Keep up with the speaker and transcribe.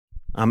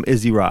I'm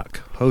Izzy Rock,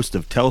 host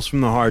of Tales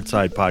from the Hard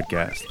Side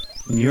podcast,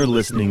 and you're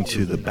listening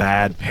to the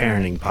Bad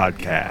Parenting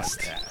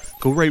Podcast.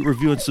 Go rate,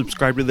 review, and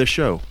subscribe to the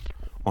show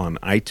on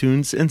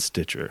iTunes and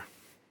Stitcher.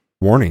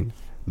 Warning: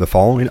 the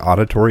following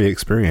auditory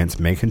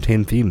experience may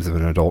contain themes of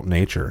an adult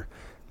nature.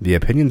 The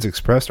opinions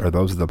expressed are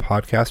those of the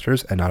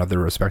podcasters and not of their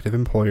respective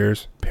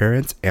employers,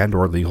 parents,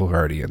 and/or legal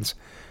guardians.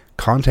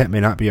 Content may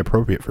not be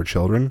appropriate for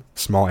children,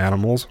 small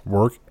animals,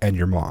 work, and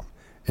your mom.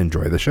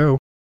 Enjoy the show.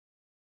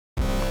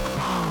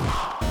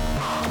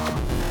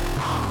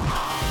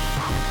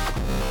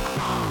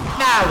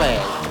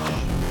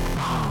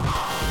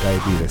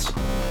 Diabetes.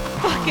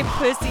 Fucking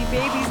pussy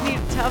babies need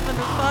to toughen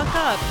the fuck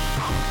up.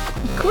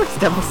 Of course,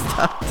 double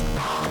stuffed.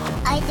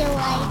 I do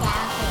like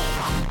that.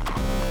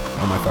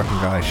 Oh my fucking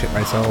god, I shit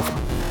myself.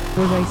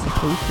 Was I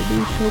supposed to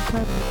do show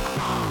prep?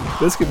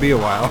 This could be a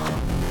while.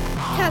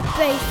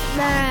 Pepe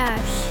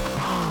Smash.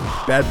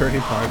 Bad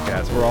Parenting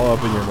Podcast. We're all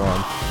up in your mom.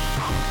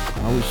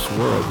 I always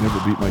swore I'd never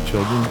beat my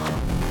children.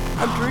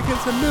 I'm drinking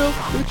some milk,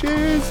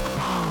 bitches.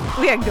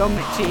 We had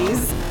gummy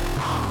cheese.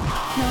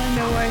 Now I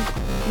know why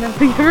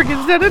nothing ever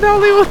gets done in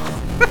Hollywood.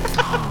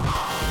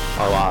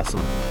 Oh, awesome.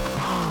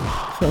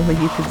 If only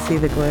you could see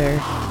the glare.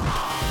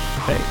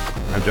 Hey,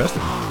 I'm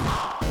Justin.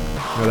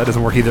 No, that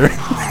doesn't work either.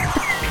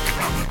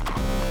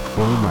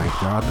 Oh my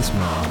god, the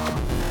smell.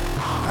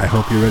 I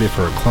hope you're ready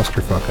for a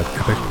clusterfuck of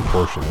epic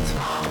proportions.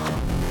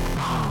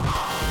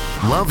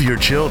 Love your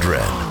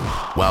children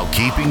while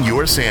keeping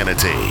your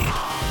sanity.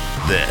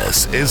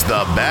 This is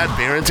the Bad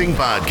Parenting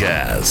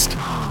Podcast.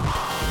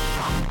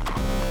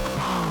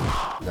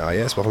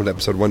 Yes, welcome to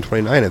episode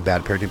 129 of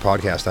Bad Parenting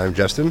Podcast. I'm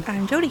Justin.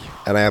 I'm Jody.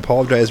 And I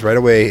apologize right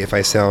away if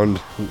I sound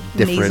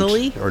different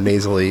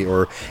nasally,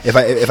 or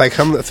if I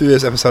come through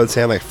this episode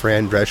sound like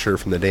Fran Drescher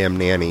from The Damn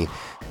Nanny.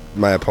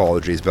 My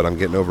apologies, but I'm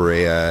getting over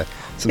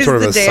some sort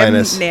of a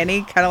sinus.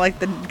 Nanny, kind of like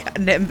the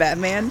goddamn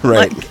Batman,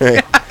 right?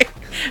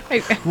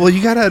 Like, well,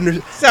 you gotta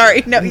understand.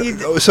 Sorry, no.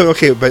 You, so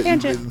okay, but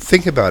tangent.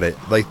 Think about it.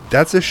 Like,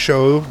 that's a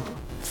show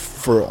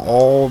for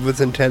all of its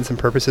intents and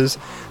purposes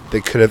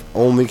that could have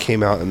only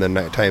came out in the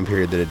nighttime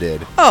period that it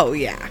did. Oh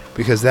yeah,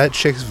 because that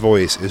chick's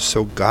voice is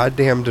so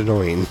goddamn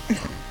annoying.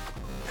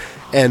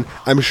 And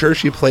I'm sure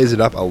she plays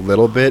it up a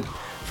little bit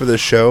for the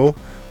show,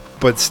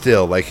 but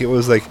still, like, it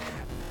was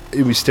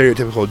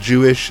stereotypical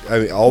Jewish. I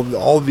mean,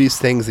 all of these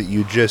things that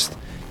you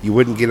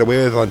wouldn't get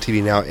away with on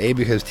TV now. A,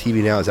 because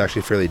TV now is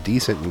actually fairly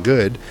decent and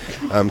good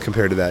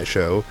compared to that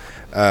show.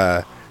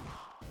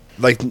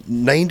 Like,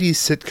 90s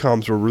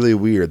sitcoms were really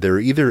weird. They were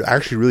either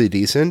actually really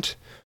decent,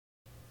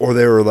 or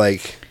they were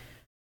like...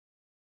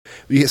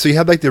 So you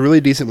had, like, the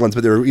really decent ones,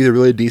 but they were either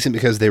really decent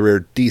because they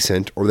were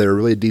decent, or they were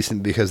really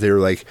decent because they were,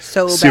 like,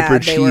 so super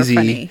bad,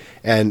 cheesy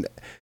and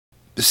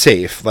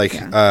safe. Like,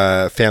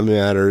 Family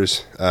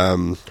Matters,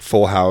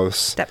 Full House...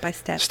 Step by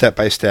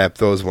Step,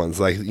 those ones.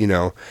 Like, you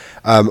know...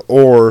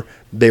 or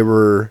they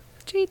were...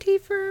 JT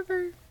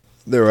Forever.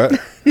 They were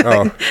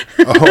what?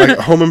 Like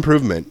Home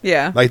Improvement.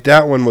 Yeah. Like,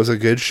 that one was a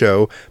good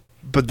show,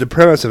 but the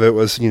premise of it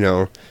was, you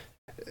know...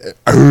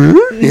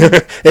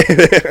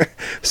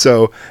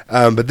 So,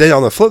 but then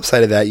on the flip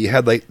side of that, you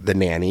had, like, The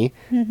Nanny,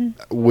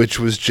 which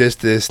was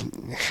just this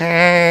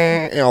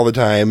all the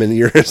time, and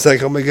you're just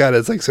like, oh my god,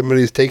 it's like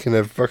somebody's taking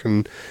a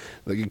fucking,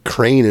 like, a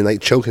crane and, like,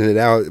 choking it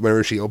out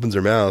whenever she opens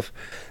her mouth.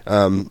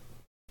 And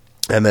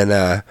then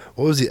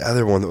what was the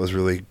other one that was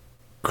really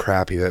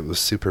crappy that was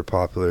super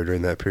popular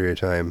during that period of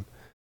time?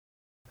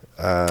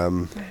 I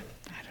don't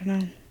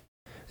know.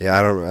 Yeah,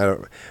 I don't.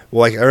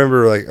 Well, like, I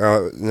remember, like,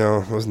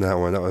 no, it wasn't that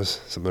one. That was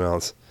something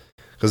else.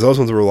 Because those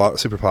ones were a lot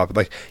super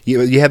popular. Like,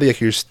 you had,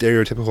 like, your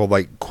stereotypical,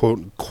 like,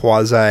 quote,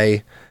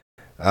 quasi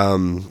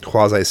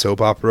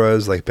soap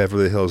operas, like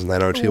Beverly Hills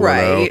 90210,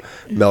 right.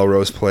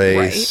 Melrose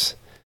Place,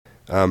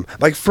 right.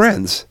 Like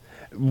Friends.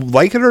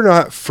 Like it or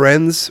not,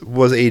 Friends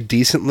was a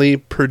decently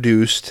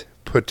produced,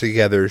 put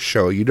together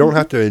show. You don't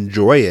have to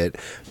enjoy it,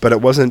 but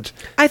it wasn't.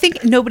 I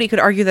think nobody could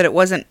argue that it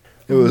wasn't.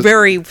 It was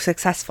very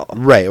successful.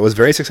 Right. It was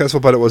very successful,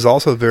 but it was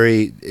also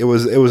it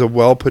was a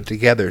well put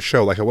together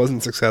show. Like, it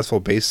wasn't successful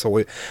based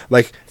solely,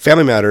 like,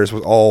 Family Matters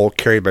was all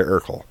carried by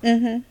Urkel.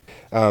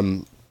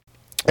 Mm-hmm.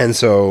 And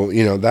so,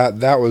 you know,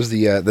 that was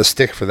the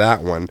stick for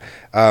that one.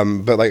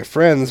 But, like,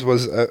 Friends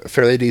was a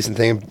fairly decent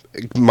thing,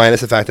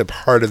 minus the fact that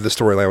part of the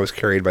storyline was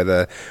carried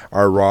by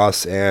our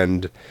Ross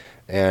and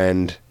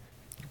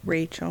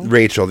Rachel,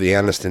 the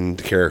Aniston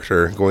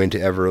character, going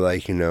to ever,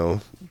 like, you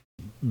know,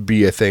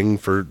 be a thing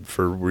for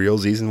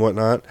realsies and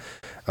whatnot.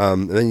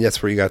 And then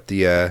that's where you got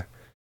the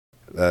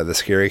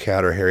Scary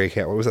Cat or Hairy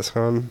Cat. What was that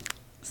song?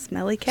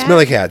 Smelly Cat?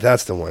 Smelly Cat,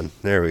 that's the one.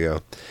 There we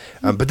go.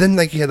 But then,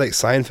 like, you had, like,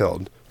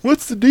 Seinfeld.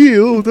 What's the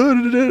deal? Da,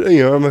 da, da.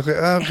 You know, I'm like, oh,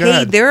 God.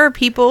 Hey, there are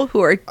people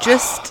who are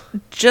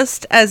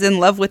just as in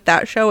love with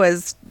that show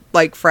as,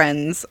 like,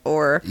 Friends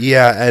or...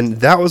 Yeah, and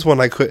that was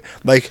one I could...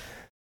 Like,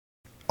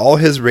 all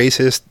his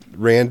racist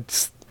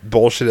rants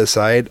bullshit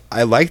aside,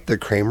 I liked the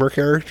Kramer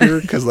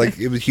character because like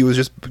he was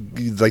just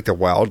like the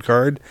wild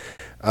card,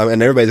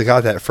 and everybody's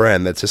got that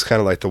friend that's just kind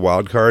of like the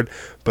wild card.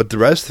 But the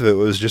rest of it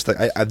was just like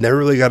I've never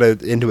really got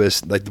into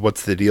his like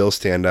what's the deal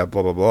stand up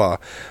blah blah blah,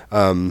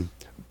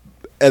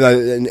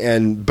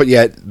 but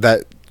yet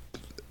that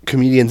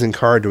comedians in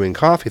car doing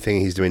coffee thing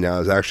he's doing now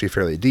is actually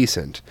fairly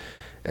decent.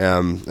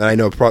 And I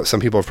know some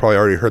people have probably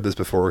already heard this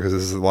before because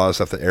this is a lot of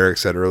stuff that Eric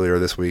said earlier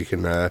this week.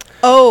 And are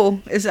we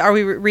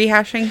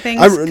rehashing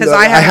things? Because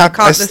I haven't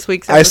caught this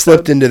week's episode. I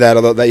slipped into that,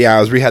 although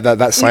I was that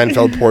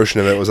Seinfeld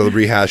portion of it was a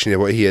rehashing of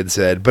what he had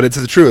said. But it's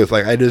the truth.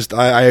 Like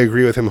I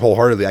agree with him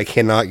wholeheartedly. I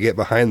cannot get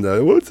behind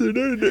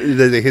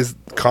his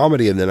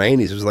comedy in the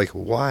 90s. It was like,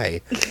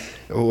 why?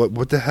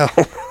 What the hell?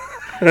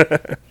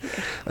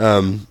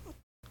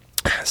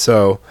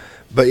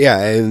 But yeah,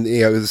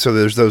 and so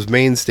there's those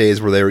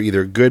mainstays where they were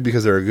either good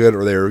because they were good,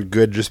 or they were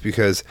good just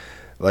because,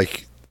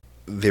 like,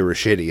 they were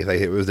shitty. Like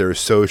they were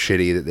so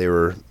shitty that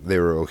they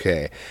were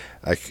okay.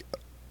 Like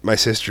my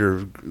sister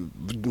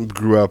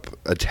grew up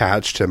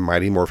attached to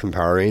Mighty Morphin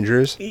Power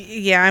Rangers.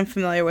 Yeah, I'm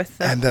familiar with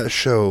that. And that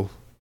show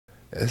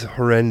is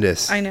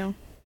horrendous. I know.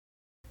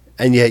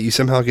 And yet you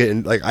somehow get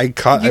in, like I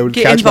would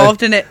get catch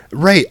involved in it.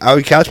 Right, I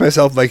would catch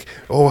myself like,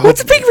 oh,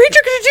 what's a Pink Ranger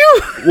gonna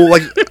do? Well,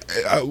 like,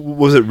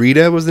 was it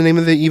Rita? Was the name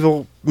of the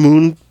evil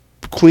moon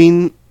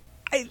queen?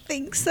 I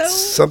think so.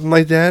 Something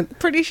like that.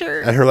 Pretty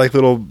sure. And her like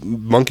little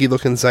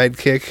monkey-looking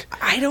sidekick.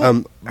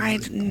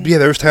 Yeah,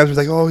 there was times where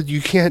like, oh, you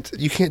can't,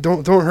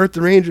 don't hurt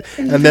the ranger.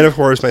 And then of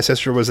course my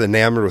sister was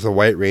enamored with a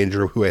white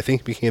ranger who I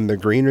think became the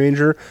Green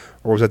Ranger,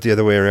 or was that the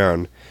other way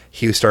around?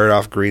 He started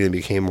off green and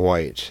became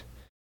white.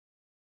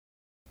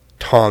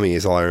 Tommy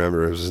is all I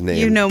remember was his name.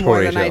 You know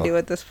more than I do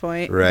at this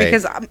point, right?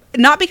 Because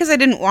not because I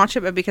didn't watch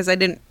it, but because I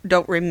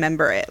don't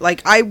remember it.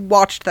 Like I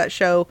watched that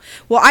show.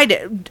 Well, I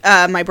did.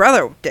 My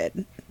brother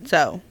did.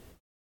 So,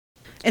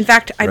 in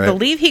fact, I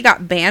believe he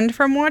got banned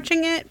from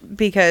watching it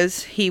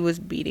because he was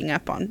beating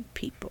up on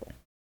people.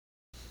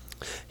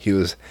 He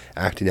was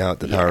acting out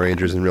the Power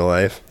Rangers in real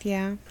life.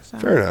 Yeah. So.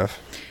 Fair enough.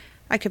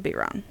 I could be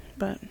wrong,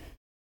 but.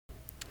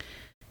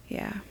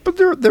 Yeah. But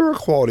there were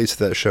qualities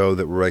to that show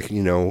that were like,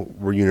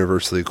 were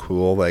universally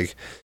cool, like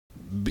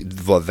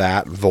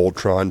that,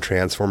 Voltron,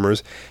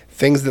 Transformers,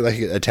 things that like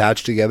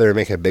attach together and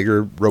make a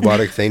bigger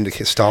robotic thing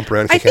to stomp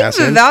around. I think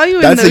the value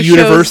in that's those a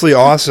universally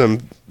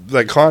awesome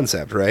like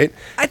concept, right?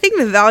 I think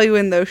the value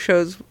in those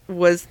shows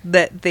was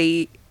that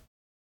they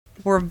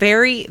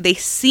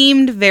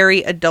seemed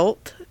very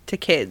adult to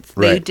kids.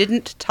 Right. They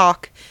didn't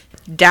talk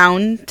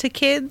down to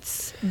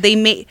kids.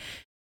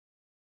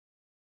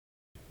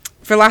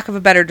 For lack of a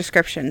better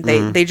description,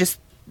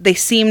 they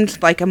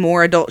seemed like a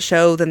more adult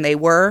show than they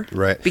were,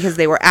 right? Because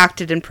they were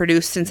acted and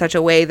produced in such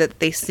a way that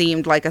they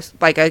seemed like a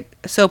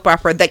soap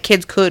opera that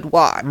kids could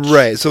watch,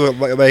 right? So,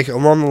 like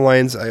along the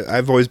lines,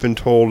 I've always been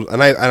told,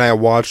 and I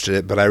watched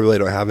it, but I really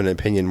don't have an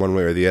opinion one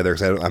way or the other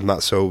because I'm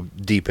not so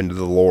deep into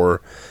the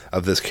lore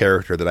of this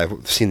character that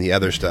I've seen the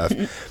other stuff.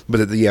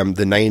 But the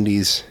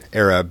 '90s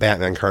era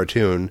Batman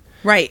cartoon.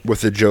 Right. With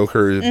the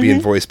Joker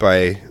being voiced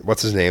by,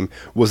 what's his name,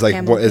 was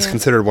like what is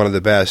considered one of the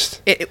best.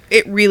 It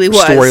really was.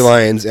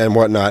 Storylines and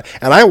whatnot.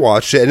 And I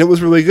watched it and it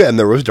was really good. And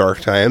there was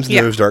dark times and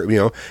there was dark, and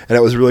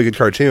it was a really good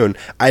cartoon.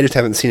 I just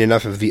haven't seen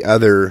enough of the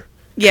other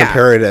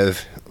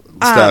comparative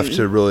stuff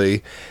to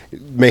really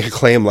make a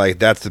claim like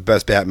that's the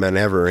best Batman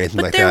ever or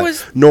anything like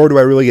that. Nor do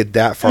I really get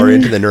that far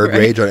into the nerd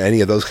rage on any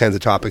of those kinds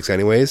of topics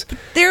anyways.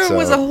 There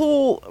was a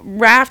whole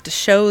raft of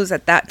shows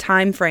at that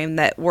time frame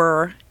that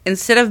were,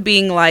 instead of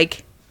being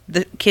like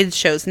the kids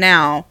shows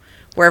now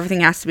where everything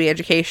has to be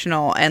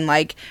educational and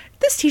like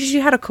this teaches you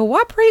how to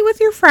cooperate with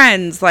your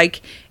friends,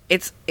 like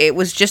it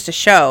was just a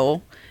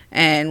show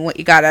and what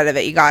you got out of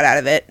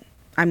it.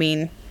 I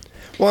mean,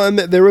 well, and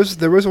there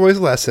was always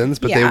lessons,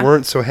 but they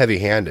weren't so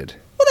heavy-handed.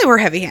 Well, they were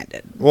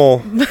heavy-handed. Well,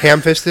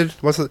 ham-fisted.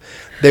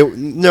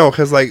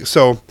 Because like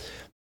so.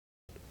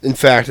 In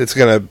fact, it's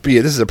gonna be.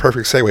 This is a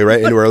perfect segue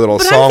right into our little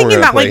song we're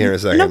gonna play here in a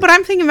second. No, but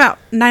I'm thinking about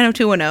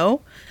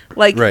 90210.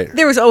 Like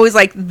there was always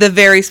like the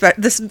very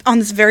on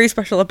this very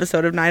special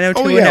episode of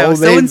 90210,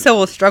 so and so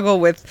will struggle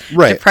with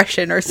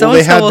depression, or so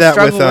and so will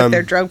struggle with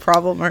their drug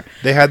problem, or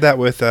they had that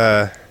with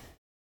what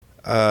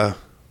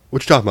you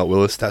talking about,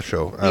 Willis? That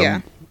show,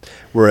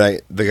 where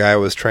the guy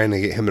was trying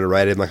to get him to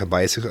ride in like a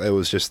bicycle. It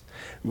was just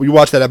you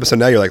watch that episode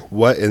now, you're like,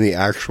 what in the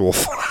actual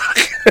fuck?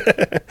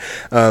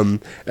 And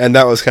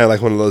that was kind of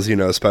like one of those,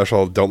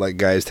 special don't let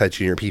guys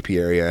touch you in your pee-pee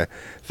area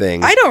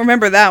things. I don't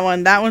remember that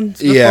one. That one's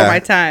before my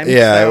time.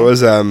 Yeah, so. It was,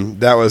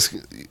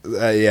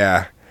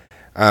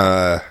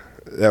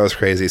 that was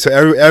crazy. So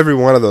every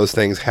one of those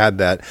things had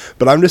that.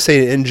 But I'm just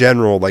saying in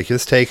general, like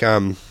just take,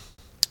 what's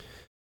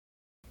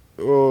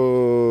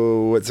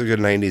a good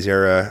 90s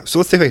era? So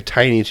let's take like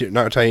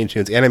not Tiny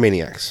Toons,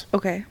 Animaniacs.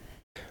 Okay.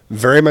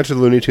 Very much a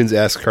Looney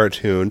Tunes-esque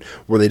cartoon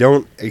where they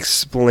don't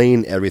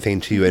explain everything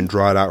to you and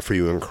draw it out for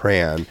you in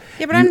crayon.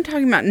 Yeah, but I'm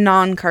talking about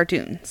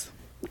non-cartoons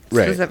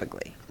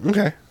specifically.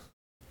 Okay.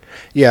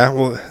 Yeah,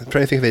 well, I'm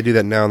trying to think if they do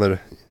that now.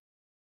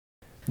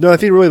 No, I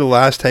think really the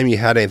last time you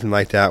had anything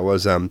like that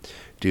was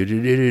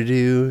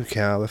Do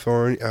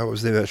California. Oh, what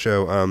was the name of that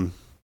show?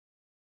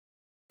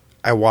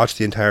 I watched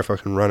the entire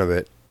fucking run of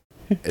it.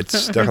 It's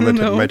stuck on the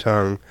tip of my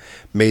tongue.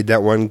 Made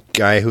that one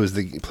guy who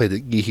played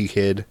the geeky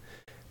kid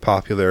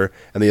popular,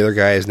 and the other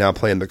guy is now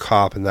playing the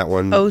cop in that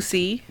one.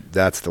 OC.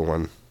 That's the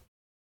one.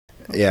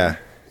 Yeah.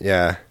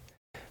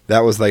 That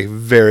was like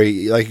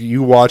very, like,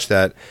 you watch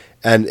that,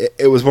 and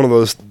it was one of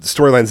those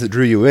storylines that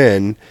drew you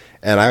in.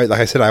 And like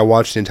I said, I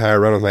watched the entire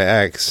run with my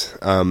ex,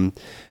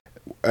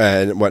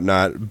 and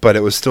whatnot. But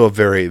it was still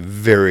very,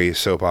 very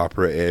soap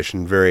opera-ish,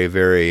 and very,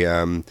 very.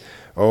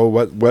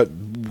 What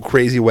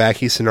crazy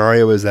wacky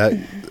scenario is that?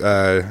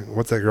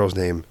 What's that girl's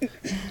name?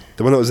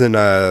 The one that was in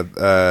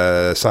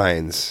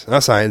Signs,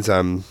 not Signs.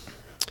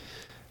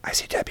 I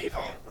see dead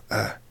people.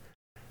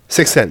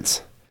 Sixth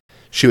Sense.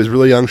 She was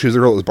really young. She was the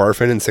girl that was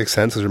barfing in Sixth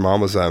Sense because her mom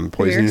was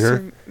poisoning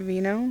her.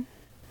 Sorvino?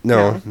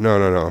 No.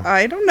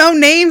 I don't know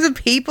names of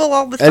people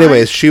all the time.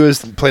 Anyways, she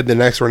played the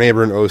next door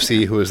neighbor in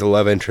OC, who was the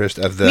love interest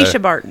of the Misha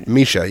Barton.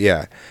 Misha,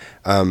 yeah.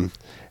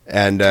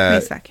 And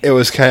it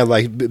was kind of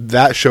like,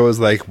 that show is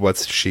like,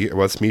 what's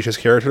Misha's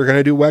character going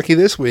to do wacky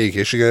this week?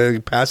 Is she going to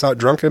pass out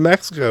drunk in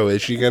Mexico?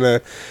 Is she going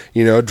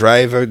to,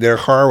 drive their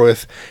car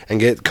and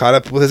get caught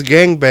up with this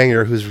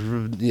gangbanger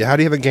how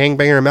do you have a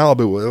gangbanger in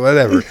Malibu?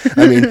 Whatever.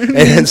 I mean,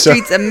 and so,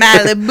 streets of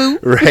Malibu.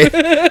 Right.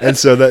 And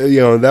so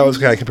that, that was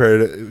kind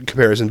of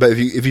comparison. But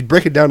if you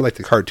break it down to like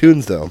the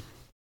cartoons though,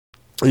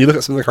 and you look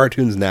at some of the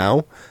cartoons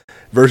now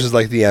versus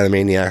like the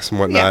Animaniacs and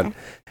whatnot, yeah.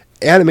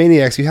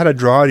 Animaniacs, you had to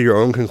draw your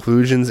own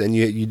conclusions, and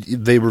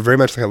they were very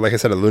much like I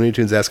said, a Looney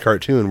Tunes-esque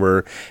cartoon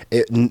where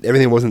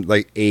everything wasn't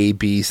like A,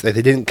 B, like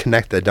they didn't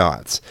connect the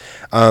dots.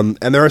 And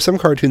there are some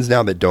cartoons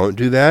now that don't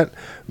do that,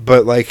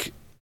 but like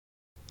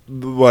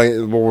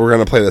we're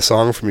going to play the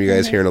song from you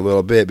guys here in a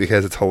little bit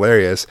because it's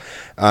hilarious.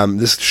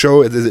 This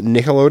show, is it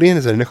Nickelodeon?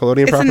 Is it a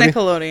Nickelodeon property? It's a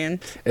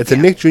Nickelodeon. It's a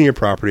Nick Jr.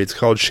 property. It's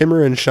called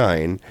Shimmer and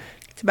Shine.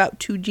 It's about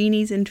two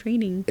genies in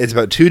training. It's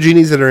about two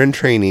genies that are in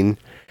training.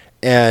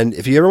 And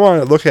if you ever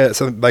want to look at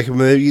something like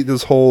maybe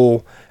this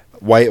whole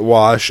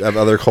whitewash of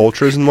other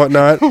cultures and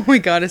whatnot, oh my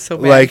god, it's so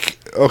bad. Like,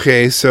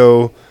 okay,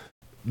 so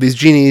these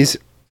genies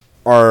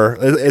are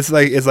it's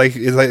like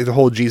the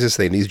whole Jesus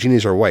thing. These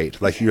genies are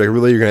white. Like you're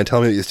going to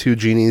tell me these two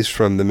genies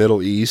from the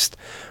Middle East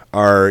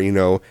are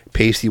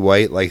pasty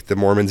white like the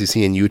Mormons you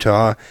see in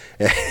Utah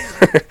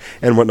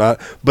and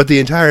whatnot. But the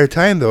entire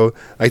time though,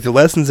 like the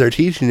lessons they're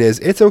teaching is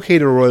it's okay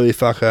to royally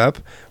fuck up.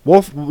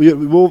 We'll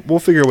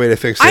figure a way to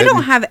fix it. I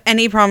don't have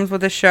any problems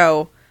with the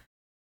show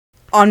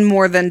on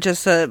more than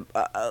just a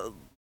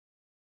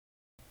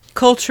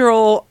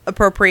cultural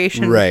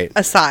appropriation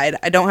aside.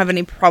 I don't have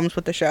any problems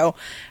with the show.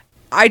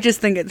 I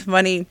just think it's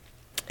funny.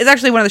 It's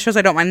actually one of the shows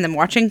I don't mind them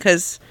watching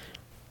because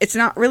it's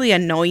not really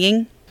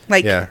annoying.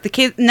 Like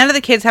none of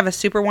the kids have a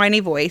super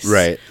whiny voice.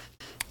 Right.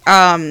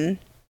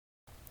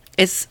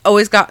 It's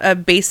always got a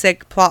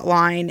basic plot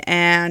line,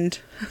 and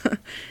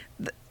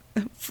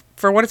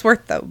for what it's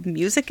worth, though,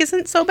 music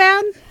isn't so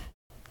bad.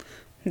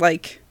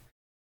 Like,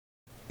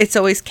 it's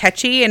always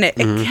catchy, and it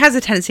has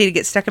a tendency to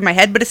get stuck in my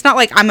head. But it's not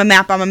like I'm a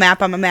map. I'm a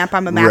map. I'm a map.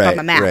 I'm a map. I'm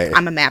a map. Right.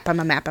 I'm a map. I'm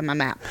a map. I'm a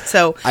map.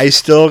 So I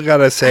still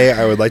gotta say,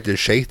 I would like to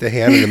shake the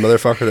hand of the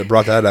motherfucker that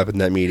brought that up in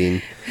that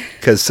meeting,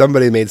 because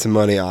somebody made some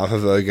money off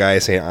of a guy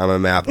saying "I'm a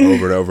map"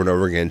 over and over and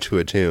over again to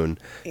a tune.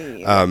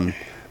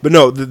 But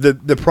no,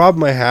 the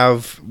problem I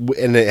have,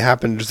 and it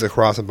happened just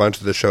across a bunch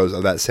of the shows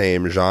of that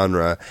same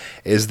genre,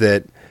 is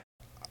that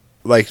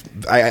like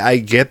I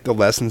get the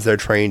lessons they're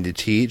trying to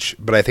teach,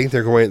 but I think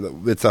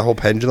it's a whole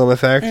pendulum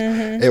effect.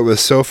 It was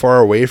so far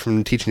away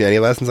from teaching any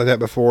lessons like that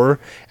before,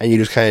 and you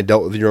just kind of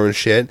dealt with your own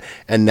shit,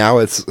 and now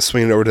it's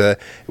swinging over to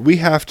we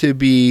have to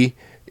be.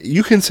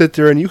 You can sit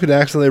there and you could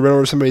accidentally run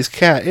over somebody's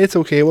cat. It's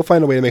okay. We'll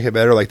find a way to make it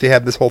better. Like they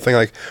have this whole thing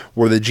like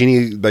where the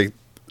genie, like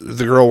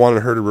the girl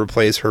wanted her to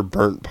replace her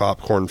burnt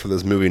popcorn for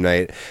this movie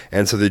night,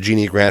 and so the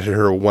genie granted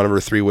her one of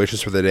her 3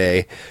 wishes for the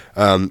day,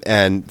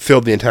 and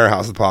filled the entire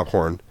house with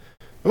popcorn.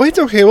 Well, it's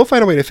okay. We'll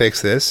find a way to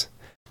fix this.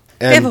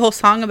 And they have a whole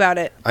song about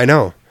it. I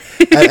know.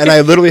 and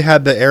I literally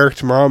had the Eric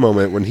Tomorrow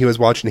moment when he was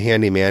watching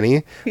Handy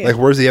Manny. Yeah. Like,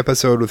 where's the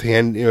episode with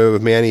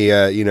with Manny,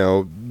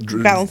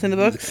 balancing the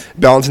books?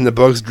 Balancing the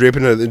books,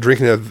 drinking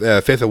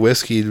a fifth of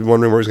whiskey,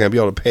 wondering where he's going to be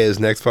able to pay his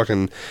next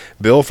fucking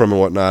bill from and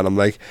whatnot. I'm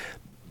like,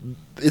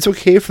 it's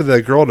okay for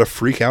the girl to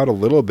freak out a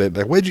little bit.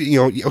 Like,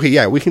 okay,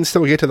 yeah, we can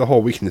still get to the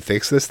whole, we can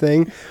fix this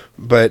thing,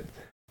 but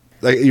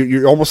like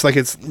you're almost like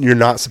you're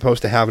not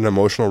supposed to have an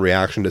emotional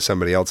reaction to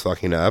somebody else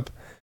fucking up.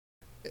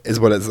 Is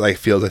what it's like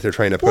feels like they're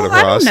trying to put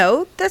across. I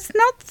don't know.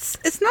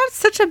 It's not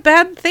such a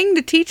bad thing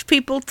to teach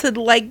people to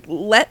like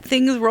let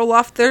things roll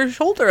off their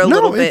shoulder a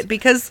little bit,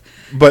 because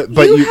but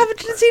you have a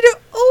tendency to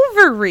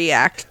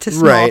overreact to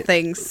small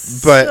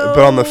things. But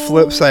on the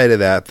flip side of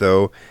that,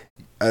 though,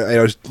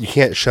 you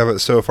can't shove it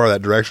so far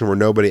that direction where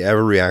nobody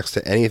ever reacts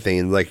to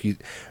anything. Like,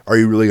 are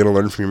you really going to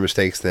learn from your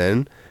mistakes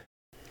then?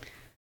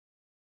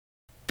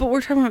 But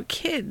we're talking about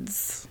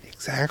kids.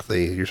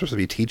 Exactly. You're supposed to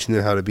be teaching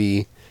them how to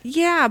be.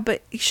 Yeah,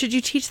 but should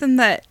you teach them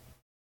that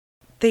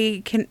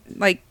they can,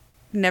 like,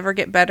 never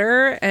get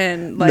better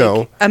and like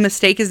No. a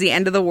mistake is the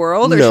end of the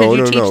world, or No, should you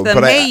no, teach no, them,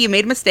 but hey, you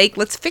made a mistake,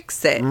 let's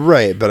fix it?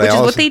 Right, but Which I is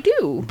also, what they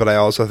do. But I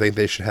also think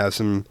they should have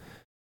some,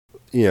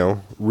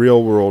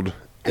 real world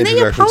And they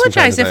introductions from time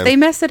apologize to if time. they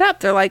mess it up.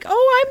 They're like,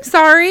 "Oh, I'm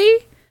sorry."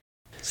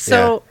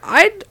 So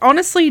I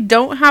honestly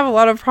don't have a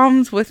lot of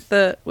problems with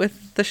the.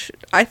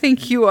 I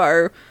think you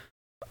are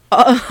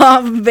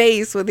off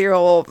base with your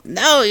whole.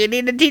 No, you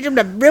need to teach them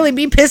to really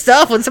be pissed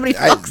off when somebody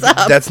fucks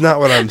up. That's not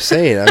what I'm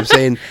saying. I'm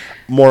saying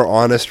more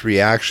honest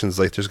reactions.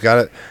 Like there's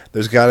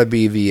gotta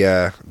be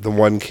the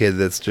one kid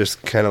that's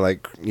just kind of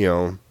like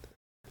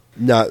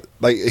not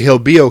like he'll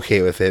be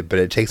okay with it, but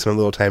it takes him a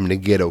little time to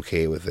get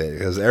okay with it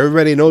because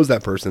everybody knows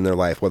that person in their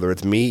life, whether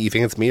it's me, you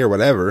think it's me or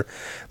whatever.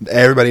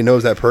 Everybody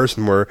knows that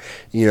person where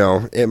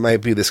it might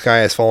be the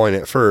sky is falling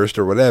at first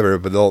or whatever,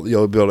 but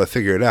you'll be able to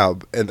figure it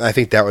out. And I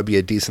think that would be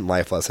a decent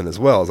life lesson as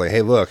well. It's like,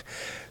 hey, look,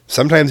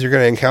 sometimes you're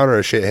going to encounter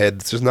a shithead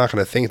that's just not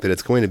going to think that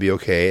it's going to be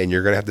okay, and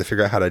you're going to have to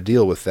figure out how to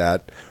deal with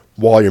that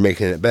while you're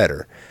making it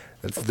better.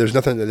 There's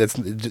nothing that's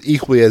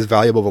equally as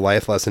valuable of a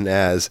life lesson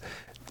as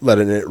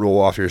letting it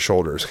roll off your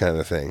shoulders kind of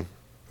a thing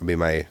would be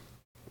my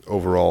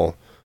overall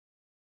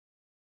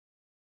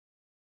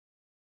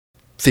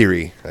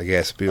theory, I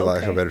guess, would be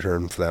lack of a better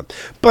term for that.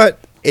 But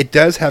it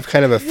does have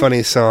kind of a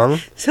funny song.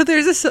 So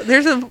there's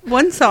a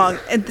one song,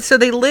 and so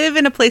they live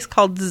in a place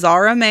called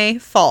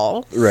Zaramé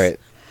Falls. Right.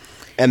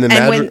 And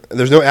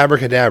there's no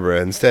abracadabra.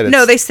 Instead, it's...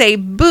 No, they say,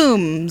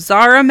 boom,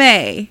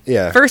 Zaramé.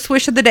 Yeah. First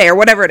wish of the day, or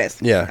whatever it is.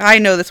 Yeah. I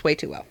know this way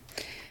too well.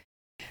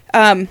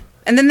 And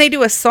then they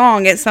do a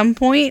song at some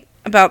point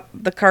about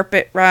the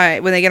carpet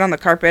ride, when they get on the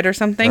carpet or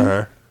something.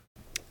 Uh-huh.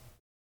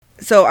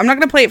 So I'm not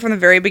going to play it from the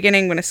very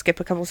beginning. I'm going to skip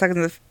a couple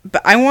seconds.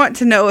 But I want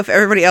to know if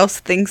everybody else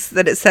thinks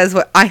that it says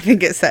what I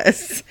think it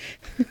says.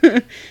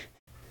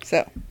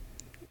 So,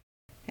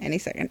 any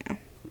second now.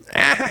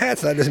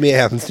 It's not just me, it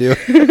happens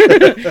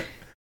to.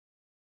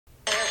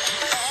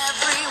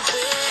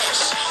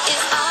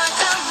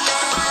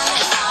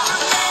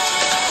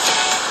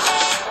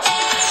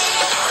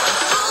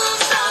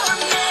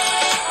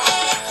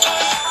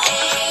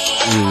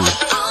 Boobs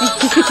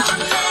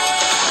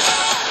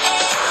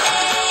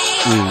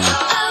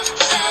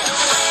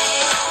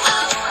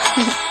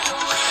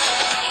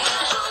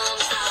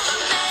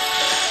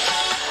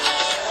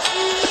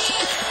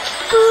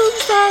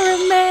are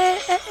amazing.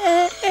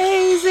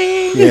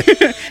 Yeah.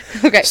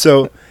 Okay.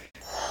 So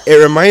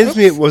it reminds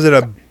me, was it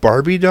a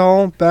Barbie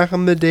doll back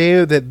in the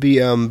day that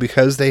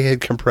because they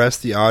had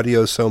compressed the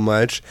audio so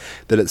much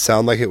that it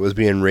sounded like it was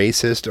being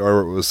racist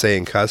or it was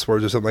saying cuss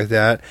words or something like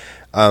that?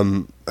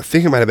 I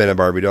think it might have been a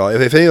Barbie doll.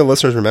 If any of the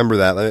listeners remember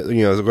that, go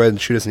ahead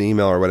and shoot us an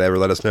email or whatever.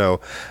 Let us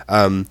know.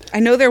 I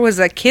know there was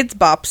a Kids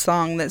Bop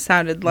song that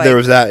sounded like... There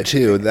was that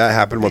too. That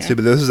happened once too.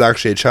 But this is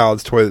actually a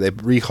child's toy that they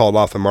recalled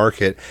off the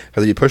market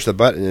because you push the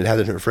button and it had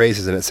different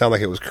phrases and it sounded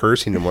like it was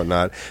cursing and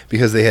whatnot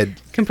because they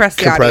had compressed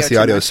the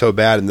audio so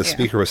bad and the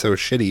speaker was so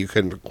shitty you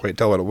couldn't quite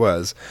tell what it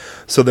was.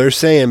 So they're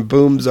saying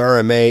 "booms are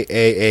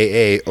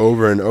a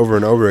over and over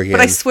and over again.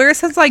 But I swear it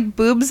sounds like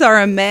boobs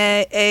are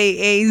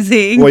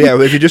amazing. Well,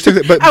 yeah, if you just took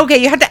it, but okay,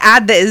 you had to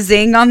add the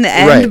zing on the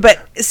end, Right.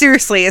 but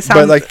seriously, it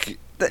sounds like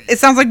it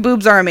sounds like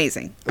boobs are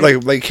amazing.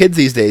 like kids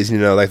these days,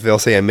 like they'll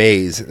say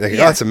amaze, like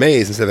Yeah. oh, it's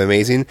amaze instead of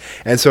amazing.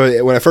 And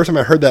so when the first time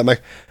I heard that, I'm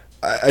like,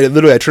 I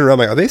literally turned around, I'm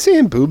like, are they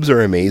saying boobs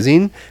are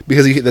amazing?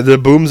 Because the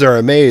boobs are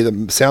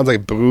amazing. It sounds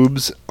like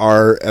boobs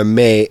are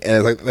amazing,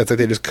 and it's like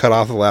they just cut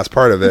off the last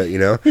part of it,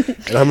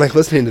 And I'm like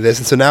listening to this,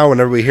 and so now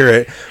whenever we hear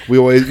it,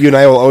 you and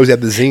I will always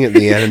have the zing at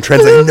the end, and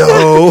Trent's like,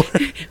 no.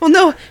 Well,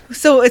 no.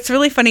 So it's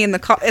really funny in the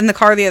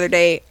car the other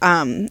day.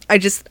 I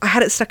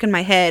had it stuck in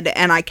my head,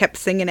 and I kept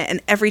singing it,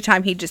 and every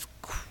time he'd just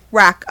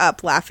crack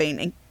up laughing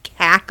and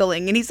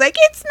cackling, and he's like,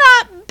 "It's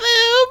not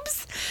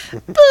boobs.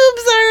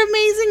 Boobs are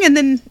amazing," and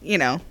then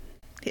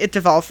it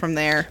devolved from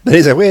there. Then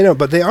he's like, wait, no,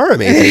 but they are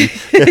amazing.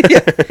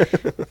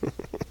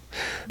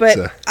 But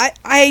So.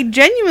 I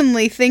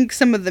genuinely think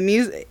some of the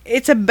music,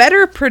 it's a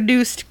better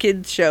produced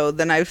kids show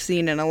than I've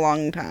seen in a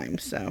long time.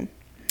 So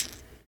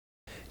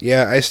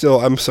Yeah,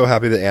 I'm so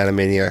happy that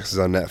Animaniacs is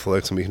on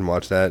Netflix and we can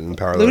watch that and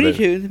power Looney load it.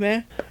 Tunes,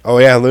 man. Oh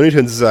yeah, Looney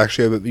Tunes is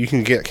actually, you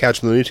can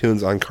catch Looney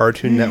Tunes on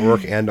Cartoon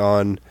Network and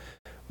on,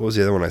 what was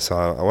the other one I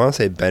saw? I want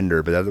to say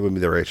Bender, but that wouldn't be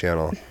the right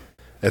channel.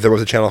 If there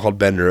was a channel called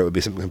Bender, it would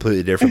be something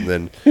completely different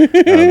than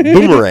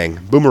Boomerang.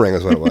 Boomerang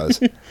is what it was.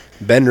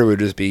 Bender would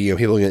just be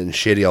people getting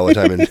shitty all the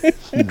time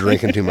and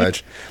drinking too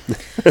much.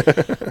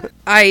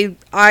 I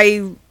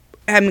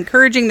am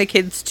encouraging the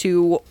kids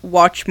to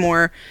watch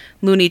more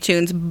Looney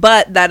Tunes,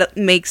 but that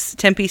makes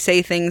Tempe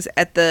say things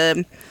at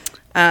the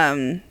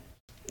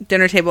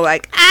dinner table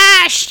like,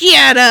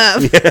 shut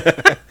up.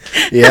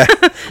 Yeah,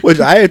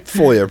 which I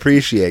fully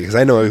appreciate because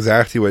I know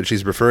exactly what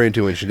she's referring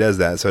to when she does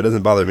that, so it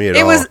doesn't bother me at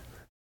all.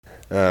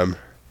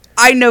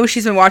 I know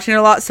she's been watching it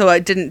a lot, so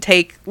it didn't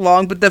take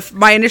long, but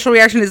my initial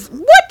reaction is, what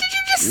did you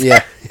just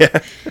say? Yeah.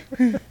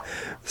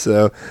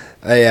 So,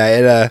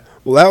 well,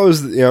 that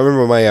was, I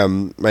remember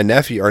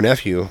our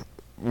nephew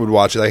would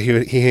watch it. Like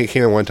he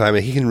came in one time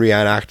and he can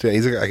reenact it.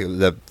 He's like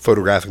the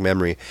photographic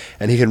memory,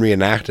 and he can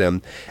reenact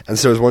him. And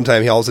so there was one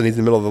time he all of a sudden he's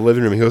in the middle of the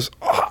living room. He goes,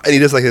 oh, and he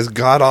does like this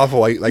god awful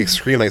like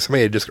scream like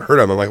somebody had just hurt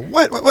him. I'm like,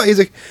 what? He's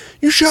like,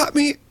 you shot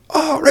me.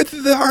 Oh, right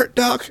through the heart,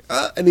 Doc.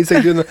 And he's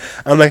like doing the.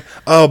 I'm like,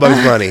 oh,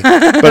 Bugs Bunny.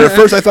 But at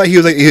first I thought he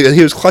was like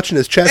he was clutching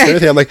his chest and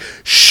everything. I'm like,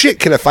 shit,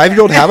 can a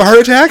 5-year-old have a heart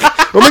attack?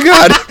 Oh my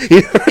god!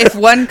 If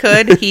one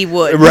could, he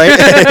would.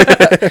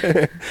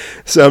 Right.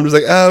 So I'm just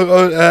like,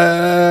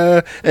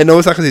 and no,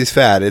 it's not because he's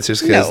fat. It's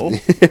just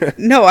because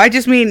no. I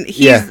just mean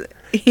he's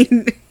he's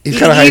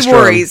kind of high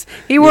strung. Worries.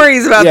 He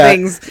worries about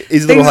things.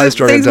 He's a little high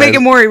strung. Things make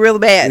him worry real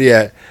bad.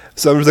 Yeah.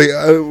 So I'm just like,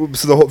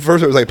 so the whole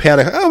first it was like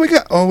panic. Oh my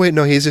god! Oh wait,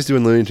 no, he's just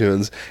doing Looney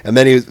Tunes, and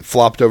then he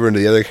flopped over into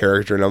the other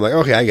character, and I'm like,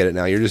 okay, I get it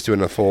now. You're just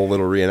doing a full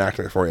little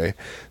reenactment for you.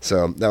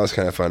 So that was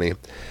kind of funny,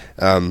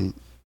 and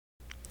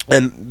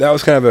that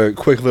was kind of a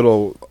quick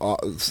little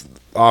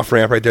off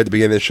ramp right there at the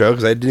beginning of the show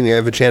because I didn't even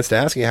have a chance to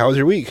ask you how was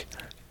your week.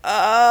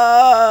 My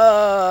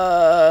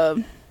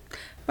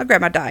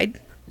grandma died.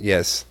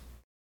 Yes.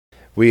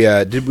 We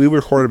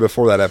recorded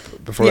before that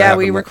before that yeah, happened.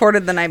 we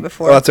recorded the night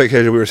before. Oh, that's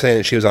okay. We were saying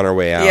that she was on her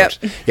way out.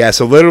 Yep. Yeah,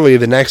 so literally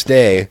the next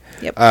day,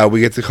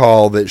 we get the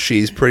call that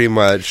she's pretty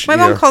much. My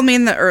mom called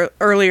me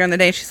earlier in the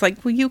day. She's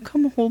like, "Will you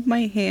come hold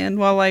my hand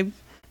while I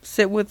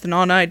sit with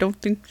Nana? I don't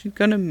think she's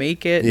gonna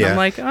make it." And I'm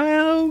like,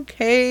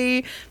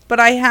 okay, but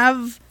I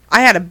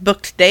had a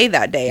booked day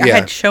that day. I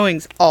had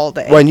showings all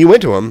day. Well, and you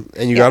went to them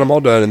and you got them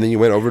all done, and then you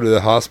went over to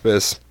the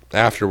hospice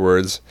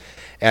afterwards,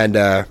 and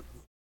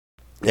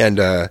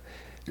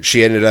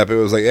she ended up, it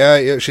was like,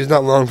 yeah, she's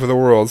not long for the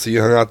world. So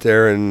you hung out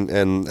there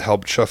and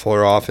helped shuffle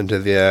her off into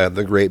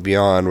the great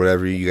beyond,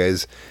 whatever you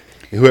guys,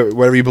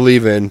 whatever you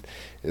believe in.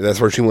 That's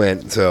where she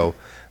went. So,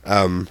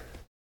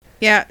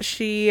 yeah,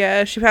 she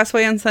passed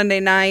away on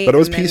Sunday night. But it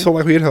was peaceful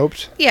like we had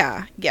hoped.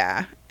 Yeah,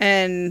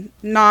 and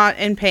not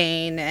in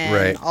pain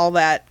and all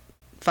that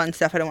fun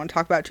stuff. I don't want to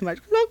talk about too much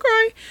because I'll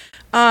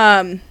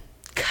cry.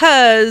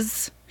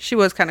 Because she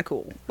was kind of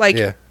cool.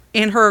 Like,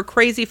 in her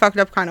crazy, fucked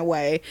up kind of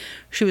way,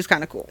 she was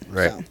kind of cool.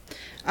 Right.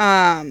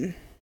 So,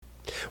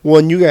 well,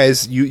 and you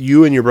guys,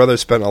 you and your brother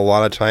spent a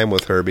lot of time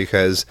with her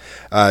because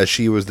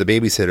she was the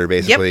babysitter,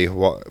 basically. Yep.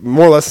 Well,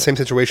 more or less the same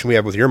situation we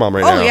have with your mom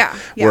right now. Oh,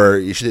 yeah.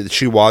 Where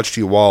she watched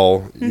you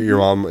while your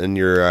mom and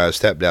your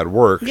stepdad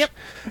worked. Yep.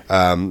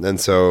 And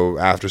so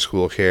after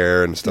school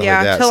care and stuff like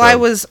that. Yeah, until I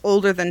was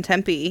older than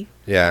Tempe.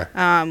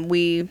 Yeah.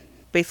 We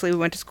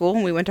went to school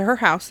and we went to her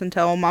house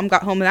until Mom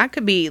got home, and that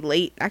could be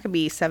late. That could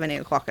be 7, 8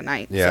 o'clock at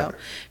night. Yeah. So,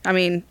 I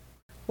mean,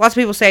 lots of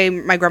people say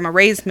my grandma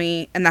raised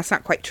me, and that's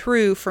not quite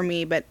true for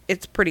me, but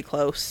it's pretty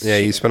close. Yeah,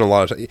 you spent a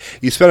lot of time.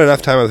 You spent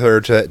enough time with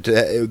her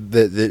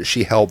that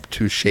she helped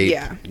to shape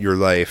your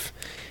life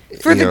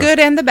for the good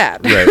and the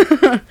bad.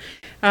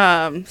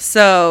 Right.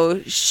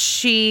 So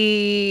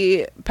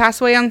she passed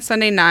away on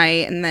Sunday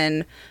night, and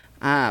then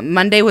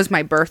Monday was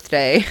my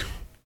birthday.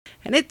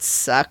 And it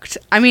sucked.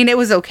 I mean, it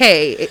was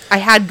okay. I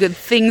had good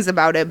things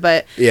about it,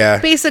 but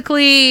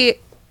basically,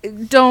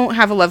 don't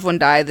have a loved one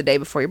die the day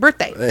before your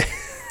birthday.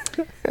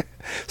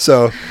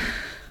 So,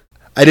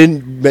 I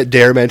didn't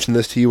dare mention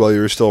this to you while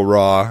you were still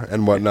raw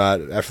and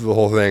whatnot after the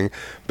whole thing,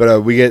 but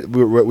we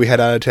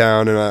head out of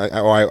town,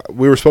 and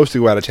we were supposed to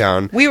go out of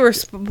town. We were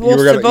supposed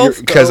to both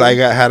go because I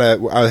had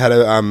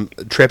a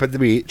trip at the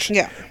beach,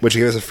 which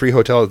gave us a free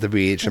hotel at the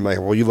beach. I'm like,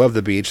 well, you love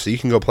the beach, so you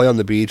can go play on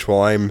the beach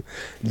while I'm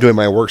doing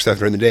my work stuff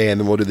during the day, and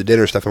then we'll do the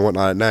dinner stuff and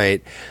whatnot at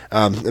night.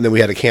 And then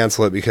we had to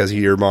cancel it because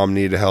your mom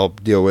needed to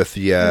help deal with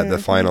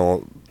the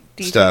final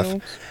stuff,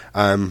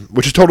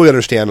 which is totally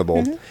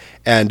understandable,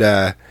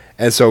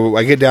 And so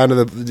I get down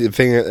to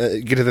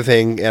the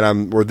thing,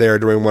 and we're there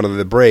during one of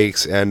the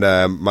breaks, and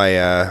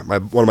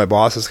one of my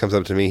bosses comes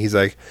up to me. He's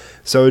like,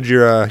 "So did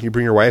you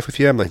bring your wife with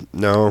you?" I'm like,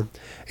 "No."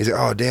 He's like,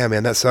 "Oh damn,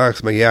 man, that sucks."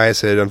 I'm like, "Yeah." I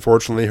said,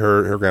 "Unfortunately,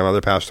 her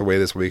grandmother passed away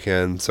this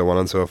weekend, so on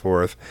and so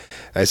forth."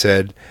 I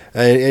said,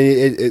 and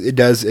it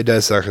does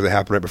suck because it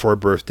happened right before her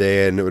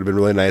birthday, and it would have been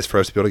really nice for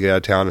us to be able to get out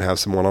of town and have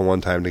some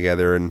one-on-one time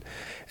together.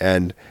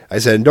 And I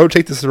said, don't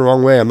take this the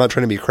wrong way. I'm not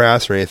trying to be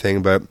crass or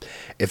anything, but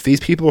if these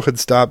people could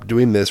stop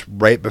doing this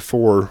right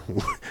before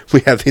we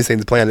have these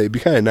things planned, it'd be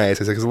kind of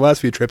nice. I said, because the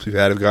last few trips we've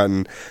had have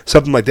gotten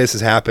something like this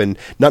has happened,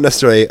 not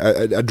necessarily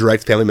a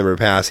direct family member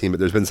passing, but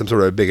there's been some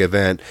sort of big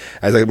event.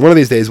 I was like, one of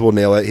these days we'll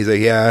nail it. He's like,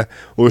 yeah,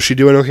 well, is she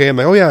doing okay? I'm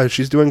like, oh yeah,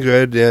 she's doing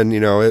good. And,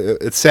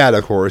 it's sad,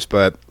 of course,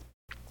 but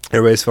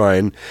everybody's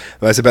fine.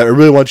 But I said, but I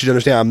really want you to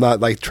understand, I'm not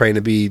trying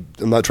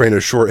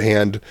to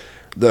shorthand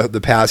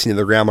the passing of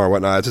the grandma or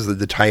whatnot. It's just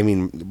the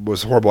timing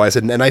was horrible. I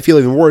said, and I feel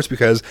even worse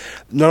because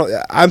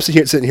I'm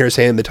sitting here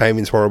saying the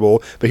timing's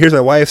horrible, but here's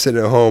my wife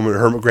sitting at home and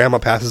her grandma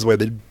passes away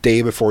the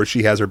day before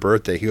she has her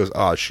birthday. He goes,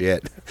 "Oh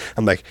shit."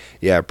 I'm like,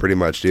 "Yeah, pretty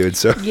much, dude."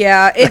 So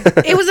yeah,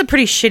 it was a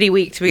pretty shitty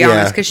week, to be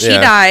honest, because she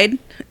died,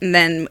 and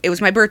then it was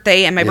my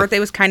birthday, and my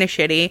birthday was kind of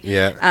shitty.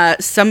 Yeah.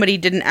 Somebody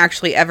didn't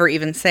actually ever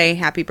even say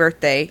happy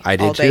birthday. I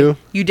did all day. too.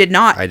 You did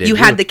not. I did. You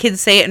had the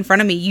kids say it in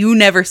front of me. You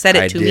never said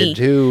it to me. I did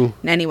too.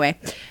 Anyway.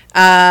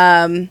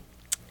 And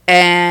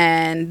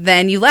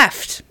then you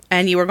left,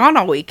 and you were gone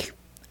all week.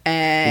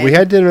 And We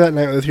had dinner that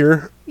night with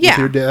your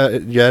dad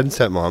and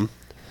stepmom.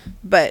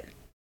 but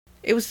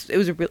it was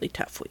a really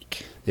tough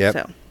week. Yep.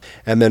 So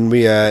And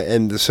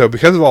then so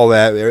because of all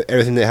that,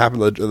 everything that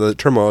happened, the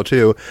turmoil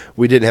too,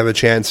 we didn't have a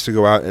chance to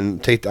go out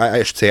and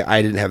I should say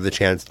I didn't have the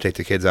chance to take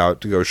the kids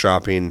out to go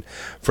shopping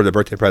for the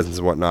birthday presents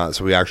and whatnot.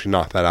 So we actually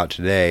knocked that out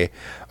today,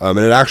 and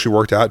it actually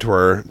worked out to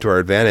our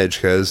advantage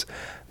because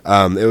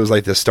it was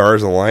like the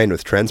stars aligned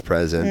with Trent's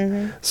present.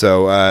 Mm-hmm.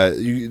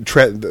 So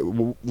Trent,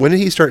 when did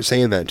he start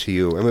saying that to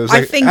you? I mean, it was I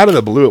like think- out of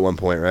the blue at one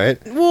point, right?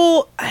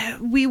 well,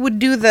 we would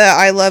do the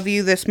I love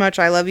you this much,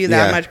 I love you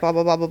that Yeah. much, blah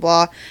blah blah blah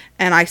blah.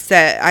 And I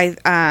said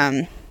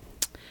I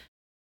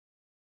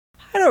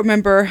don't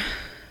remember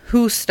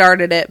who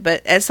started it,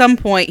 but at some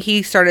point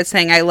he started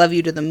saying I love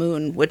you to the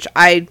moon, which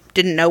I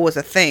didn't know was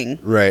a thing.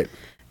 Right.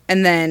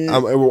 And then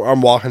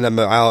I'm walking down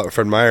the aisle at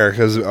Fred Meyer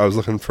because I was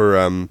looking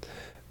for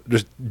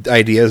just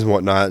ideas and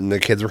whatnot, and the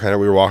kids we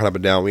were walking up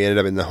and down. We ended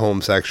up in the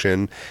home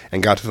section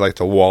and got to like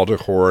the wall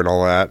decor and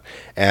all that,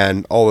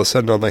 and all of a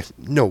sudden I'm like,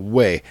 no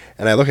way.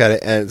 And I look at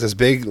it and it's this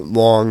big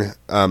long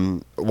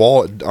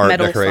wall art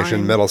Metal decoration,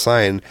 sign. metal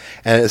sign,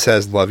 and it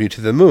says love you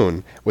to the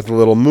moon with a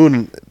little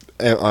moon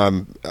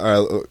not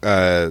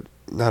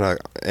a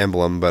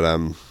emblem but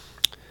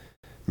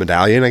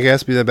medallion, I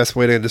guess, be the best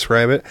way to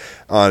describe it,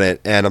 on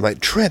it. And I'm like,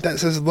 Trent, that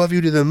says love you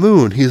to the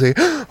moon. He's like,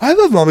 I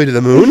love mommy to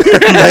the moon.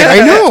 I'm like,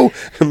 I know.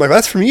 I'm like,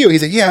 that's from you.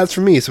 He's like, yeah, that's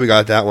from me. So we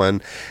got that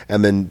one.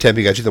 And then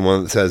Tempe got you the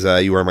one that says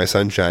you are my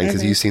sunshine,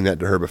 because you've seen that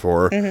to her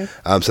before.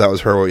 So that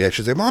was her. Yeah,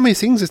 she's like, mommy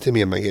sings this to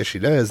me. I'm like, yes, she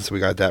does. So we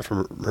got that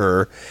from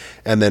her.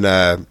 And then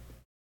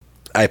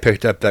I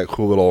picked up that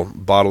cool little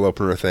bottle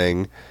opener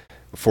thing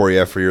for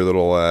you for your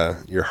little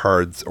your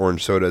Hards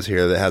orange sodas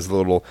here that has a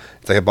little,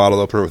 it's like a bottle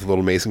opener with a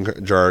little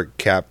mason jar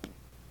cap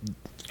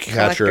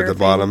catcher at the thing.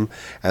 bottom,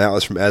 and that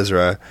was from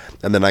Ezra.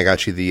 And then I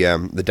got you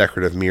the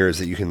decorative mirrors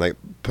that you can like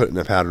put in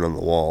a pattern on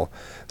the wall.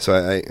 So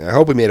I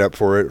hope we made up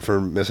for it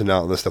for missing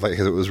out on this stuff,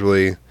 because it was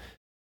really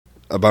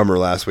a bummer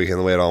last weekend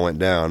the way it all went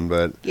down.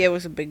 But yeah, it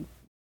was a big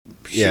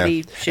yeah,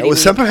 shitty it was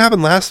week. something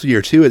happened last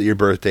year too at your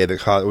birthday that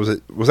caused,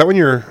 was that when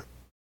you're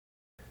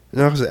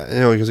no,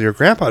 because your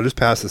grandpa just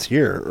passed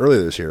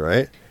earlier this year,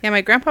 right? Yeah,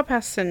 my grandpa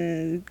passed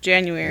in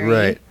January.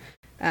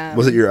 Right.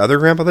 Was it your other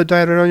grandpa that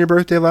died on your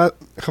birthday a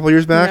couple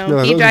years back? No,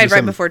 that he was died right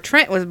December. before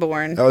Trent was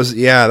born. That was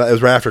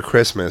right after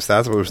Christmas.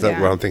 That's what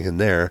Yeah. what I'm thinking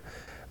there.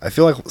 I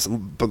feel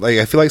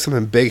like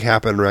something big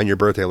happened around your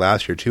birthday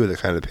last year too that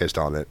kind of pissed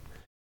on it.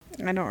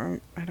 I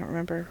don't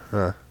remember.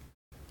 Huh?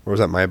 Or was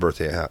that my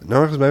birthday?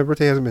 No, because my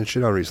birthday hasn't been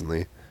shit on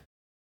recently.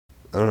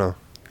 I don't know.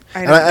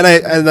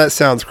 And that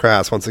sounds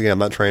crass. Once again, I'm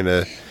not trying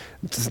to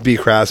just be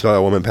crass about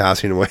a woman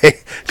passing away,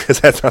 because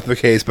that's not the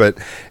case. But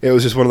it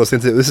was just one of those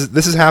things that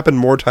this has happened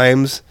more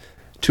times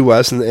to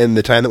us in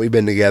the time that we've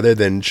been together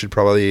than should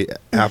probably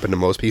happen to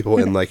most people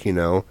in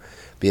the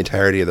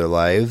entirety of their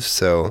lives.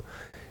 So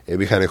it'd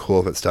be kind of cool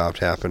if it stopped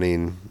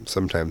happening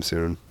sometime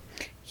soon.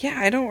 Yeah,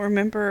 I don't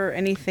remember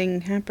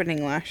anything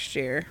happening last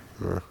year.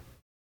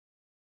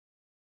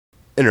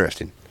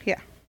 Interesting.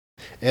 Yeah.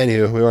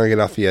 Anywho, we want to get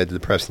off the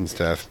depressing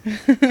stuff.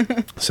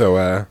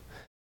 So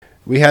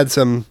we had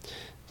some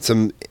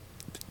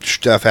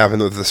stuff happen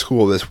with the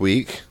school this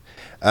week.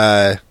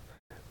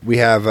 We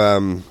have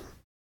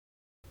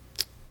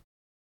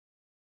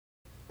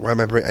why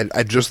my brain?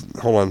 I just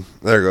hold on.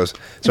 There it goes.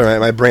 Sorry,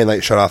 my brain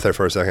shut off there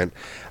for a second.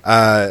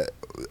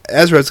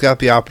 Ezra's got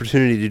the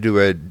opportunity to do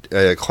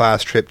a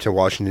class trip to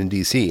Washington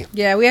D.C.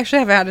 Yeah, we actually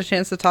haven't had a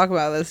chance to talk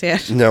about this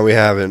yet. No, we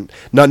haven't.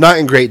 Not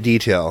in great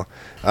detail.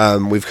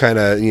 We've kind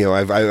of,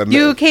 I've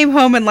You came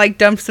home and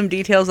dumped some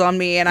details on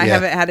me, and I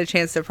haven't had a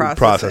chance to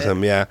process it.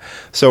 them. Yeah.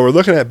 So we're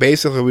looking at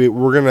basically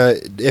we're gonna,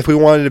 if we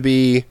wanted to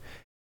be,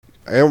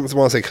 I don't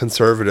want to say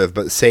conservative,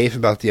 but safe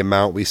about the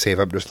amount we save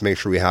up just to make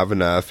sure we have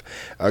enough,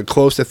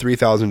 close to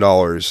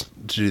 $3,000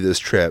 to do this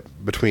trip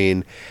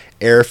between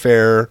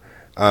airfare.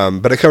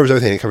 But it covers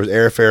everything. It covers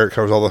airfare. It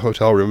covers all the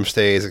hotel room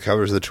stays. It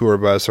covers the tour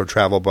bus or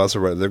travel bus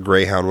or the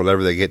Greyhound,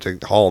 whatever they get to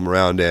haul them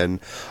around in.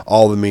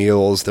 All the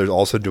meals. They're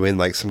also doing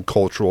some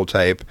cultural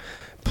type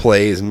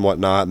plays and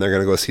whatnot. And they're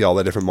going to go see all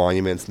the different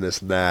monuments and this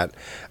and that.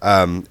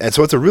 And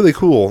so it's a really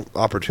cool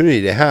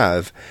opportunity to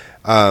have.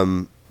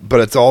 But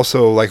it's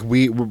also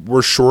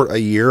we're short a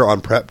year on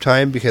prep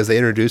time because they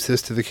introduced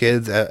this to the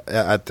kids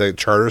at the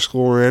charter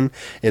school we're in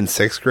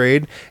 6th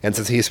grade. And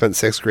since he spent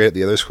 6th grade at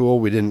the other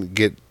school, we didn't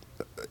get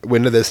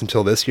wind of this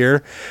until this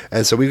year,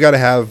 and so we've got to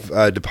have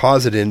a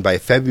deposit in by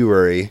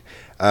February,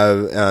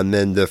 and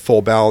then the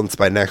full balance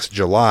by next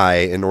July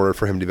in order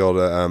for him to be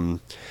able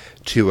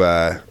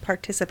to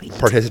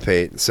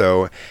participate.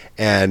 So,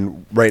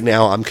 and right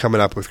now I'm coming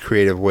up with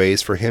creative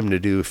ways for him to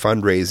do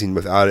fundraising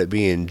without it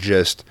being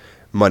just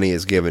money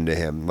is given to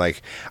him. I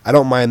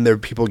don't mind there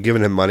people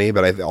giving him money,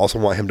 but I also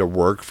want him to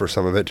work for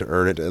some of it to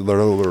earn it, to learn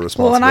a little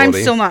responsibility. Well, and I'm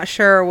still not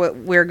sure what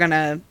we're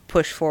gonna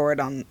push forward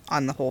on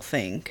the whole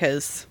thing,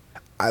 because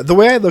the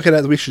way I look at it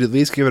is we should at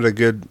least give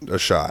it a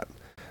shot.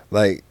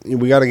 We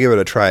got to give it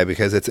a try,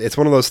 because it's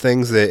one of those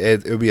things that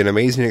it would be an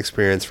amazing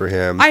experience for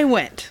him. I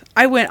went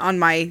on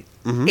my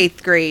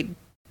 8th grade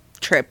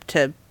trip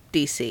to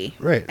DC.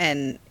 Right.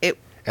 And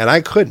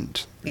I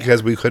couldn't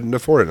because we couldn't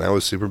afford it. And I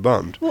was super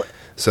bummed. Well,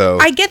 so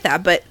I get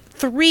that, but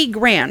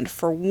 $3,000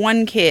 for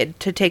one kid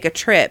to take a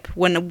trip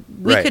when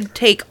we Right. could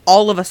take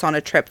all of us on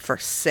a trip for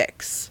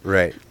 6.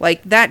 right.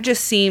 Like, that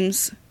just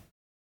seems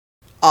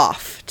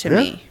off to Yeah.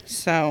 me.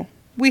 So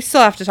we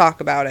still have to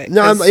talk about it.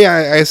 No, 'cause-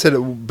 I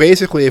said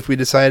basically if we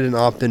decided and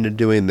opt into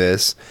doing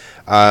this,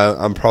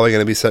 I'm probably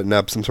going to be setting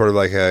up some sort of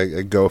like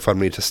a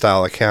GoFundMe to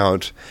style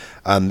account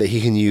that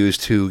he can use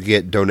to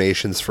get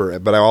donations for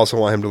it. But I also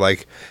want him to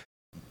like,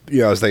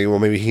 I was thinking, well,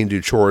 maybe he can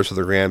do chores for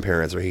the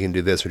grandparents, or he can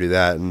do this or do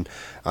that, and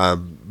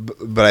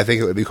but I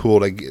think it would be cool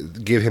to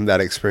give him that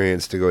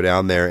experience to go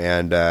down there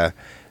and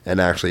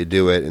actually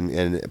do it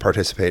and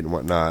participate and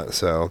whatnot.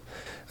 So,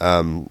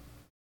 well,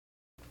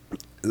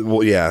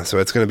 yeah, so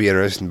it's going to be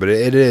interesting, but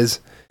it is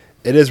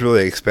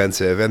really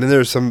expensive. And then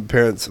there's one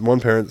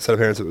set of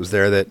parents that was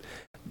there that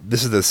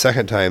this is the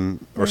second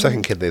time or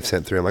second kid they've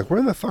sent through. I'm like,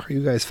 where the fuck are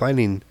you guys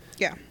finding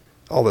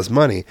all this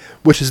money?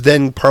 Which is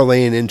then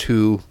parlaying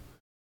into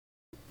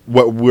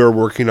what we're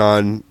working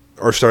on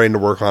or starting to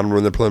work on. We're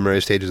in the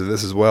preliminary stages of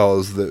this as well.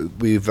 Is that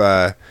we've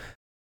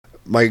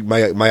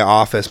my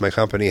office, my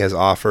company has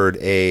offered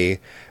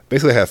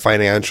basically a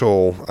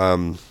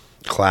financial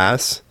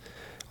class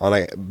on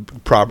like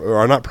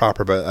not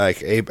proper, but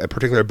like a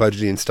particular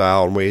budgeting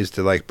style and ways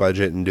to like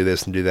budget and do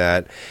this and do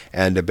that,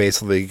 and to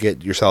basically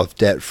get yourself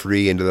debt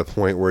free into the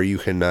point where you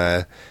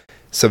can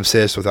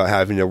subsist without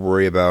having to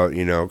worry about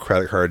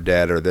credit card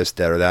debt or this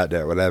debt or that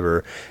debt,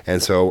 whatever.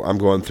 And so I'm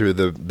going through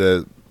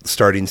the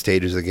starting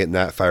stages of getting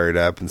that fired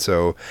up, and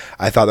so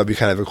I thought that'd be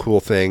kind of a cool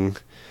thing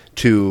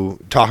to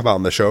talk about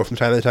on the show from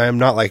time to time.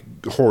 Not like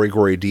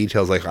gory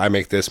details like I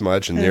make this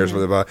much and there's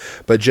what,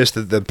 but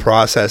just the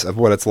process of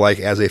what it's like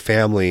as a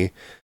family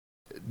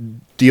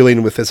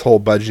dealing with this whole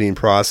budgeting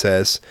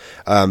process,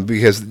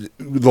 because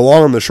the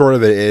long and the short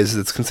of it is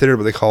it's considered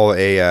what they call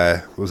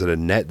a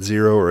net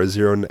zero or a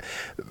zero.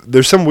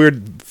 There's some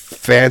weird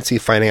fancy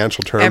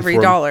financial term every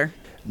for dollar.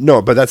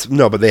 But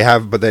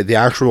the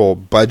actual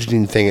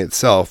budgeting thing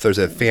itself, there's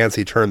a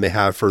fancy term they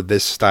have for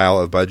this style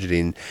of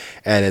budgeting,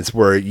 and it's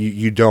where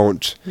you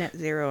don't net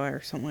zero or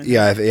something like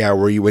that.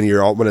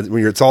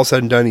 Where it's all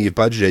said and done and you've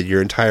budgeted,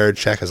 your entire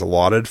check is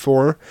allotted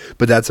for,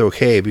 but that's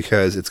okay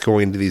because it's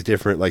going to these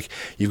different, like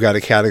you've got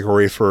a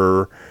category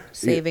for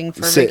saving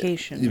for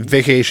vacation.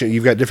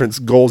 You've got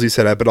different goals you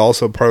set up, but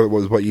also part of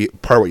what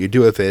you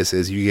do with this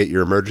is you get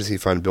your emergency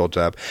fund built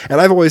up.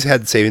 And I've always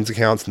had savings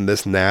accounts and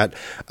this and that.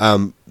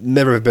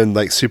 Never have been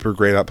like super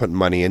great about putting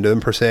money into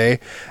them per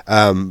se.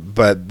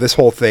 But this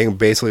whole thing,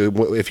 basically,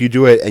 if you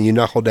do it and you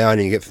knuckle down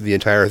and you get through the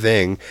entire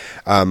thing,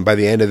 by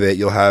the end of it,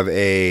 you'll have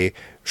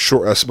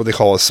what they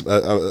call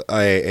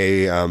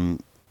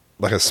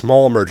like a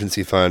small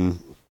emergency fund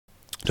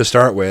to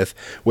start with,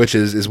 which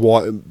is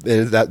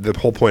that the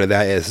whole point of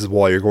that is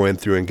while you're going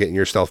through and getting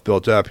yourself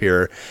built up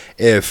here,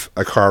 if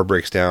a car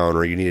breaks down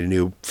or you need a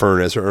new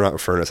furnace, or not a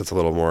furnace, that's a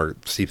little more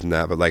steep than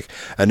that, but like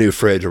a new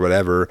fridge or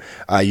whatever,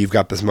 you've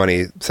got this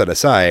money set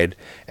aside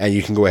and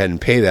you can go ahead and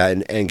pay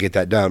that and get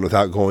that done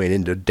without going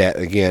into debt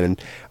again.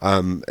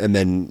 And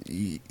then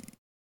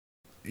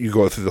you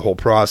go through the whole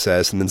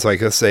process, and then it's like,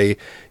 let's say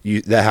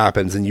that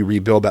happens and you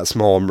rebuild that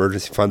small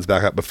emergency funds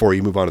back up before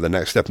you move on to the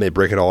next step, and they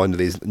break it all into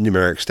these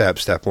numeric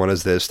steps. Step 1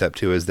 is this, step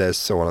 2 is this,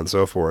 so on and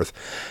so forth.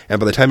 And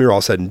by the time you're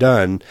all said and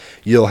done,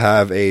 you'll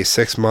have a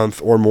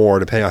 6-month or more,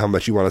 depending on how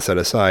much you want to set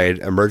aside,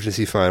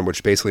 emergency fund,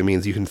 which basically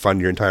means you can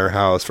fund your entire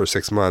house for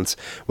 6 months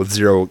with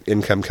zero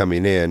income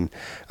coming in.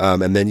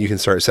 And then you can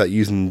start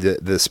using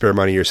the spare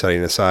money you're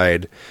setting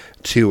aside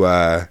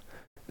to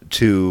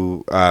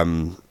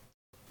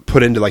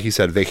put into, like you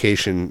said,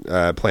 vacation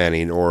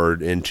planning, or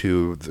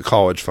into the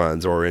college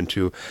funds, or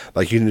into,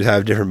 like, you can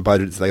have different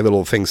budgets, like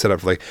little things set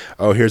up for, like,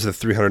 oh, here's the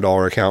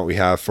 $300 account we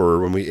have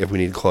for if we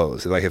need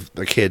clothes. Like if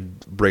a kid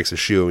breaks a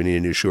shoe, we need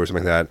a new shoe or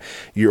something like that.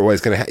 You're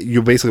always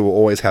you basically will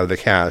always have the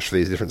cash for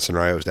these different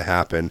scenarios to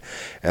happen,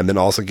 and then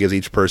also gives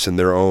each person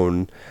their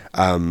own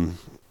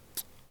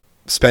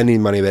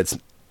spending money that's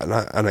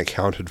not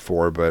unaccounted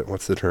for, but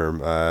what's the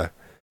term?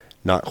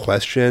 Not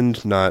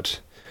questioned, not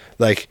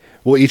like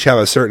we'll each have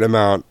a certain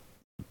amount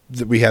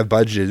that we have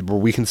budgeted where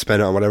we can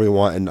spend it on whatever we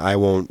want, and I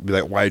won't be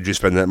like, why did you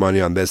spend that money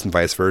on this, and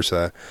vice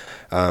versa.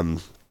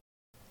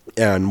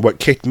 And what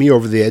kicked me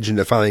over the edge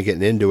into finally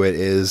getting into it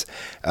is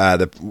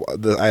one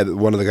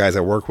of the guys I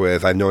work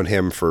with. I've known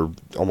him for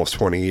almost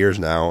 20 years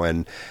now,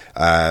 and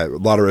a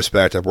lot of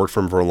respect. I've worked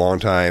for him for a long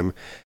time.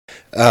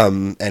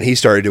 And he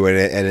started doing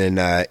it, and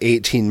in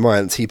 18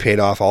 months, he paid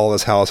off all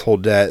his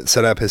household debt,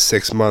 set up his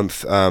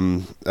 6-month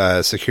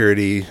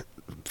security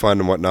fund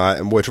and whatnot.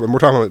 And which, when we're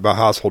talking about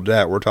household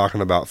debt, we're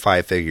talking about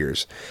 5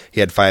 figures. He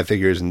had 5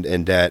 figures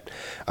in debt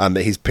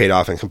that he's paid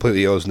off and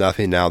completely owes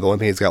nothing now. The only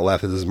thing he's got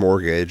left is his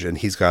mortgage, and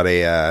he's got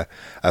a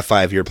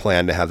 5-year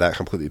plan to have that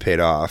completely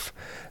paid off.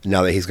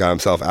 Now that he's got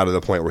himself out of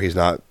the point where he's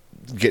not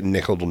getting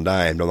nickeled and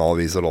dimed on all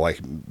these little like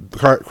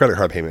credit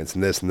card payments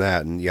and this and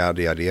that and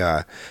yada yada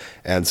yada.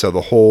 And so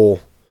the whole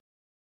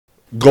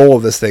goal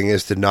of this thing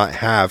is to not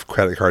have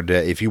credit card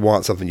debt. If you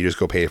want something, you just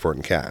go pay for it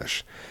in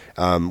cash,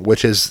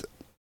 which is,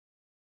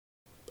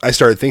 I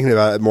started thinking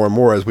about it more and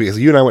more because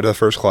you and I went to the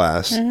first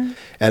class, and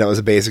it was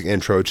a basic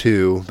intro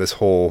to this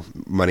whole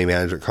money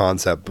management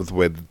concept with the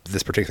way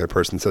this particular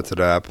person sets it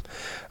up.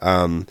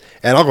 And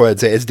I'll go ahead and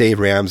say it's Dave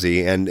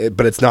Ramsey,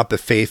 but it's not the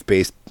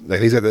faith-based. Like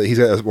he's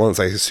got one that's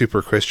like a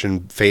super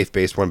Christian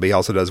faith-based one, but he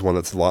also does one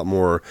that's a lot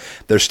more.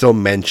 There's still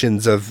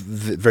mentions of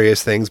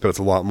various things, but it's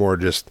a lot more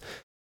just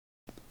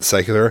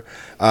secular.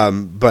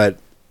 But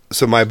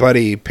so my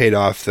buddy paid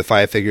off the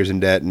 5 figures in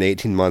debt in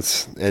 18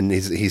 months, and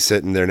he's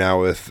sitting there now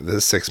with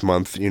the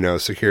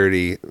 6-month,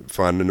 security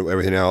fund and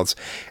everything else.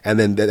 And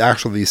then the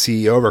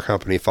CEO of our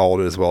company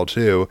followed it as well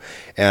too,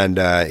 and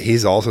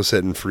he's also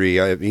sitting free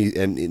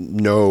and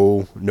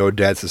no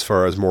debts as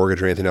far as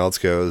mortgage or anything else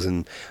goes.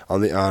 And on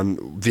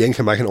the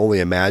income I can only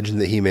imagine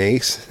that he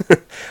makes,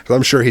 because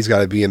I'm sure he's got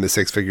to be in the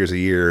 6 figures a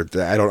year.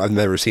 I've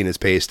never seen his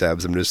pay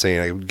stubs. I'm just saying,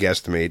 I would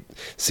guesstimate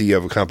CEO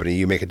of a company,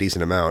 you make a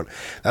decent amount.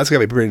 That's got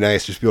to be pretty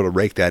nice just to be able to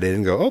rake that in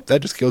and go, oh,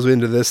 that just goes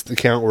into this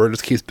account where it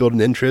just keeps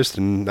building interest,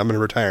 and I'm going to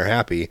retire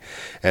happy.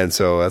 And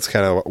so that's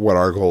kind of what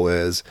our goal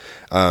is.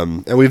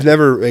 And we've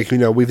never,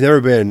 we've never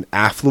been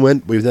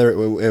affluent.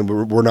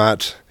 We're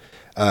not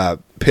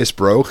piss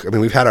broke. I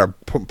mean, we've had our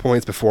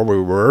points before where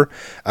we were,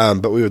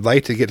 but we would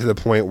like to get to the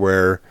point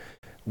where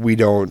we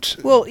don't.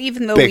 Well,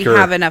 even though we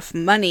have enough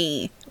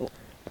money,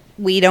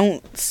 we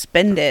don't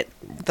spend it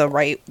the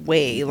right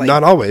way.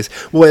 Not always.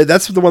 Well,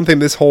 that's the one thing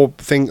this whole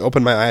thing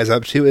opened my eyes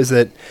up to, is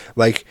that,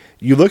 like,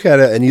 you look at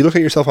it and you look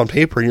at yourself on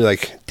paper and you're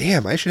like,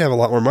 damn, I should have a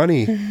lot more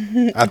money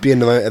at the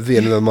end of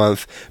the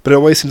month. But it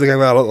always seems like I've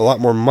got a lot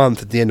more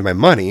month at the end of my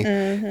money.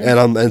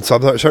 And so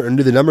I'm starting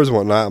to do the numbers and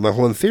whatnot. I'm like,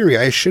 well, in theory,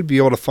 I should be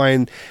able to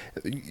find,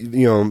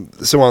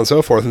 so on and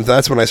so forth. And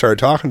that's when I started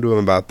talking to him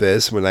about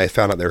this, when I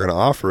found out they were going to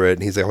offer it.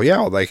 And he's like, well, yeah,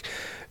 like,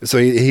 so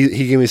he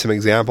gave me some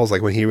examples,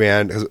 like when he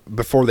ran, cause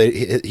before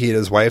he and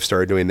his wife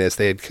started doing this,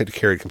 they had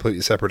carried completely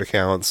separate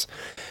accounts,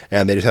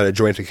 and they just had a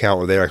joint account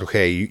where they're like,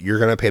 okay, you're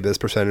going to pay this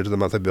percentage of the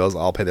monthly bills,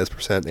 I'll pay this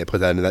percent. They put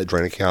that into that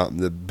joint account,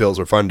 and the bills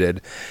were funded.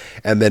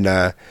 And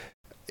then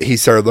he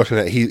started looking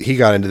at, he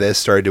got into this,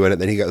 started doing it,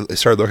 then he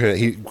started looking at,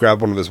 he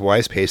grabbed one of his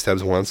wife's pay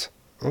stubs once.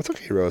 Oh, it's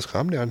okay, Rose,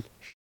 calm down.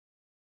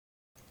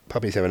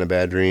 Puppy's having a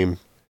bad dream.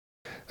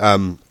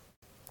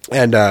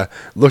 And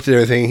looked at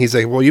everything. He's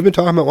like, well, you've been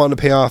talking about wanting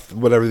to pay off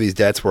whatever these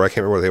debts were. I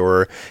can't remember what they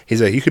were.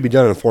 He's like, you could be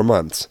done in 4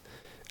 months.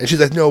 And she's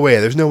like, no way.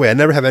 There's no way. I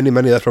never have any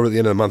money left over at the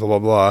end of the month, blah, blah,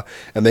 blah.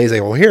 And then he's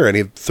like, well, here. And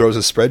he throws a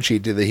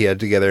spreadsheet that he had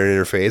together in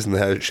Interface.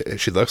 And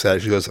she looks at it.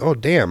 She goes, oh,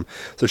 damn.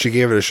 So she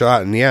gave it a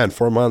shot. And yeah, in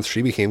 4 months,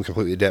 she became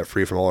completely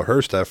debt-free from all of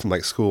her stuff, from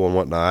like school and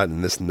whatnot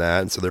and this and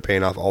that. And so they're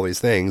paying off all these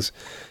things.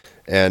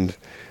 And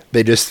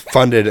they just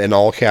funded an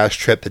all-cash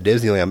trip to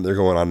Disneyland that they're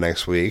going on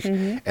next week.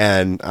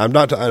 And I'm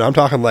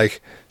talking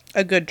like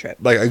a good trip.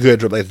 Like a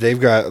good trip. Like they've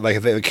got, like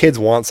if the kids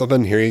want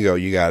something, here you go,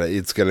 you got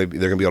it. They're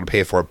gonna be able to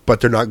pay for it,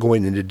 but they're not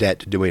going into debt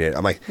to doing it.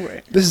 I'm like,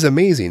 right. This is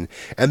amazing.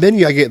 And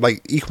then I get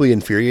like equally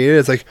infuriated.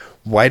 It's like,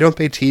 why don't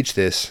they teach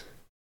this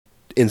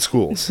in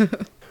schools?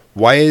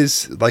 Why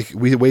is, like,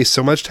 we waste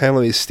so much time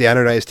on these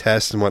standardized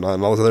tests and whatnot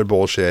and all this other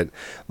bullshit?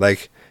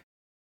 Like,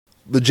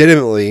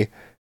 legitimately,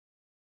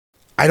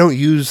 I don't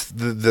use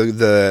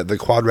the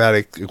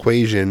quadratic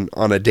equation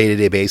on a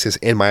day-to-day basis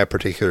in my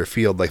particular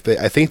field. Like,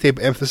 I think they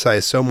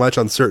emphasize so much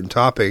on certain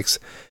topics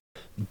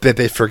that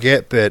they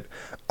forget that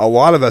a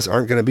lot of us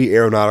aren't going to be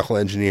aeronautical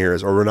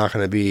engineers, or we're not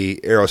going to be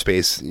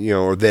aerospace,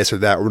 or this or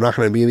that. We're not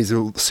going to be in these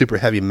super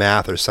heavy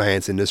math or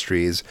science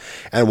industries.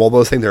 And while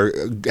those things are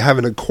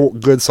having a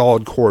good,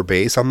 solid core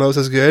base on those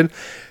is good,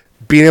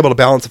 being able to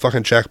balance a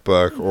fucking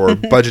checkbook or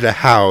budget a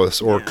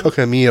house or cook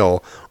a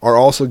meal are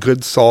also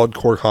good, solid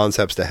core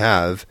concepts to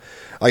have.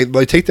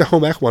 Like take the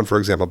home ec one, for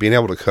example, being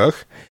able to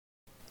cook.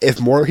 If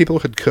more people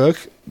could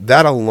cook,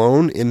 that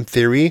alone, in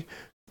theory,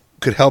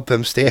 could help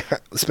them spend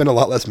a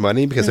lot less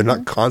money because they're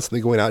not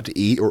constantly going out to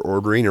eat or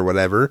ordering or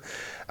whatever.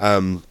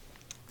 And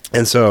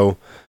so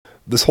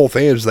this whole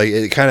thing is like,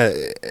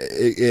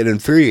 it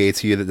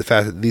infuriates you that the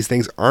fact that these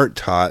things aren't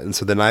taught. And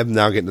so then I'm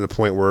now getting to the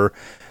point where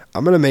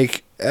I'm going to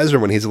make Ezra,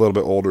 when he's a little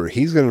bit older,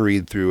 he's going to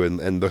read through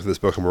and look at this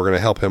book, and we're going to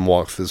help him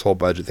walk through this whole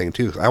budget thing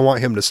too. I want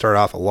him to start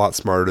off a lot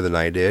smarter than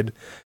I did.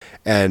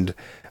 And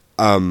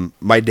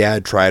my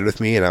dad tried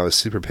with me, and I was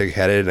super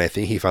pig-headed, and I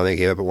think he finally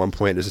gave up at one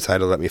point and just decided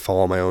to let me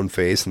fall on my own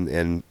face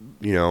and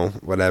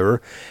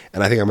whatever.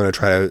 And I think I'm going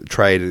to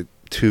try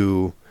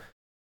to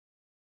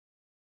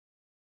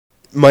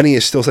money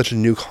is still such a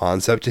new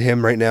concept to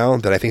him right now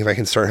that I think if I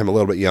can start him a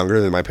little bit younger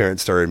than my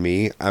parents started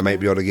me, I might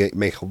be able to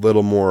make a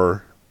little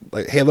more.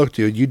 Like, hey, look,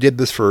 dude, you did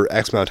this for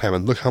X amount of time,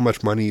 and look how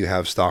much money you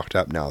have stocked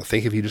up now.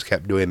 Think if you just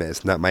kept doing this,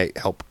 and that might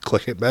help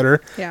click it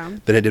better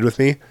than it did with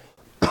me.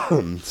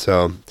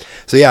 So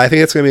yeah, I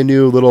think it's going to be a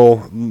new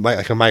little,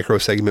 like a micro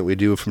segment we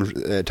do from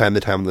time to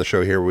time on the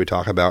show here, where we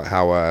talk about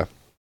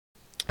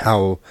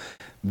how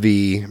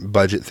the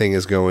budget thing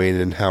is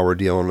going and how we're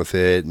dealing with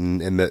it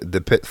and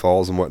the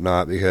pitfalls and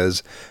whatnot.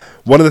 Because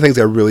one of the things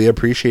I really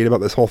appreciate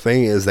about this whole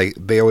thing is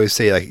they always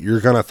say, like,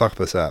 you're going to fuck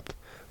this up.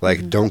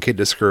 Like, don't get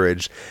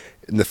discouraged.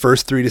 In the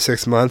first 3 to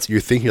 6 months,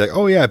 you're like,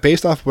 oh yeah,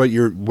 based off what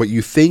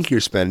you think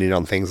you're spending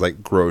on things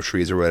like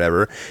groceries or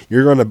whatever,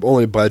 you're going to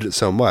only budget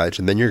so much,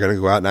 and then you're going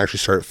to go out and actually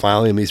start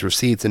filing these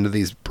receipts into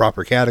these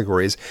proper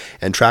categories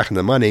and tracking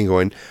the money and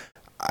going,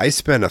 I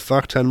spent a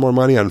fuck ton more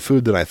money on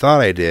food than I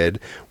thought I did,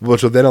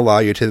 which will then allow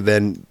you to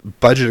then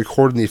budget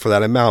accordingly for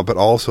that amount, but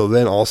also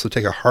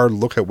take a hard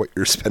look at what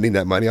you're spending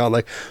that money on.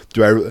 Like,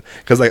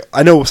 because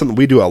I know something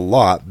we do a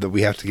lot that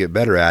we have to get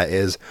better at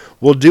is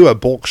we'll do a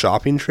bulk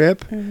shopping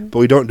trip, but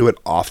we don't do it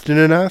often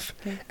enough.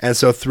 And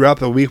so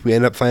throughout the week, we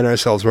end up finding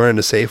ourselves running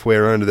to Safeway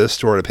or running to this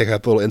store to pick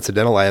up little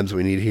incidental items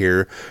we need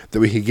here that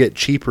we could get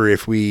cheaper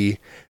if we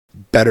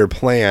better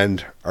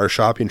planned our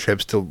shopping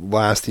trips to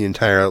last the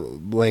entire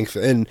length.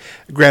 And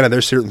granted,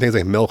 there's certain things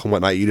like milk and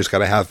whatnot, you just got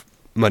to have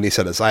money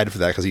set aside for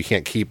that because you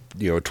can't keep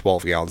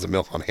 12 gallons of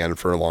milk on hand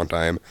for a long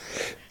time.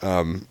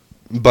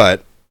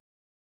 But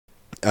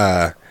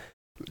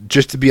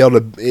just to be able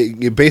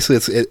to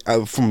basically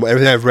from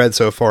everything I've read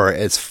so far,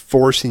 it's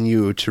forcing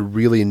you to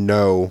really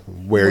know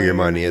where your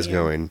money is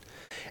going.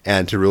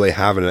 And to really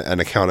have an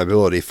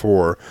accountability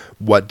for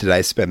what did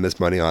I spend this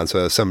money on.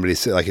 So if somebody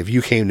said, like, if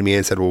you came to me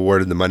and said, well, where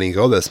did the money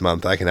go this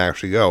month? I can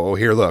actually go, oh,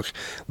 here, look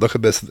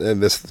at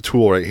this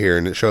tool right here.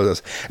 And it shows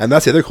us. And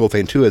that's the other cool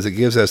thing too, is it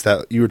gives us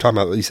that, you were talking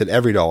about, you said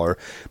EveryDollar,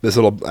 this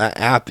little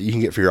app that you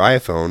can get for your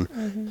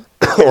iPhone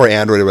or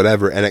Android or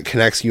whatever. And it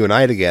connects you and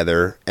I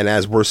together. And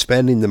as we're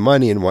spending the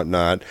money and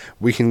whatnot,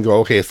 we can go,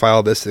 okay,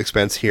 file this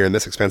expense here and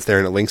this expense there.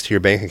 And it links to your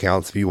bank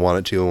accounts if you want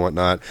it to and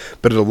whatnot.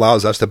 But it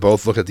allows us to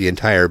both look at the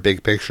entire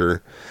big picture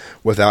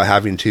without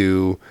having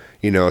to,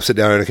 sit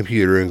down on a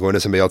computer and go into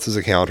somebody else's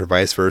account or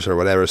vice versa or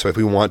whatever. So if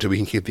we want to, we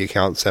can keep the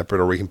accounts separate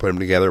or we can put them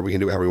together. We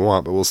can do it however we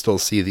want, but we'll still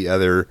see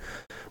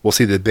we'll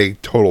see the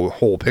big total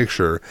whole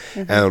picture,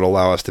 and it'll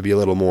allow us to be a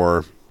little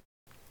more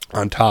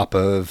on top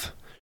of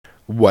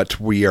what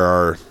we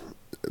are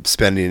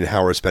spending and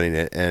how we're spending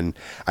it. And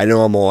I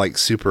know I'm all like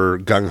super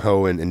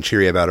gung-ho and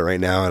cheery about it right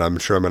now, and I'm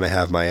sure I'm going to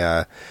have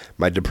my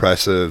my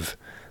depressive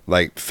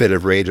like fit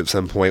of rage at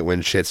some point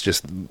when shit's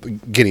just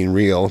getting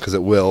real, because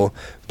it will.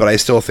 But I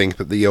still think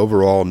that the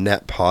overall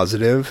net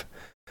positive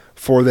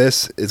for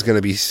this is going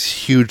to be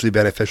hugely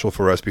beneficial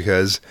for us,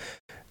 because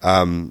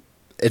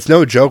it's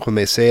no joke when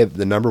they say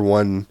the number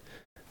one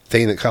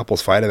thing that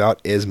couples fight about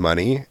is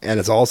money, and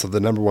it's also the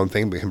number one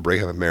thing that can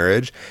break up a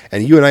marriage.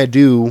 And you and I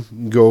do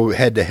go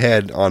head to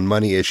head on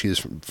money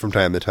issues from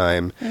time to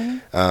time.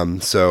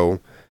 So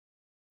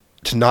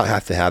to not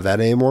have to have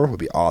that anymore would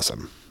be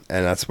awesome.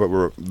 And that's what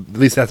at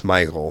least that's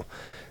my goal.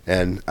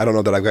 And I don't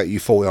know that I've got you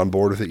fully on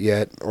board with it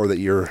yet, or that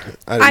you're...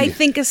 I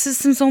think a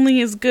system's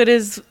only as good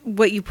as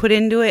what you put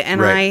into it,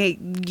 and right.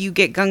 You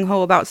get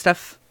gung-ho about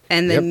stuff,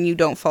 and then you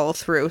don't follow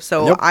through.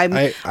 So nope. I'm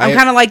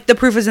kind of like, the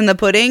proof is in the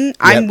pudding. Yep.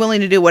 I'm willing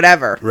to do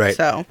whatever. Right.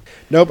 So.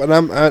 Nope,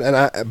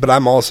 but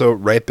I'm also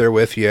right there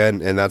with you,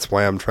 and that's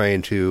why I'm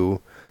trying to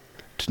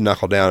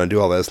knuckle down and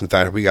do all this. In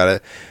fact, we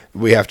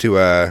have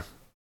to...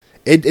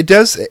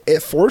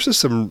 It forces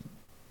some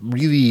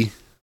really...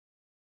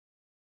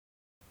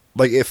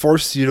 Like, it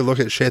forces you to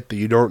look at shit that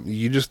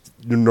you just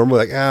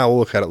normally we'll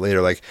look at it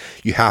later. Like,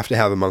 you have to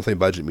have a monthly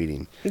budget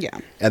meeting. Yeah.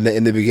 And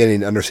in the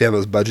beginning, understand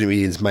those budget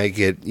meetings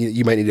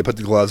you might need to put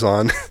the gloves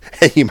on,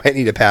 and you might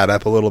need to pad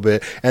up a little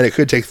bit, and it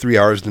could take 3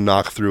 hours to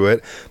knock through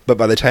it. But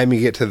by the time you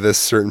get to this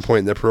certain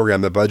point in the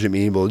program, the budget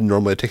meeting will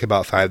normally take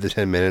about 5 to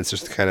 10 minutes,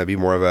 just to kind of be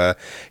more of a,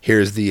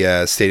 here's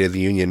the State of the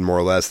Union, more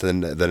or less,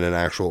 than an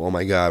actual, oh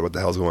my God, what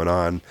the hell's going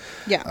on?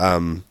 Yeah.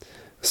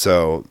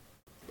 So...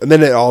 And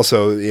then it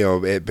also,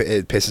 it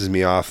pisses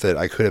me off that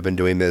I could have been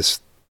doing this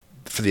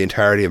for the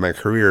entirety of my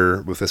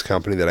career with this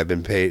company that I've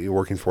been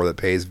working for, that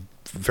pays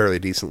fairly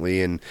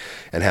decently and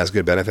has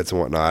good benefits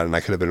and whatnot. And I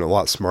could have been a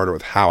lot smarter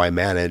with how I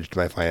managed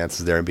my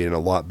finances there and be in a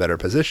lot better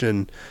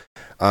position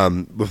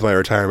with my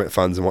retirement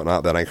funds and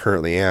whatnot than I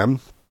currently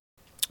am.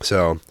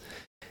 So,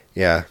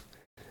 yeah.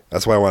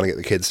 That's why I want to get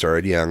the kids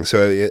started young.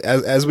 So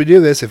as we do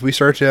this, if we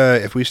start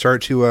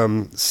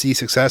to see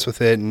success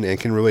with it and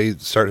can really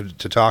start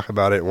to talk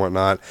about it and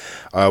whatnot,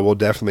 we'll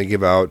definitely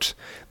give out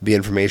the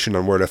information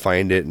on where to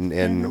find it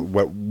and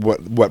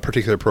what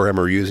particular program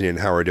we're using and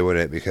how we're doing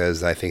it,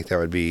 because I think that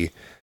would be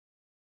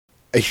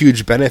a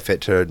huge benefit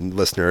to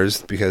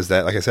listeners, because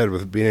that, like I said,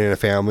 with being in a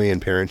family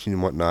and parenting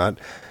and whatnot,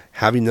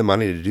 having the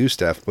money to do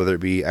stuff, whether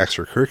it be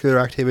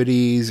extracurricular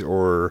activities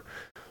or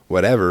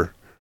whatever,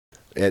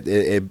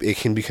 it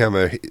can become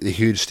a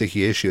huge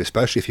sticky issue,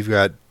 especially if you've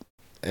got,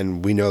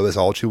 and we know this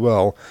all too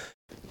well,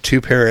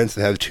 two parents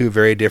that have two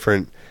very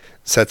different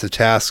sets of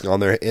tasks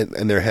on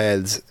in their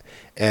heads,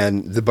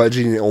 and the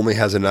budgeting only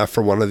has enough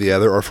for one or the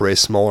other, or for a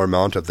smaller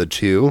amount of the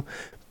two,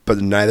 but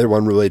neither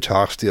one really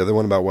talks to the other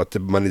one about what the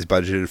money's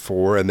budgeted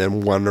for, and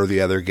then one or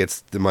the other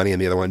gets the money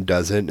and the other one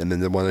doesn't, and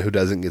then the one who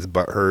doesn't gets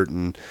butthurt,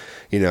 and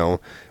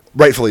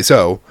rightfully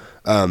so.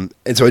 And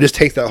so I just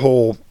take that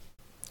whole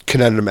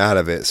conundrum out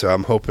of it. So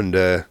I'm hoping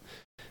to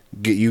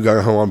get you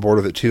gung-ho on board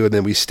with it too, and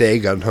then we stay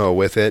gung-ho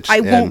with it.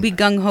 I won't be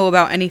gung-ho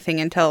about anything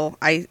until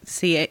I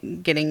see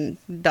it getting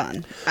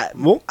done.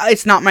 Well,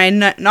 it's not my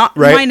right.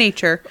 my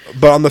nature.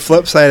 But on the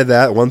flip side of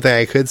that, one thing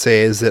I could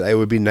say is that it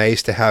would be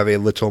nice to have a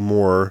little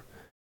more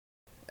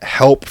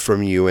help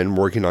from you in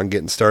working on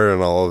getting started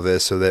on all of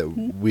this, so that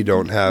we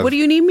don't have... What do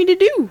you need me to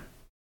do?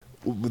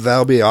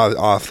 That'll be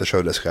off the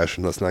show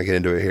discussion. Let's not get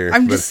into it here.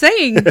 I'm just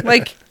saying,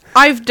 like,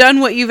 I've done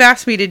what you've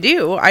asked me to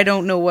do. I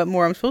don't know what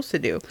more I'm supposed to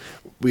do.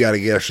 We got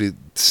to actually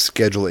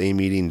schedule a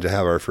meeting to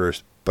have our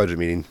first budget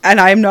meeting. And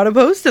I am not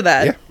opposed to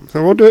that. Yeah,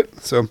 so we'll do it.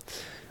 So, like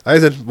I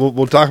said,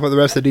 we'll talk about the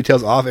rest of the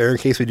details off air in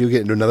case we do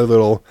get into another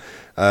little...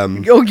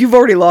 Oh, you've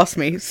already lost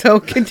me, so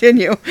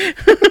continue.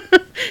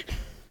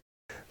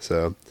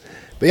 So,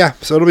 but yeah,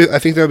 so it'll be... I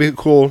think that'll be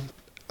cool.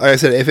 Like I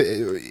said,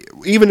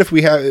 even if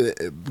we have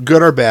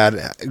good or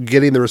bad,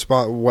 getting the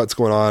response, what's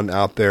going on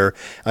out there,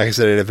 like I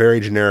said, in a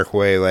very generic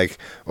way, like,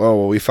 oh,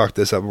 well, we fucked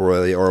this up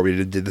really, or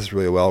we did this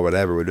really well,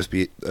 whatever, would just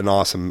be an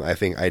awesome, I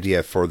think,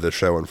 idea for the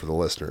show and for the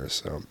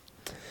listeners. So,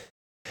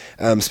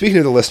 speaking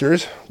of the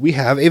listeners, we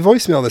have a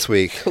voicemail this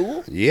week.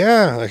 Cool.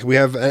 Yeah, like we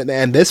have,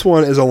 and this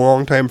one is a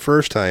long time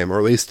first time, or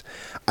at least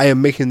I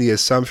am making the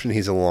assumption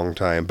he's a long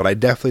time, but I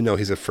definitely know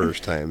he's a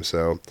first time.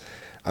 So.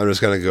 I'm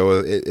just going to go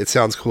with it. It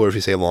sounds cooler if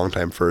you say long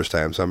time, first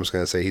time. So I'm just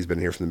going to say he's been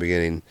here from the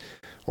beginning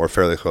or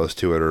fairly close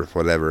to it or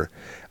whatever.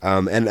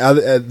 And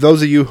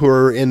those of you who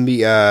are in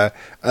the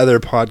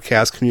other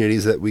podcast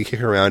communities that we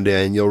kick around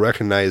in, you'll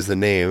recognize the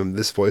name.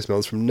 This voicemail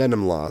is from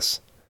Nenem Loss.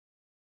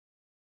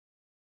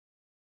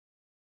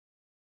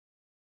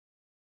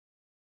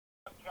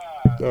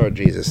 Oh,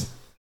 Jesus.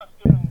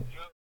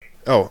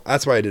 Oh,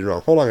 that's why I did it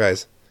wrong. Hold on,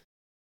 guys.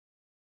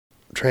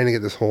 I'm trying to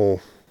get this whole...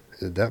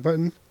 Is it that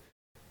button?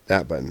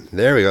 That button.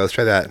 There we go. Let's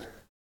try that.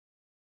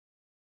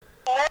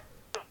 What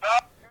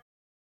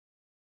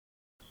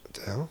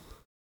the hell?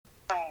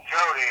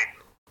 Jody.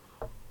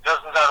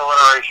 Doesn't that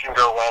alliteration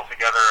go well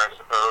together, I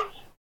suppose?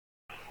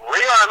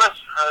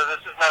 Regardless,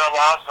 this is Metal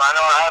Loss. I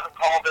know I haven't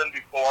called in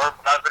before,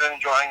 but I've been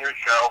enjoying your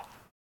show.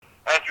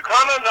 And to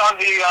comment on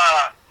the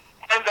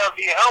end of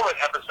the helmet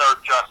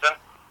episode, Justin,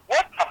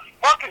 what the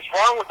fuck is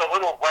wrong with the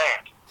little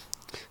rant?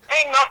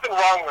 Ain't nothing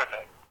wrong with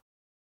it.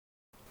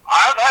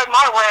 I've had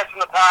my rants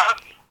in the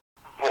past.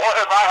 What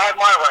have I had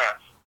my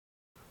rants?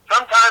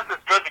 Sometimes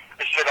it's good to get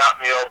the shit out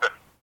in the open.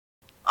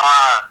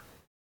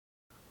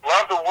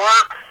 Love the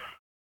work.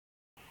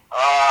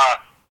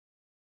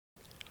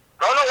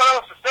 Don't know what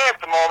else to say at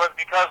the moment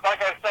because,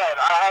 like I said,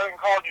 I haven't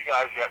called you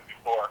guys yet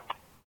before.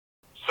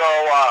 So,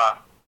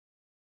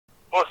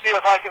 we'll see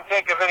if I can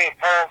think of any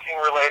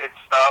parenting-related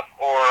stuff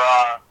or,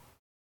 I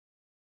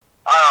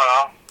don't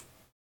know.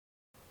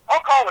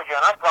 I'll call again,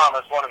 I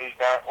promise, one of these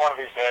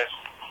days.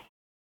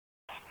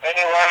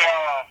 Anyway,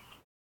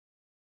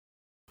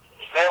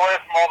 stay away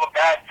from all the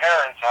bad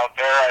parents out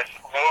there, I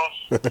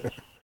suppose.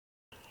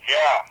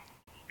 Yeah.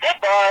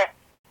 Goodbye.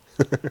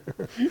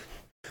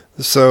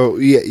 So,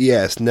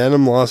 yes,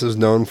 Nenem Loss is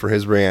known for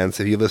his rants.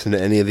 If you listen to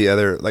any of the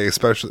other, like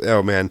especially,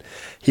 oh man,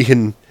 he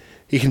can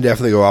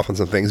definitely go off on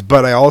some things.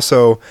 But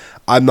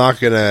I'm not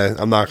gonna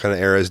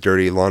air his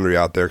dirty laundry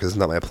out there because it's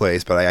not my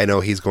place. But I know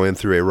he's going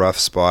through a rough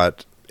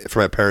spot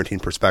from a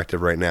parenting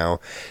perspective right now,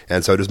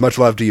 and so just much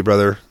love to you,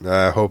 brother.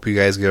 Hope you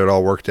guys get it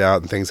all worked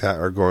out and things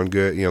are going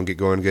good. You know, get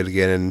going good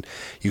again, and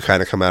you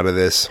kind of come out of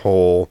this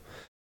whole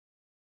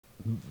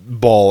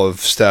ball of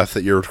stuff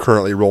that you're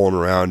currently rolling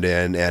around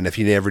in. And if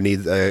you never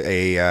need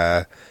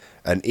an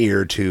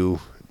ear to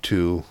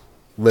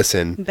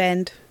listen,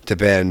 to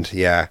bend,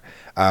 yeah.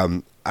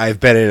 I've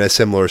been in a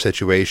similar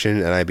situation,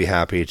 and I'd be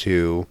happy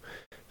to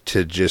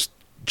just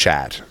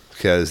chat.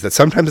 Because that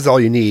sometimes is all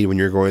you need when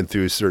you're going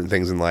through certain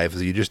things in life.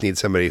 Is you just need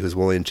somebody who's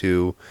willing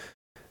to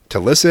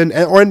listen,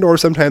 or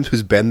sometimes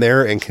who's been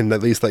there and can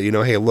at least let you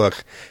know, hey,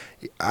 look,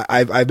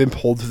 I've been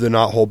pulled through the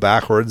knot hole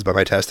backwards by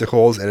my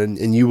testicles,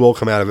 and you will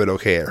come out of it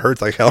okay. It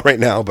hurts like hell right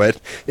now,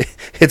 but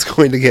it's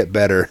going to get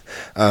better.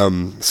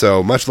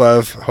 So much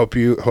love. Hope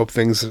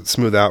things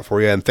smooth out for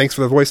you, and thanks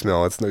for the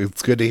voicemail.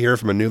 It's good to hear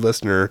from a new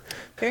listener.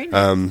 Very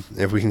nice.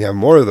 If we can have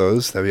more of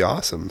those, that'd be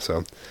awesome.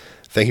 So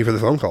thank you for the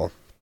phone call.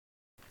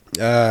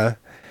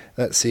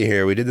 Let's see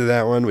here. We did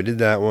that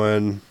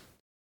one.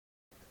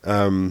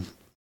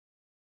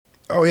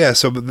 Oh yeah,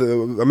 so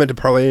I meant to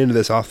parlay into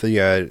this off the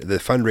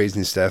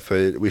fundraising stuff.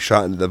 We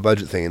shot into the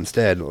budget thing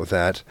instead with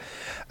that.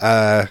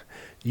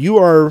 You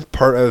are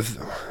part of.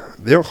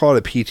 They don't call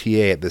it a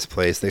PTA at this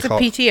place. They call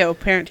it PTO,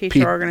 Parent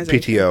Teacher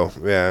Organization.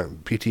 PTO, yeah,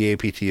 PTA,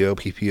 PTO,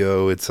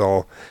 PPO. It's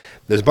all.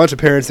 There's a bunch of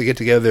parents that get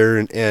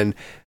together and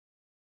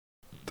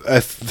a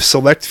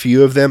select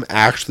few of them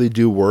actually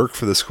do work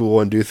for the school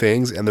and do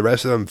things, and the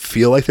rest of them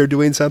feel like they're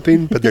doing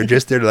something, but they're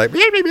just there to like...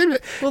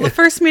 Well, the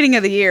first meeting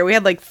of the year, we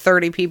had like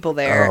 30 people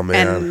there,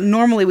 and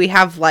normally we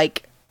have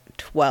like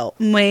 12,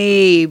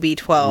 maybe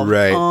 12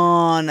 Right.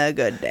 on a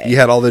good day. You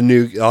had all the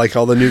new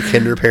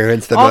kinder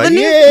parents that All were the like,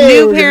 new, "Yay,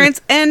 new we're gonna-"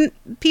 parents and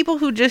people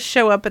who just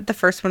show up at the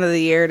first one of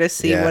the year to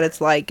see Yeah. what it's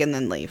like and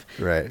then leave.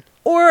 Right.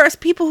 Or as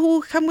people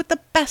who come with the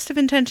best of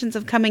intentions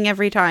of coming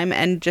every time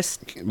and just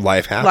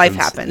Life happens. life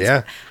happens.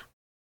 Yeah.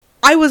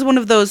 I was one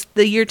of those.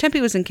 The year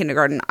Tempe was in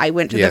kindergarten, I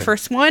went to Yeah. the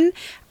first one.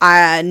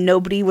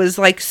 Nobody was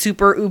like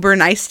super uber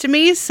nice to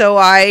me, so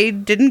I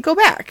didn't go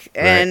back,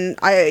 and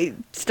I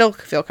still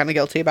feel kind of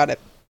guilty about it.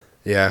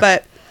 Yeah.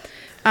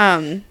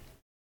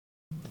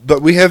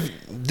 But we have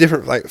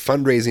different like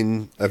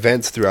fundraising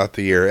events throughout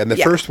the year, and the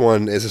Yeah. first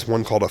one is this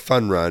one called a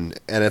fun run,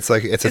 and it's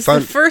it's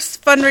the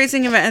first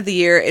fundraising event of the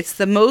year. It's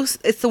the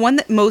one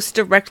that most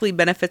directly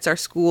benefits our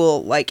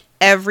school. Like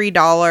every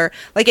dollar,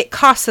 like it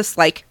costs us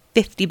like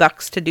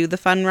 $50 to do the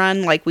fun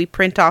run. Like we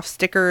print off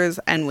stickers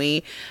and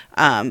we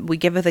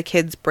give the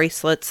kids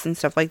bracelets and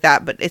stuff like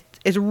that. But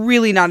it's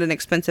really not an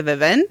expensive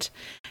event.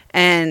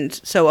 And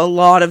so a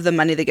lot of the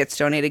money that gets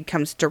donated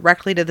comes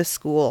directly to the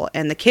school,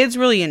 and the kids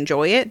really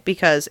enjoy it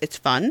because it's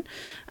fun.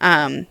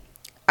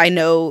 I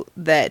know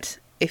that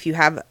if you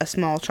have a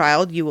small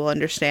child, you will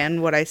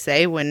understand what I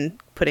say when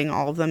putting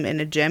all of them in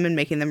a gym and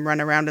making them run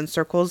around in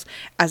circles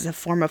as a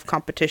form of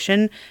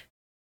competition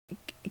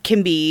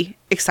can be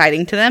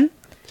exciting to them.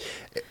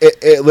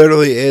 It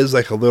literally is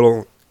like a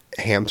little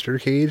hamster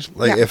cage.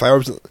 Like Yeah. if I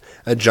was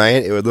a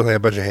giant, it would look like a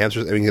bunch of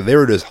hamsters. I mean, they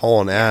were just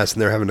hauling ass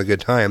and they were having a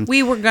good time.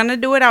 We were going to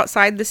do it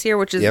outside this year,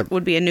 which Yep.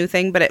 would be a new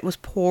thing, but it was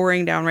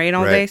pouring down rain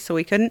all day, so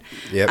we couldn't.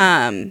 Yep.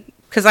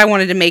 Because I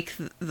wanted to make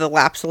the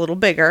laps a little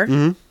bigger,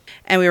 Mm-hmm.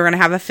 and we were going to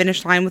have a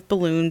finish line with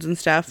balloons and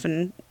stuff,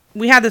 and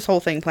we had this whole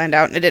thing planned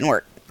out, and it didn't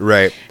work.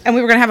 Right. And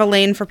we were going to have a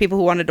lane for people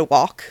who wanted to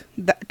walk,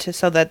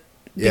 because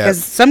Yeah.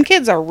 some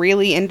kids are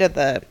really into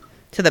the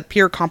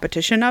pure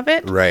competition of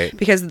it. Right.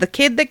 Because the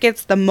kid that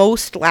gets the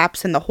most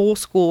laps in the whole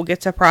school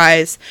gets a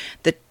prize.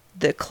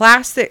 The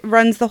class that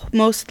runs the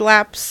most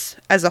laps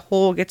as a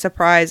whole gets a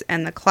prize,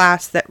 and the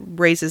class that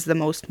raises the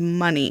most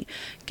money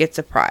gets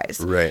a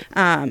prize. Right.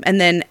 And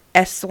then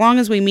as long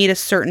as we meet a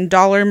certain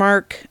dollar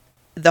mark,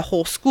 the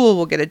whole school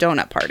will get a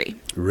donut party.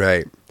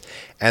 Right.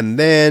 And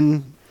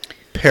then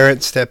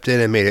parents stepped in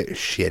and made it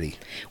shitty.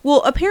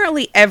 Well,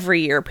 apparently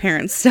every year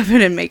parents step in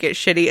and make it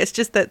shitty. It's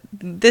just that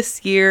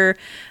this year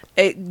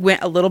it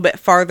went a little bit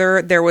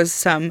farther. There was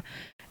some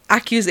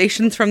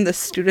accusations from the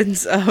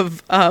students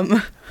of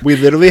We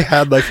literally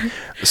had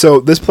so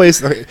this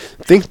place,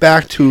 think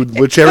back to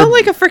whichever. it felt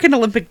like a freaking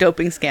Olympic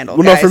doping scandal.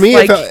 Well, no, guys. for me,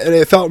 like,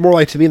 it felt more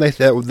like to me like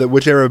that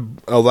whichever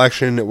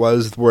election it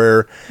was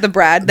where the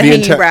Brad, the the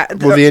hanging enti-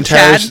 Brad, well, the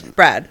entire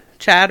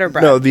Chad or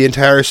Brad. No, the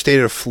entire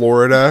state of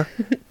Florida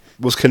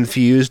was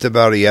confused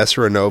about a yes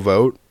or a no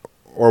vote,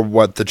 or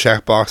what the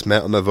checkbox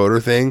meant on the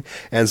voter thing,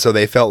 and so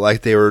they felt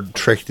like they were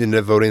tricked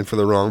into voting for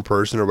the wrong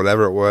person or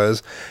whatever it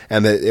was,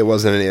 and that it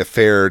wasn't a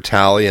fair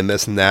tally and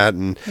this and that,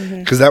 and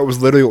because that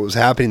was literally what was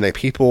happening. Like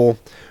people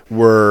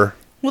were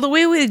Well, the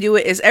way we do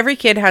it is every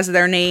kid has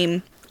their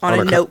name on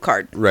a note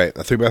card. right,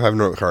 a 3x5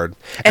 note card,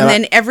 And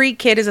then every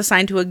kid is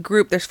assigned to a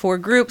group. There's 4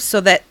 groups, so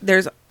that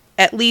there's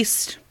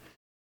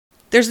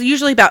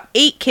usually about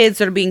 8 kids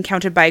that are being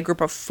counted by a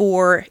group of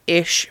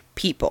 4-ish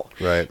people.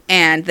 Right.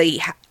 And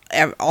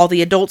all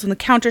the adults on the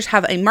counters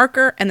have a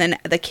marker, and then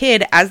the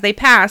kid, as they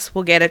pass,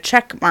 will get a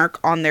check mark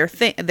on their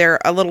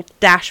a little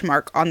dash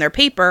mark on their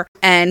paper,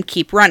 and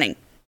keep running.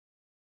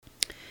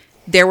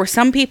 There were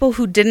some people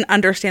who didn't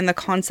understand the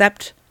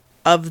concept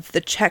of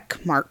the check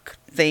mark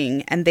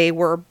thing, and they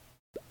were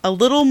a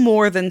little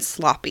more than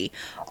sloppy.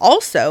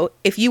 Also,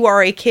 if you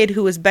are a kid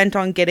who is bent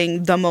on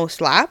getting the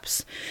most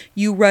laps,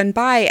 you run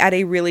by at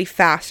a really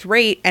fast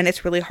rate, and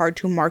it's really hard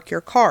to mark your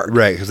card.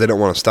 right, because they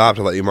don't want to stop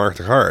to let you mark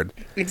the card.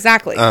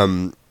 Exactly.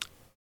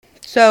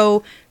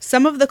 So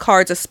some of the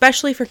cards,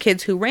 especially for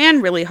kids who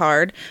ran really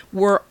hard,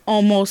 were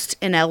almost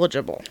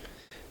ineligible.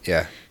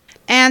 Yeah.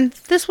 And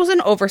this was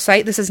an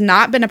oversight. This has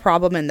not been a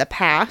problem in the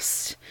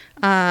past.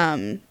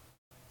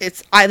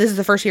 This is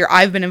the first year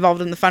I've been involved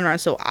in the fun run,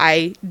 so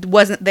I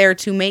wasn't there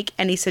to make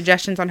any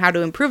suggestions on how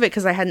to improve it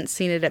because I hadn't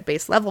seen it at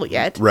base level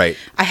yet. Right.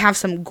 I have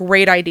some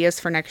great ideas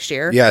for next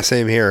year. Yeah,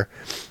 same here.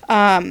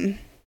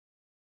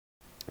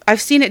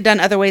 I've seen it done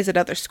other ways at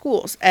other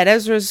schools. At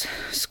Ezra's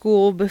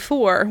school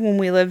before, when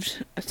we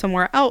lived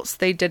somewhere else,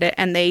 they did it,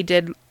 and they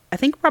did, I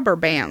think, rubber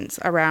bands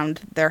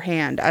around their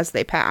hand as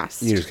they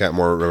passed. You just got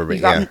more rubber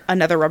You band. got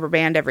another rubber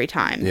band every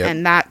time, Yep.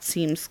 and that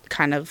seems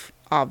kind of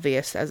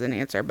obvious as an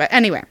answer. But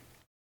anyway.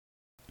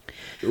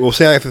 Well,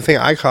 see, the thing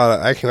I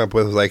came up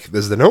with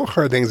was the note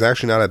card thing is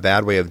actually not a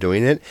bad way of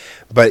doing it,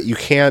 but you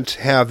can't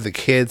have the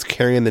kids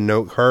carrying the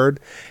note card,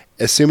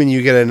 assuming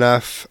you get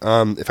enough.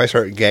 If I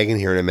start gagging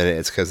here in a minute,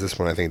 it's because this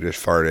one I think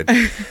just farted.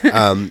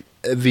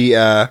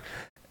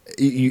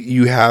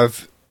 You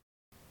have,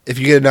 if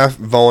you get enough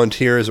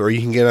volunteers or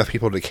you can get enough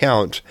people to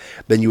count,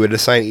 then you would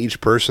assign each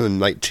person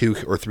 2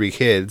 or 3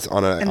 kids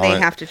on a, And they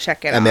have to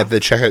check it and they off. have to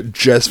check it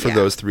just for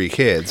those 3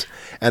 kids,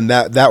 and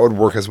that would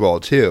work as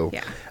well too.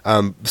 Yeah.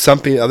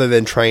 Something other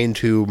than trying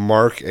to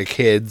mark a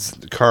kid's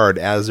card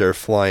as they're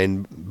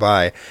flying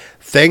by.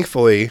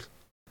 Thankfully,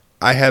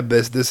 I have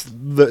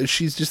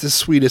she's just the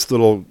sweetest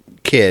little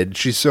kid.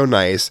 She's so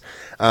nice.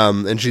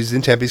 And she's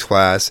in Tempe's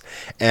class.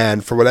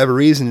 And for whatever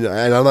reason,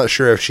 and I'm not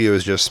sure if she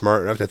was just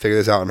smart enough to figure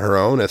this out on her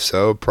own. If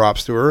so,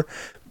 props to her.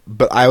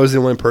 But I was the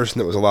only person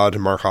that was allowed to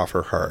mark off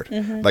her card.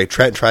 Like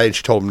Trent tried, and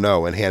she told him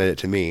no and handed it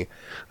to me.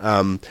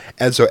 And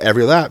so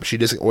every lap, she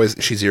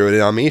zeroed in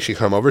on me. She'd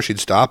come over, she'd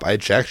stop,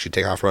 I'd check, she'd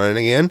take off running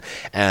again,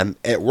 and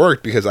it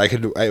worked because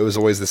it was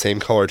always the same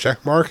color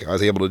check mark. I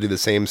was able to do the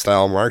same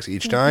style marks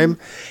each time,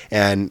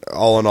 and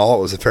all in all,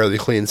 it was a fairly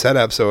clean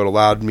setup. So it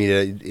allowed me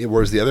to.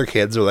 Whereas the other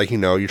kids are like,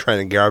 you're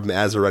trying to grab them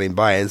as they're running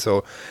by, and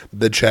so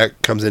the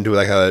check turns into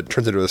a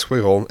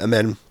squiggle, and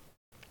then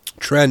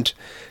Trent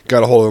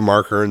got a hold of a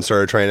marker and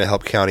started trying to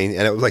help counting,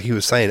 and it was like he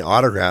was signing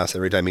autographs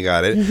every time he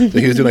got it. So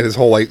he was doing like this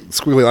whole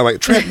squiggly line. I'm like,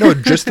 Trent, no,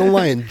 just a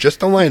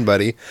line,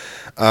 buddy.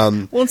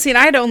 Well, see, and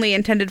I'd only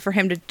intended for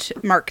him to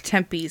mark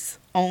Tempe's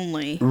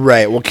only.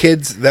 Right. Well,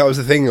 kids, that was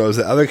the thing. Was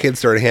the other kids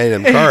started handing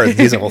him cards.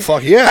 He's like, well,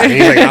 fuck yeah. And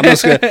he's like, I'm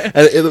just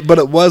gonna. But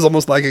it was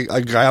almost like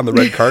a guy on the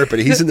red carpet.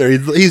 He's in there.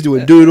 He's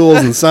doing doodles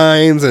and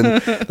signs and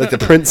like the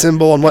print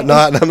symbol and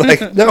whatnot. And I'm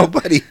like, no,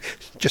 buddy,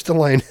 just a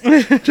line,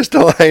 just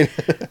a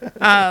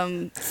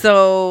line.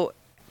 So,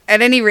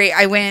 at any rate,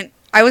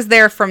 I was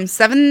there from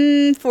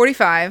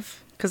 7:45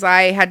 because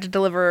I had to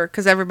deliver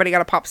because everybody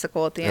got a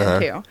popsicle at the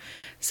end too.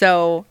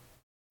 So,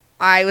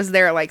 I was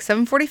there at like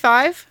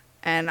 7:45.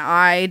 And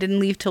I didn't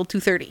leave till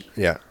 2:30.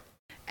 Yeah.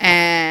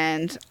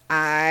 And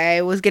I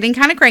was getting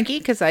kind of cranky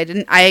because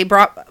I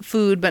brought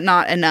food, but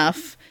not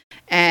enough.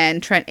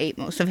 And Trent ate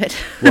most of it.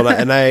 Well,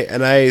 and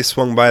I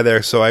swung by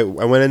there. So I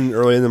went in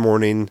early in the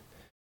morning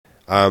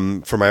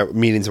for my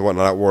meetings and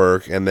whatnot at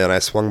work. And then I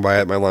swung by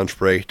at my lunch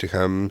break to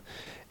come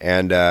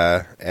and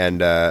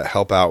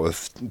help out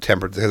with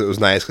Temperance. Because it was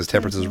nice because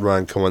Temperance's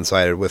run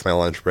coincided with my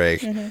lunch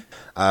break.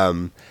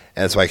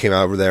 And so I came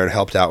over there and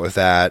helped out with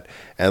that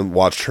and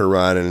watched her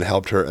run and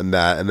helped her in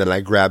that. And then I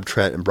grabbed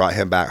Trent and brought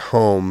him back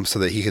home so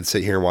that he could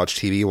sit here and watch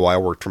TV while I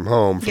worked from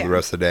home for the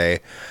rest of the day.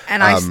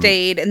 And I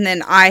stayed. And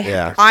then I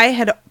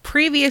had,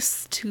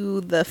 previous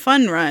to the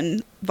fun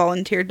run,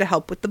 volunteered to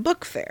help with the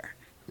book fair.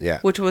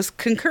 Yeah. Which was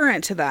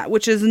concurrent to that,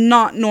 which is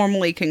not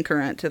normally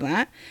concurrent to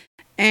that.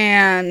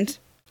 And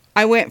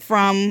I went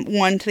from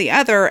one to the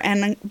other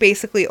and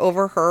basically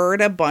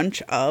overheard a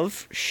bunch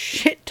of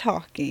shit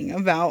talking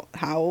about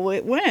how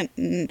it went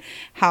and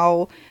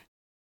how.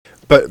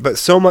 But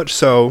so much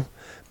so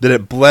that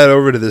it bled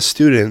over to the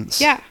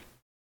students. Yeah.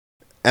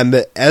 And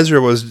that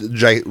Ezra was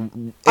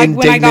indignantly.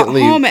 When I got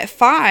home at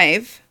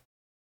 5,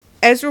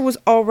 Ezra was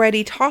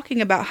already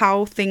talking about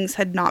how things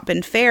had not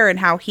been fair and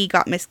how he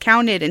got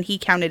miscounted and he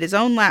counted his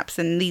own laps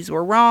and these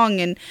were wrong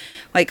and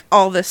like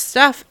all this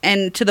stuff.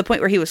 And to the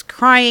point where he was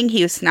crying,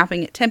 he was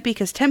snapping at Tempe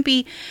because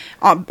Tempe,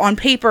 on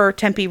paper,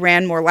 Tempe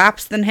ran more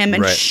laps than him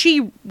and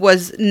she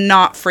was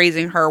not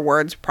phrasing her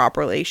words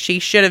properly. She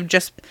should have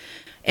just...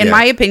 In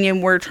my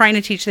opinion, we're trying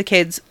to teach the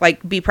kids,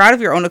 like, be proud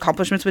of your own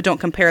accomplishments, but don't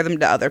compare them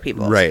to other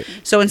people's. Right.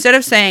 So instead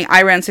of saying,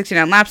 I ran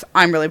 69 laps,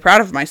 I'm really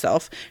proud of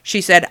myself,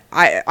 she said,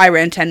 I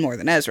ran 10 more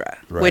than Ezra,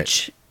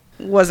 which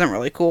wasn't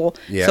really cool.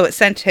 Yeah. So it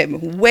sent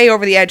him way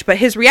over the edge. But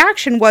his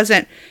reaction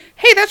wasn't,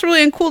 hey, that's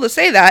really uncool to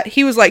say that.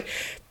 He was like,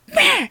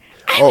 man,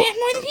 I ran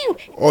more than you.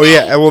 Oh,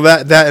 yeah. Well,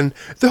 that and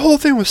the whole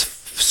thing was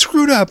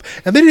screwed up,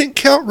 and they didn't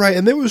count right,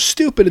 and they were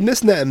stupid, and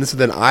this and that. And so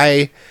then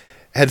I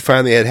had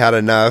finally had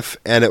enough,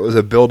 and it was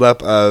a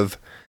buildup of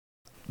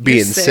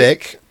being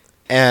sick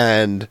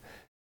and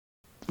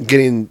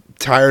getting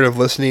tired of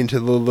listening to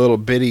the little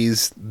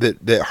biddies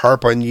that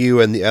harp on you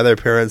and the other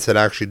parents that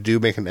actually do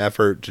make an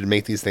effort to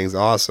make these things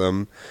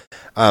awesome,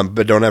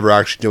 but don't ever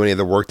actually do any of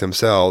the work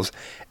themselves.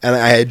 And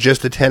I had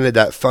just attended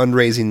that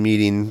fundraising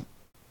meeting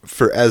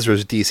for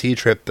Ezra's DC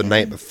trip the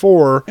night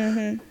before,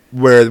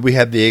 where we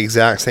had the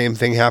exact same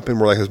thing happen,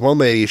 where like this one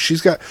lady, she's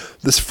got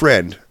this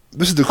friend,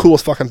 this is the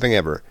coolest fucking thing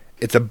ever.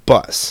 It's a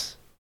bus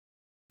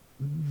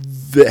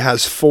that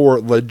has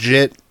 4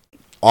 legit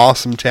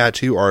awesome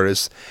tattoo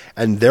artists,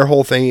 and their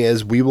whole thing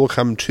is we will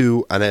come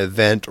to an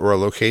event or a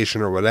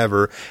location or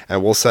whatever,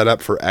 and we'll set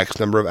up for X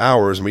number of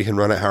hours, and we can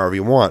run it however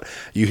you want.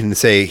 You can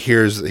say,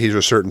 here's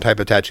a certain type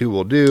of tattoo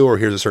we'll do, or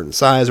here's a certain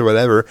size or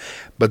whatever,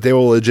 but they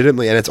will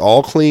legitimately, and it's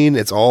all clean,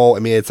 it's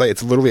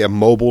literally a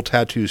mobile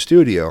tattoo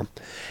studio,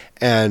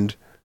 and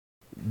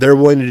they're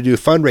willing to do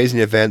fundraising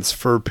events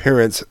for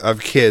parents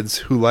of kids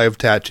who love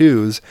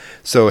tattoos.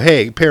 So,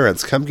 hey,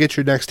 parents, come get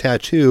your next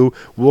tattoo.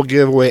 We'll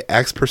give away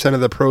X% of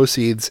the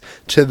proceeds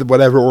to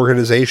whatever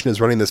organization is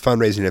running this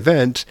fundraising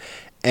event,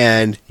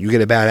 and you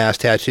get a badass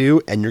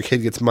tattoo, and your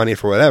kid gets money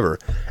for whatever.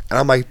 And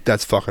I'm like,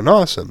 that's fucking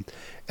awesome.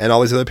 And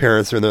all these other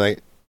parents are in there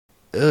like,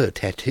 ugh,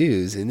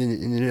 tattoos. And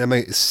I'm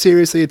like,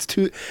 seriously, it's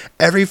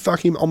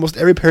almost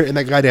every parent in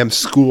that goddamn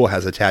school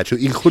has a tattoo,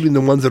 including the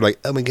ones that are like,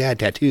 oh my god,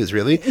 tattoos,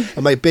 really?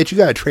 I'm like, bitch, you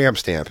got a tramp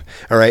stamp.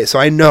 All right, so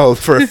I know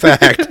for a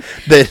fact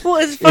that... Well,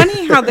 it's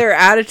funny how their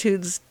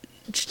attitudes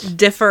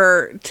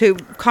differ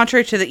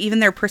contrary to even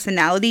their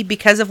personality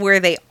because of where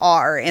they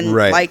are. And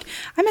like,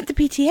 I'm at the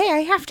PTA, I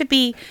have to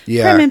be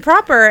prim and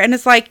proper. And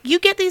it's like, you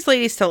get these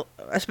ladies to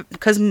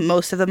because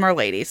most of them are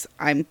ladies.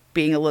 I'm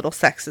being a little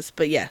sexist,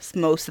 but yes,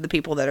 most of the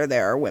people that are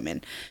there are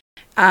women.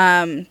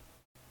 And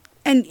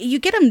you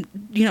get them,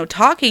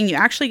 talking, you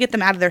actually get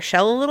them out of their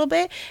shell a little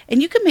bit,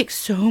 and you can make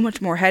so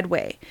much more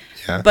headway.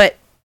 Yeah. But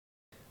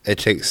it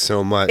takes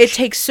so much. It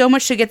takes so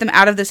much to get them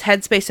out of this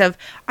headspace of,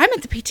 I'm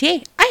at the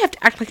PTA. I have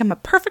to act like I'm a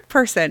perfect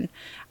person,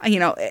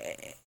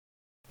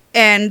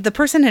 And the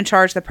person in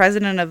charge, the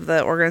president of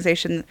the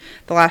organization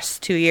the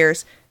last 2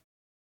 years,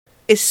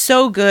 is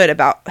so good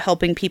about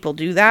helping people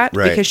do that.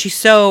 Right. Because she's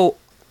so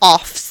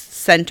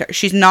off-center.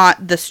 She's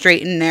not the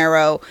straight and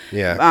narrow,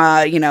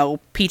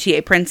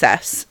 PTA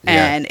princess.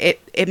 And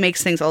it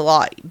makes things a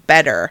lot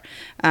better.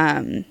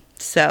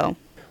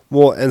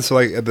 Well, and so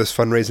like this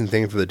fundraising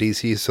thing for the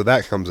DC, so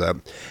that comes up.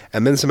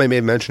 And then somebody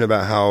made mention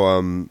about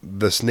how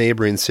this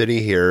neighboring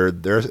city here,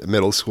 their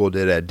middle school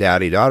did a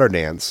daddy-daughter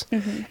dance.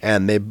 Mm-hmm.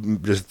 And they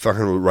just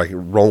fucking like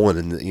rolling.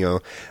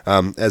 And,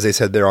 as they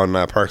said there on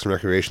Parks and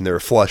Recreation, they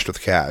were flushed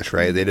with cash,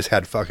 right? Mm-hmm. They just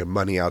had fucking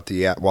money out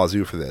the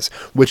wazoo for this,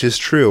 which is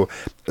true,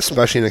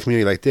 especially in a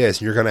community like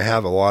this. You're going to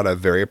have a lot of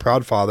very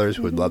proud fathers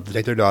who would love to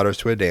take their daughters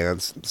to a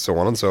dance, so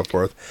on and so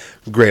forth.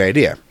 Great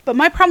idea. But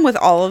my problem with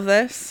all of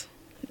this,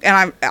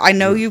 and I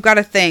know you've got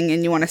a thing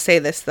and you want to say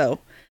this, though.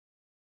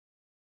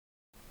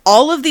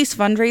 All of these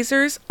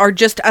fundraisers are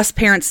just us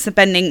parents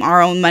spending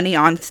our own money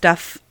on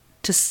stuff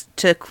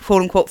to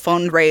quote-unquote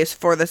fundraise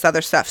for this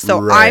other stuff. So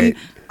right.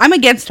 I'm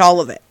against all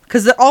of it.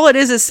 Because all it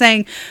is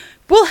saying,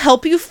 we'll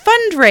help you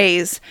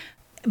fundraise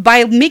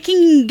by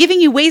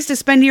giving you ways to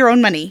spend your own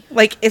money.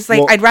 Like, it's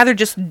like, I'd rather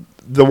just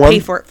pay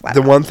for it flat.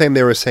 The one thing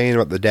they were saying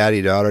about the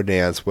daddy-daughter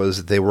dance was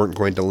that they weren't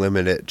going to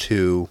limit it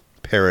to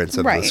parents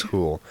of the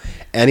school.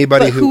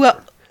 Anybody who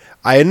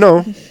I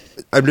know,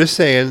 I'm just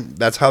saying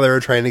that's how they were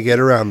trying to get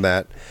around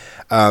that.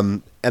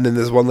 And then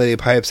this one lady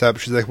pipes up.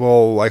 She's like,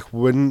 "Well, like,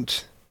 would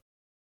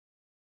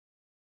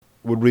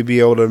we be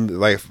able to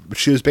like?"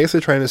 She was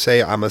basically trying to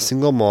say, "I'm a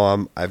single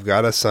mom. I've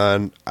got a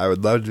son. I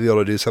would love to be able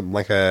to do something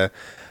like a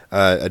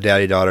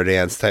daddy-daughter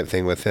dance type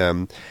thing with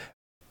him,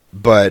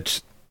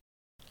 but."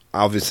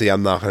 Obviously,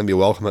 I'm not going to be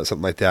welcome at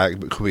something like that.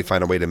 But could we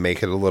find a way to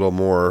make it a little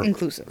more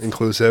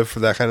inclusive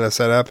for that kind of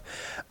setup?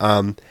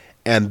 And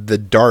the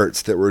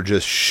darts that were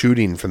just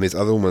shooting from these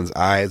other women's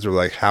eyes were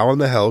like, how in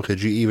the hell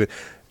could you even...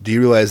 Do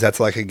you realize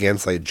that's like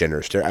against like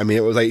gender stereotypes? I mean,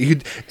 it was like you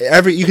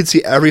could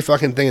see every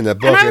fucking thing in the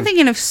book. And I'm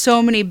thinking of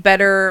so many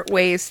better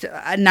ways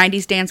to a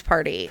 90s dance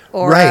party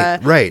or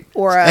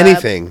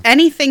anything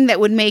that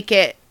would make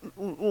it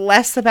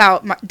less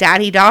about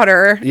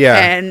daddy-daughter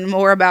and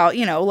more about,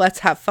 let's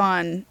have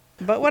fun.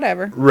 But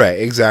whatever. Right,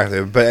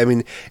 exactly. But I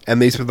mean,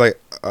 and they said like,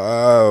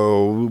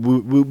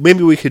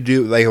 maybe we could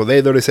do like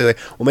they literally say like,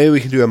 well, maybe we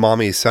can do a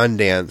mommy son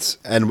dance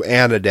and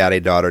a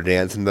daddy daughter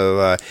dance, and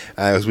but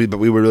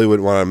we really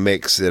wouldn't want to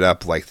mix it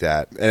up like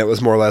that. And it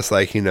was more or less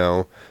like it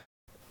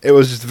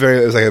was just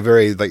it was like a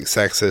very like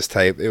sexist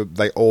type,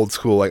 like old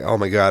school, like oh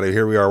my god,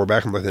 here we are, we're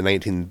back in like the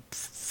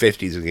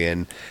 1950s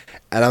again,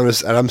 and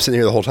I'm sitting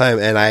here the whole time,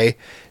 and I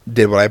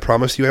did what I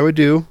promised you I would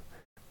do.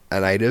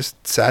 And I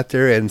just sat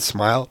there and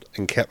smiled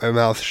and kept my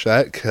mouth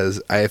shut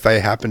because if I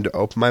happened to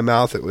open my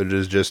mouth, it would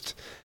have just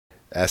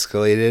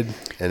escalated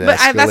and escalated.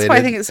 But that's why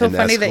I think it's so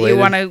funny that you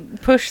want to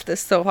push this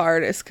so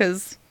hard is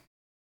because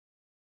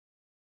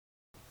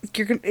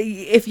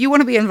if you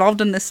want to be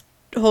involved in this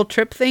whole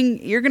trip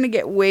thing, you're going to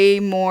get way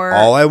more.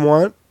 All I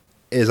want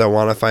is I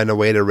want to find a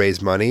way to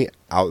raise money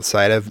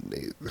outside of...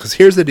 Because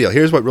here's the deal.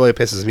 Here's what really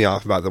pisses me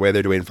off about the way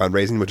they're doing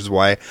fundraising, which is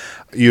why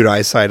you and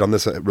I side on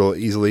this real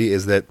easily,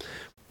 is that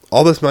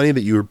all this money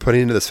that you were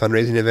putting into this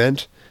fundraising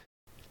event,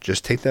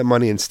 just take that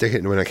money and stick it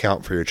into an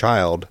account for your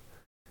child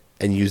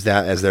and use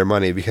that as their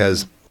money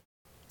because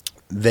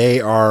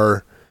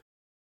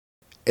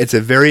it's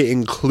a very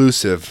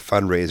inclusive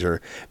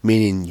fundraiser,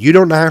 meaning you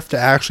don't have to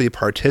actually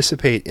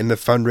participate in the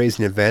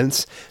fundraising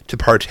events to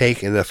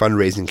partake in the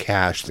fundraising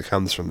cash that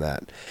comes from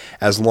that.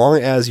 As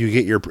long as you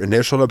get your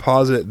initial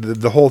deposit,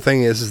 the whole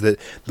thing is that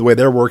the way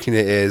they're working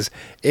it is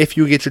if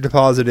you get your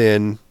deposit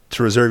in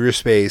to reserve your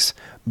space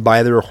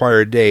by the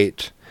required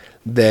date,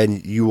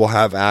 then you will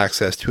have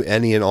access to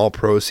any and all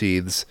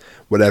proceeds,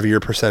 whatever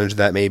your percentage of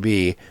that may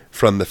be,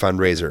 from the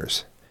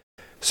fundraisers.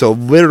 So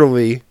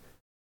literally,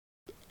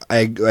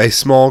 a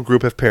small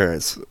group of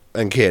parents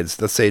and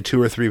kids, let's say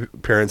 2 or 3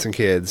 parents and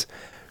kids,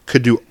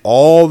 could do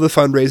all the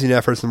fundraising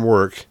efforts and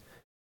work,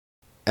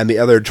 and the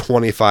other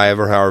 25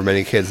 or however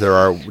many kids there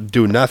are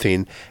do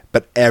nothing,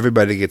 but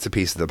everybody gets a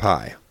piece of the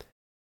pie.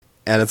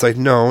 And it's like,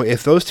 no,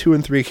 if those 2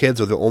 and 3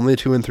 kids are the only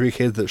 2 and 3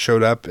 kids that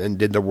showed up and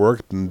did the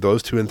work, then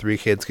those 2 and 3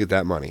 kids get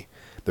that money.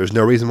 There's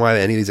no reason why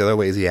any of these other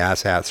lazy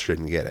asshats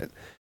shouldn't get it.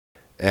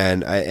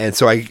 And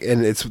it's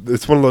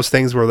one of those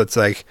things where it's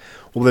like,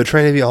 well, they're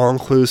trying to be all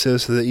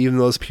inclusive so that even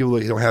those people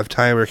that don't have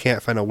time or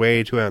can't find a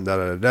way to it,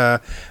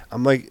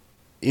 I'm like,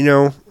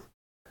 no.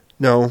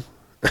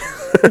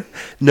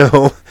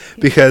 No,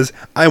 because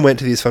I went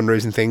to these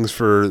fundraising things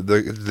for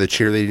the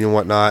cheerleading and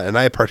whatnot, and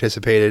I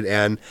participated,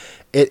 and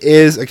it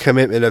is a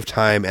commitment of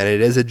time, and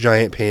it is a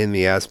giant pain in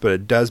the ass, but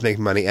it does make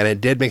money, and it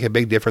did make a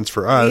big difference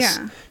for us.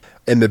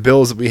 and the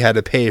bills that we had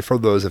to pay for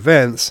those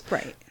events.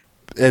 Right.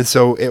 And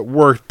so it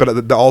worked,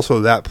 but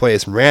also that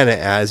place ran it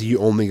as you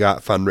only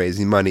got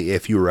fundraising money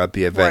if you were at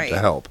the event to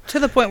help. To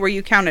the point where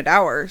you counted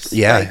hours.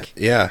 Yeah,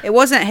 yeah. It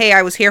wasn't, hey,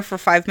 I was here for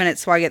 5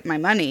 minutes so I get my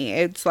money.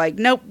 It's like,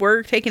 nope,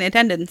 we're taking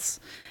attendance.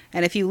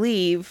 And if you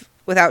leave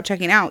without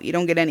checking out, you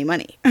don't get any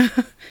money.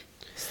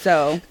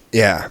 So.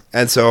 Yeah.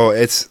 And so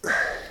it's.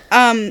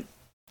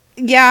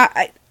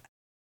 Yeah,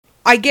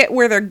 I get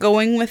where they're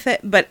going with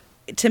it, but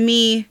to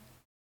me,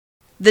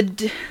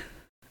 this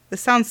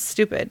sounds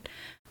stupid.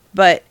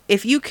 But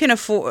if you can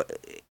afford,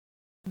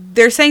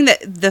 they're saying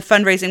that the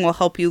fundraising will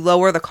help you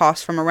lower the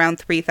cost from around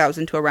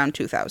 $3,000 to around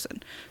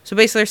 $2,000. So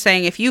basically, they're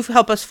saying if you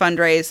help us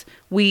fundraise,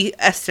 we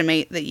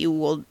estimate that you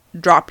will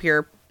drop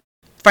your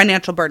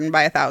financial burden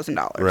by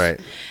 $1,000. Right.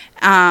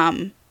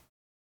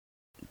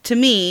 To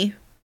me,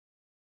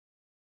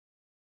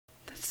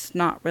 that's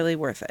not really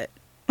worth it.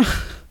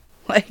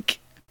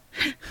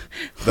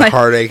 The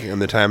heartache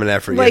and the time and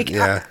effort.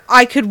 Yeah.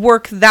 I could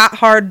work that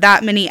hard,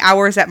 that many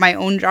hours at my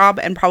own job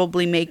and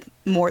probably make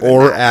more than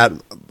or that.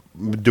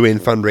 At doing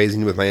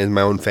fundraising with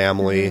my own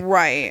family.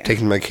 Right.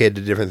 Taking my kid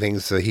to different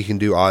things so he can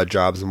do odd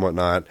jobs and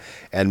whatnot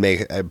and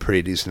make a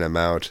pretty decent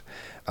amount.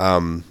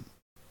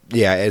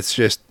 Yeah, it's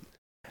just,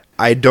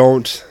 I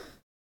don't.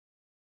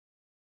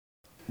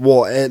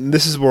 Well, and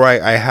this is where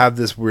I have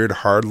this weird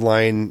hard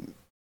line,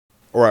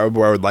 or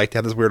where I would like to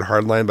have this weird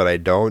hard line, but I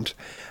don't.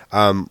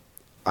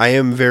 I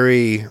am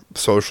very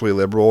socially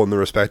liberal in the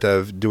respect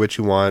of do what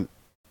you want,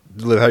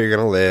 live how you're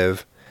going to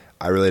live.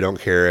 I really don't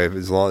care if,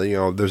 as long,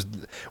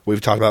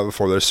 we've talked about it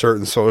before, there's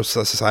certain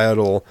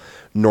societal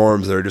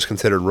norms that are just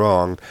considered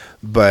wrong,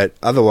 but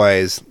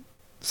otherwise,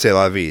 c'est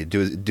la vie,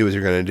 do what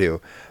you're going to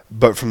do.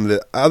 But from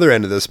the other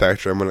end of the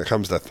spectrum, when it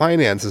comes to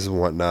finances and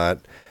whatnot,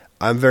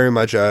 I'm very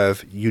much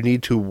of, you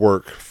need to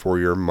work for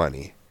your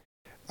money.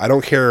 I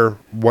don't care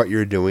what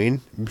you're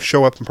doing,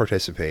 show up and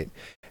participate.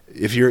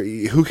 If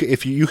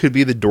you could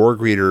be the door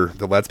greeter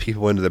that lets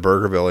people into the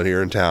Burgerville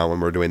here in town when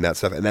we're doing that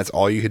stuff, and that's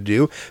all you could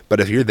do. But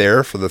if you're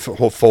there for the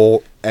whole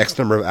full X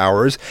number of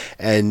hours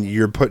and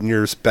you're putting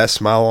your best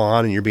smile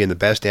on and you're being the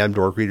best damn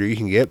door greeter you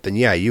can get, then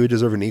yeah, you would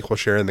deserve an equal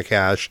share in the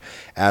cash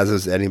as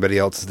is anybody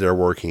else there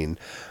working.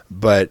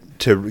 But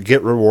to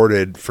get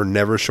rewarded for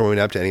never showing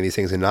up to any of these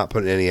things and not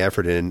putting any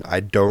effort in, I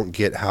don't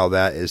get how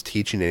that is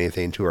teaching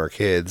anything to our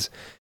kids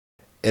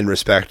in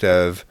respect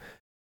of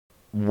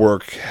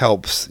work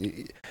helps.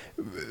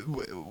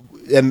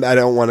 And I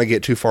don't want to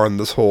get too far in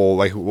this whole,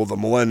 the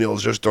millennials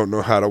just don't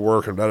know how to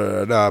work and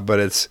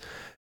but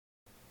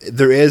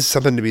there is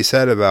something to be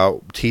said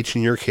about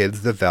teaching your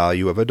kids the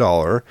value of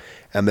 $1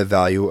 and the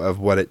value of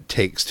what it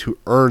takes to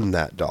earn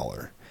that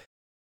 $1.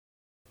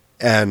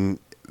 And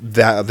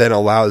that then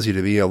allows you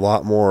to be a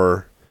lot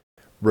more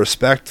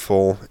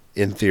respectful,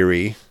 in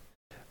theory,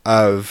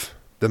 of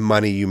the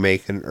money you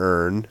make and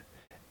earn,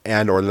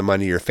 and or the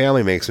money your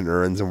family makes and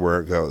earns and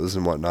where it goes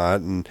and whatnot.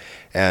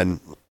 And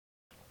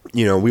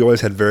we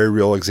always had very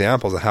real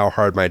examples of how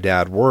hard my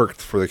dad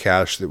worked for the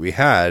cash that we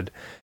had.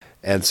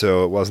 And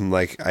so it wasn't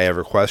like I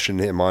ever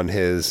questioned him on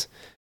his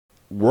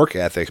work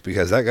ethic,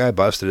 because that guy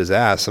busted his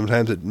ass,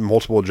 sometimes at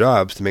multiple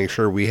jobs, to make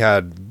sure we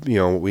had,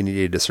 what we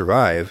needed to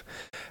survive.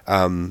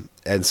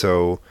 And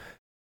so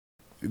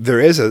there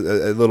is a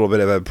little bit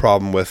of a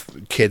problem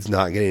with kids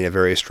not getting a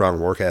very strong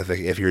work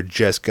ethic if you're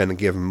just going to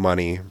give them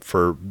money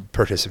for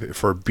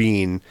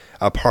being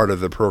a part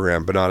of the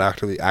program, but not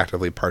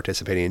actively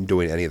participating in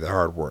doing any of the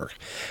hard work.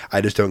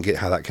 I just don't get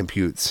how that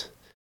computes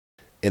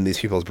in these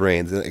people's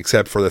brains,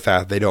 except for the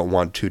fact they don't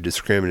want to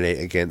discriminate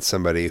against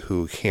somebody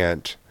who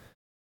can't,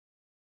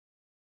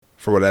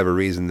 for whatever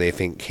reason, they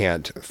think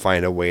can't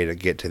find a way to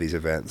get to these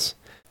events.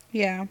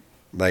 Yeah.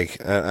 I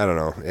don't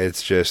know.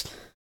 It's just...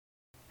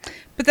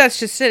 But that's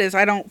just it, is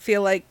I don't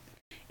feel like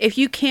if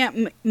you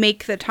can't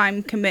make the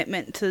time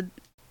commitment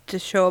to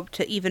show up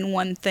to even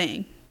one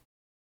thing,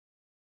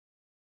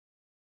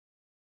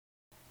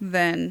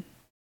 then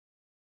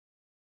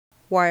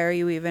why are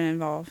you even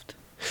involved?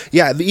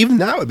 Yeah, even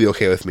that would be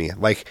okay with me.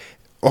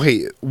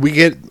 Okay,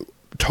 we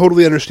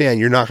totally understand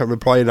you're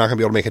probably not going to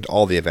be able to make it to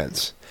all the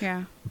events.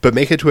 Yeah. But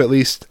make it to at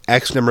least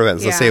X number of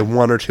events. Let's say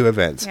 1 or 2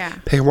 events. Yeah.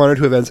 Pick 1 or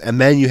 2 events, and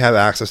then you have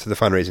access to the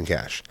fundraising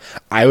cash.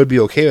 I would be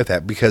okay with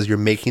that, because you're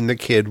making the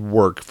kid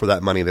work for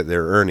that money that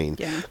they're earning.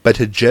 Yeah. But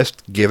to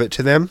just give it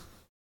to them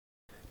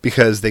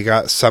because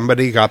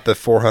somebody got the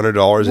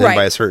 $400 in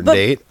by a certain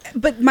date.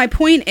 But my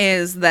point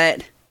is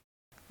that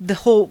the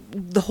whole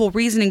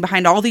reasoning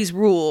behind all these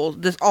rules,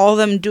 all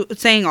of them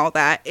saying all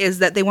that, is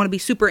that they want to be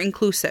super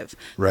inclusive.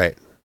 Right.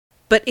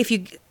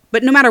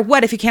 But no matter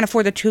what, if you can't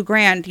afford the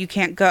 $2,000, you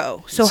can't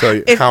go. So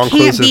it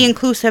can't be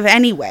inclusive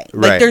anyway.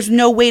 Right. There's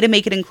no way to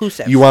make it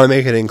inclusive. You want to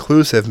make it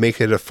inclusive, make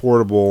it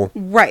affordable,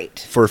 right,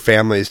 for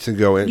families to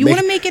go in. You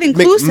want to make it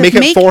inclusive. Make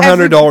it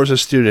 $400 a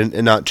student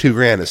and not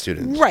 $2,000 a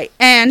student. Right,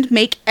 and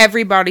make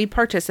everybody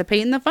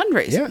participate in the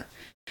fundraising. Yeah,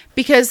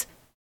 because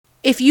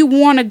if you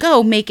want to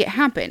go, make it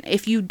happen.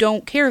 If you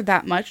don't care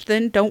that much,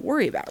 then don't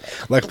worry about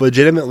it.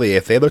 Legitimately,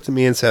 if they looked at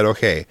me and said,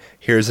 "Okay,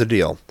 here's the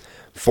deal.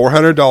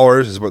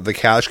 $400 is what the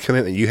cash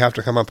commitment you have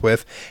to come up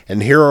with,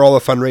 and here are all the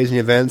fundraising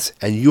events,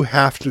 and you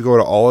have to go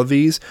to all of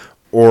these,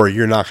 or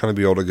you're not going to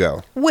be able to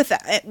go.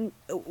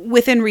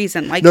 Within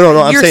reason. Like,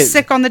 No, I'm you're saying-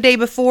 sick on the day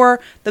before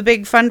the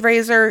big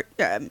fundraiser.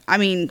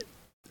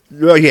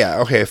 Well, yeah,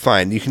 okay,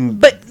 fine. You can...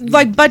 But,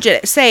 like,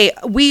 budget it. Say,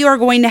 we are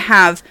going to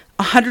have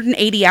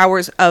 180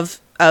 hours of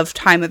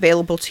time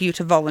available to you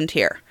to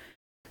volunteer.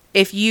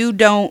 If you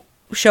don't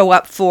show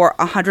up for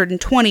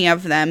 120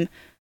 of them,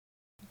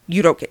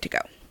 you don't get to go.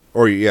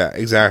 Or yeah,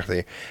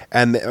 exactly,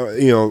 and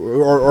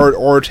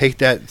or take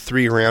that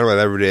 $3,000,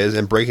 whatever it is,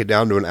 and break it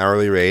down to an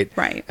hourly rate.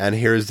 Right. And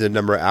here's the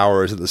number of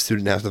hours that the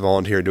student has to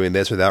volunteer doing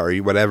this or that or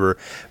whatever.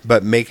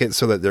 But make it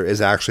so that there is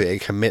actually a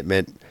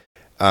commitment,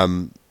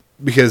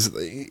 because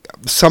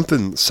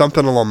something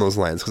along those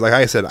lines. Because like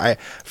I said, I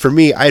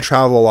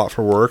travel a lot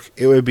for work.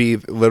 It would be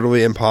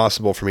literally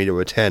impossible for me to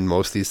attend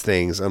most of these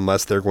things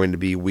unless they're going to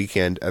be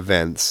weekend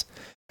events,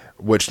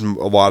 which a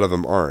lot of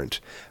them aren't.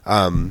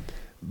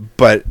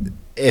 But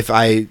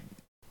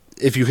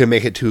if you can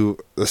make it to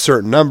a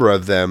certain number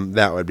of them,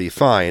 that would be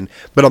fine.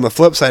 But on the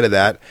flip side of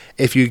that,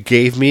 if you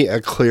gave me a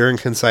clear and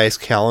concise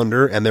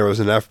calendar and there was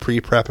enough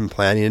pre-prep and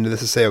planning into this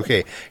to say,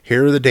 okay,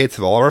 here are the dates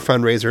of all of our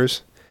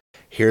fundraisers,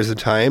 here's the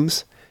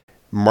times,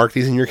 mark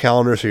these in your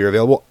calendar so you're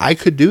available, I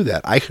could do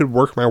that. I could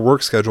work my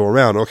work schedule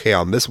around, okay,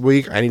 on this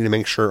week, I need to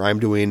make sure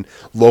I'm doing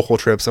local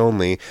trips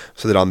only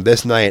so that on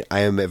this night I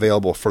am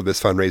available for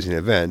this fundraising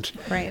event.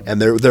 Right. And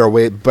they're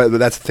away, but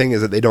that's the thing is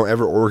that they don't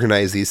ever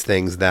organize these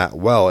things that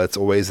well. It's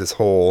always this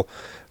whole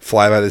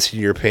fly by the seat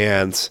of your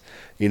pants,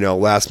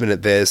 last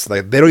minute this.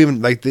 Like, they don't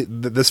even, like,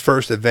 this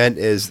first event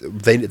it's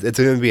going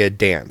to be a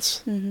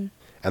dance. Mm-hmm.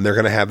 And they're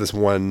going to have this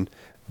one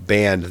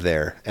band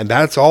there. And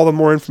that's all the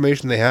more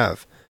information they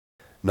have.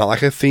 Not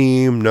like a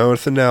theme,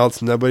 nothing else,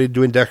 nobody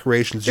doing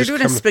decorations. They're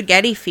doing a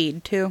spaghetti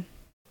feed, too.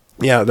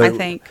 Yeah, I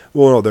think.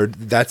 Well, no,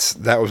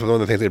 that was one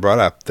of the things they brought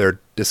up. They're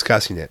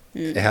discussing it.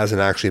 It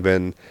hasn't actually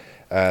been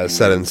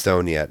set in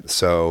stone yet,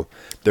 so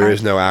there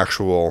is no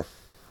actual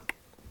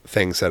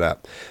thing set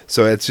up.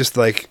 So it's just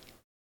like,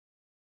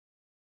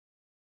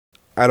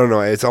 I don't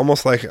know. It's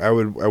almost like I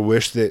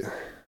wish that,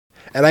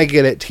 and I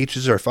get it.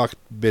 Teachers are fucked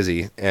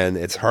busy, and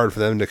it's hard for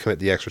them to commit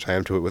the extra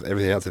time to it with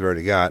everything else they've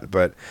already got.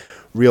 But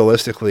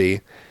realistically,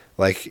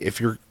 like,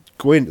 if you're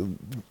going,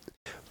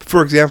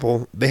 for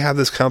example, they have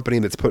this company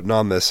that's putting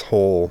on this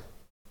whole,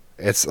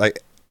 it's like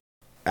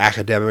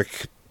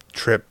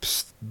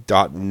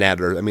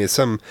academictrips.net, or I mean,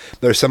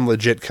 there's some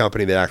legit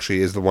company that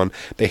actually is the one.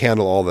 They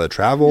handle all the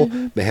travel,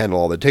 they handle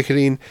all the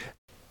ticketing.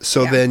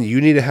 So then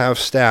you need to have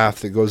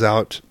staff that goes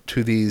out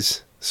to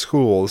these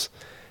schools,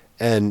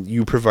 and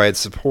you provide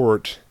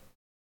support,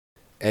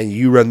 and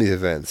you run these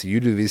events, you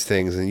do these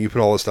things, and you put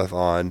all this stuff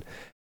on.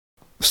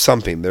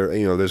 Something there,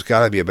 there's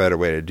got to be a better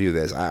way to do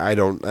this. I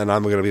don't, and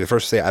I'm going to be the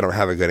first to say I don't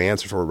have a good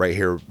answer for it right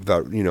here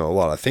without a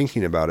lot of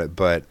thinking about it.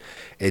 But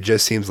it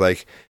just seems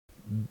like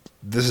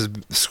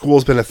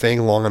school's been a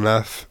thing long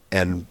enough,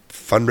 and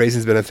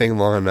fundraising's been a thing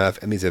long enough,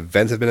 and these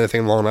events have been a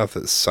thing long enough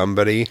that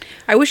somebody.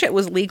 I wish it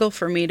was legal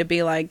for me to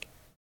be like,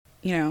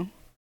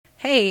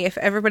 hey,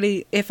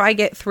 if I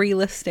get 3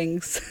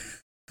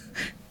 listings,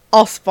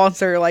 I'll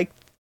sponsor like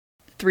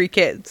 3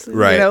 kids.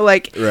 Right.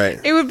 Right.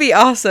 It would be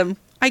awesome.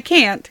 I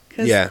can't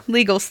because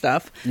legal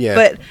stuff. Yeah.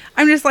 But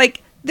I'm just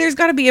like, there's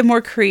got to be a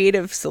more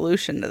creative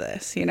solution to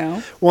this,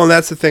 Well, and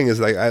that's the thing is,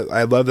 like,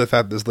 I love the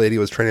fact this lady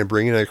was trying to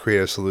bring in a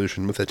creative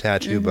solution with a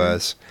tattoo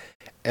bus,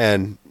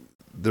 and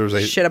there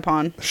was shit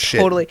upon.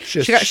 Totally.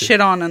 She got shit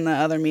on in the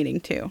other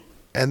meeting too.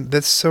 And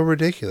that's so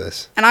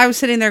ridiculous. And I was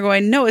sitting there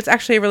going, no, it's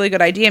actually a really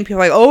good idea. And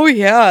people are like, oh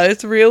yeah,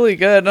 it's really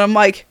good. And I'm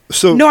like,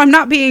 no, I'm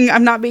not being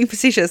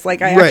facetious.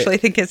 Like, I actually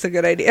think it's a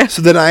good idea.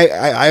 So then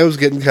I was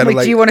getting kind of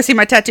like, do you want to see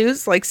my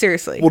tattoos? Like,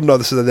 seriously. Well, no,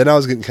 so then I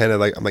was getting kind of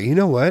like, I'm like, you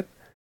know what?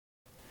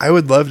 I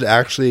would love to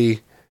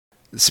actually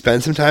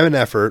spend some time and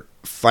effort,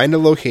 find a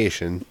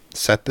location,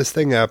 set this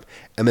thing up,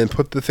 and then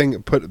put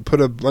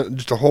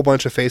just a whole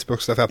bunch of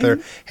Facebook stuff out there.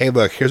 Hey,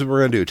 look, here's what we're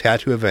going to do.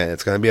 Tattoo event.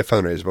 It's going to be a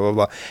fundraiser, blah,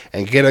 blah, blah.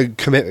 And get a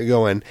commitment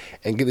going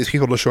and get these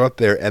people to show up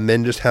there, and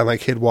then just have my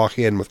kid walk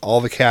in with all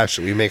the cash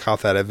that we make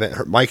off that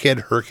event. My kid,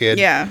 her kid.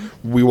 Yeah.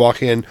 We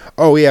walk in.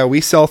 Oh, yeah,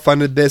 we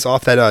self-funded this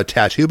off that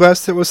tattoo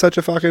bus that was such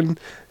a fucking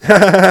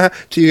to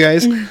you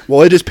guys.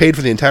 Well, it just paid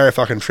for the entire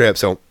fucking trip.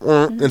 So,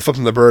 and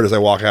flipping the bird as I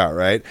walk out,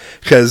 right?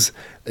 Because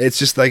it's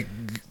just like,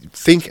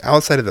 think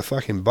outside of the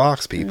fucking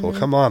box, people.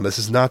 Come on, this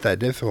is not that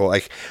difficult.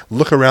 Like,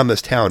 look around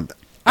this town.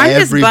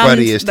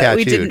 Everybody is tattooed.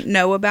 We didn't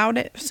know about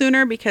it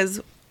sooner, because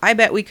I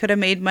bet we could have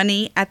made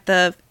money at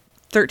the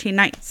 13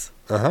 nights.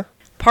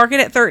 Park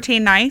it at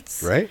 13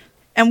 nights, right?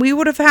 And we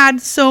would have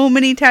had so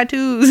many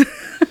tattoos,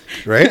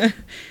 right?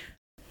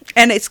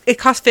 And it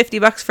cost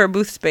 $50 for a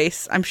booth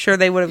space. I'm sure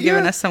they would have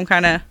given us some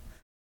kind of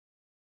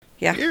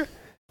You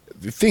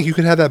think you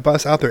could have that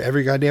bus out there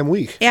every goddamn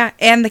week? Yeah,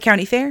 and the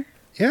county fair.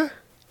 Yeah.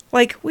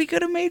 Like, we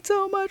could have made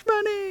so much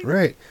money.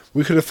 Right.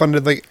 We could have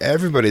funded, like,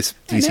 everybody's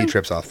DC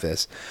trips off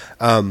this.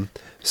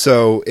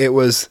 So it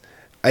was,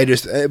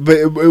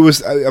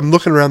 I'm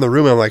looking around the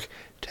room and I'm like,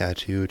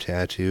 tattoo.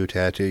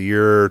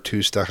 You're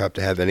too stuck up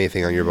to have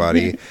anything on your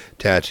body.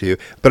 Tattoo.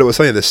 But it was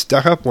funny. The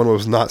stuck up one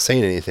was not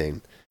saying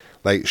anything.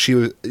 Like she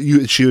was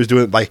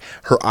doing, like,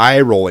 her eye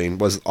rolling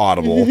was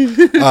audible,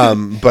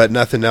 but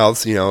nothing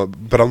else, you know.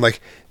 But I'm like,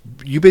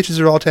 you bitches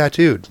are all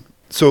tattooed.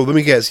 So let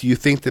me guess, you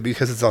think that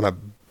because it's on a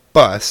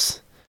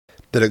bus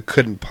that it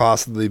couldn't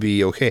possibly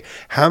be okay?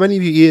 How many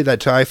of you eat at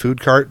that Thai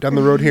food cart down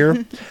the road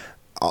here?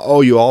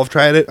 Oh, you all have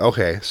tried it?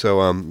 Okay,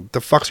 so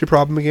the fuck's your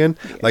problem again?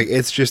 Like,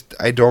 it's just,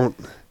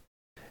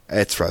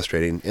 it's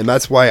frustrating. And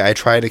that's why I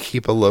try to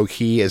keep a low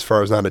key as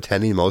far as not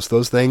attending most of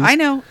those things. I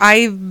know.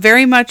 I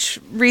very much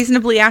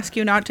reasonably ask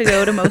you not to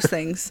go to most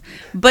things.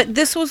 But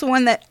this was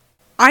one that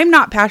I'm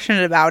not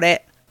passionate about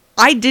it.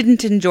 I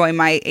didn't enjoy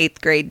my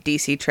 8th grade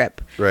DC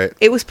trip. Right.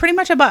 It was pretty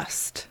much a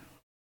bust.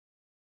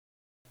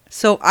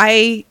 So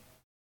I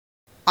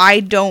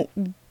don't...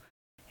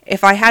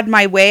 If I had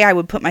my way, I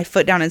would put my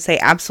foot down and say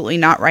absolutely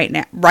not right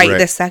now, right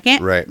this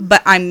second. Right.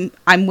 But I'm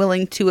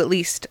willing to at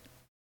least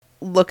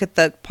look at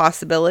the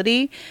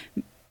possibility.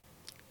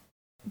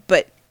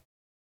 But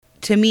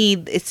to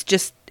me,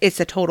 it's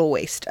a total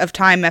waste of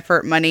time,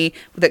 effort, money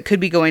that could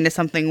be going to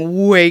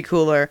something way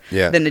cooler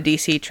than a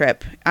DC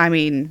trip. I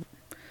mean,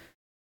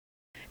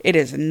 it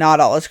is not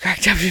all it's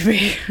cracked up to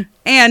be.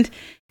 And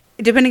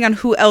depending on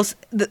who else,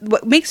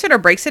 what makes it or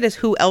breaks it is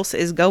who else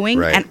is going.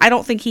 Right. And I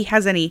don't think he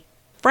has any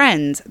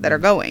friends that are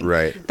going.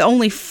 Right. The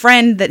only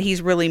friend that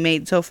he's really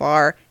made so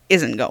far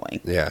isn't going.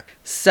 Yeah.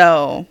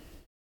 So,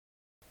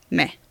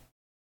 meh.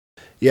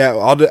 Yeah,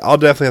 I'll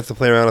definitely have to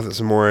play around with it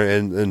some more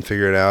and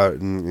figure it out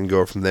and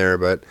go from there.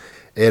 But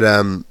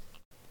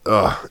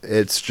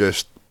it's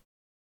just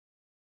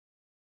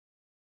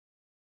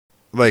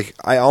like,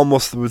 I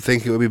almost would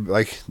think it would be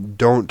like,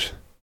 don't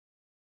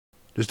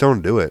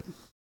do it.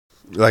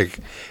 Like,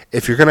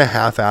 if you're gonna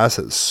half-ass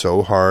it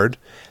so hard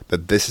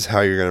that this is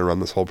how you're gonna run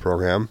this whole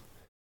program,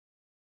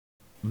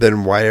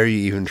 then why are you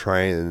even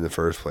trying in the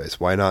first place?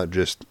 Why not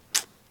just,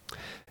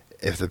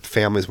 if the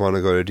families want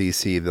to go to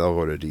DC, they'll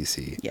go to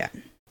DC. Yeah.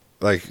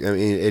 Like, I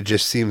mean, it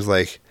just seems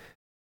like,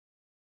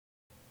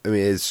 I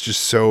mean, it's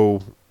just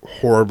so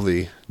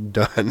horribly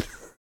done.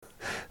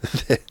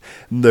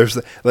 There's,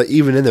 like,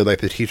 even in there, like,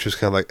 the teacher's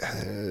kind of like,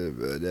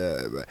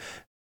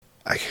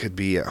 I could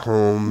be at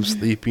home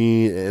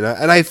sleeping, and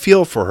I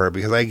feel for her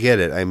because I get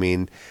it. I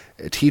mean,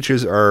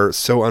 teachers are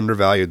so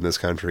undervalued in this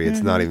country,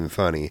 it's not even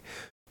funny.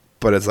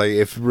 But it's like,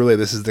 if really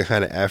this is the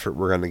kind of effort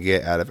we're going to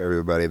get out of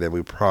everybody, then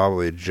we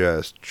probably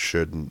just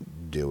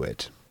shouldn't do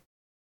it.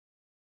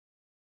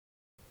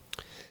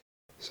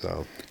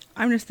 So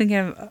I'm just thinking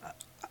of,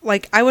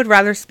 like, I would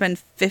rather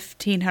spend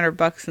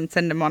 $1,500 and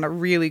send him on a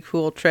really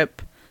cool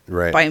trip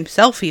by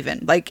himself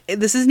even. Like,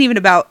 this isn't even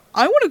about,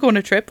 I want to go on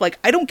a trip. Like,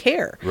 I don't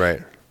care.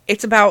 Right.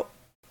 It's about,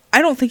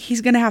 I don't think he's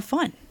going to have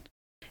fun.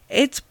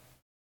 It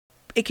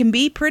can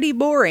be pretty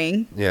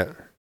boring. Yeah.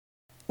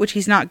 Which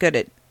he's not good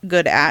at.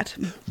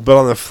 But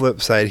on the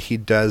flip side, he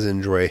does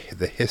enjoy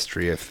the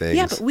history of things.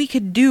 Yeah, but we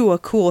could do a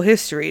cool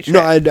history trip.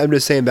 No, I'm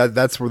just saying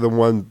that's where the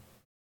one,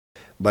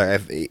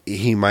 like,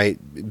 he might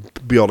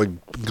be able to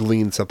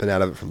glean something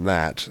out of it from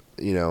that,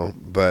 you know,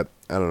 but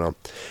I don't know.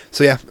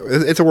 So yeah,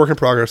 it's a work in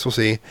progress. We'll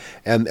see.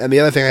 And the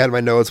other thing I had in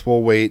my notes,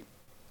 we'll wait.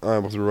 We're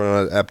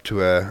running up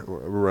to a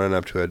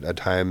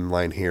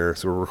timeline here,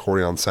 so we're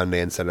recording on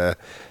Sunday instead of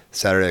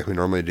Saturday like we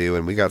normally do,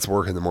 and we got some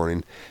work in the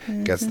morning.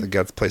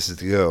 Got places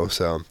to go.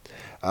 So,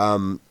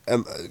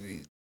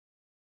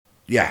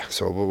 yeah.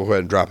 So we'll go ahead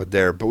and drop it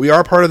there. But we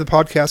are part of the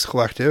podcast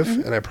collective,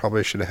 and I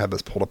probably should have had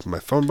this pulled up on my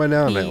phone by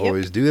now, and I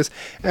always do this.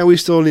 And we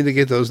still need to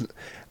get those.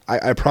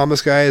 I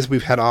promise, guys,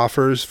 we've had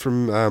offers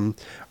from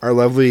our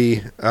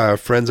lovely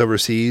friends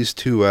overseas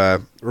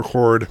to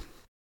record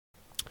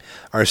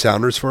our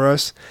sounders for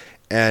us,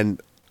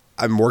 and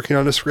I'm working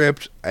on a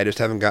script. I just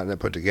haven't gotten it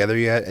put together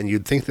yet, and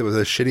you'd think that with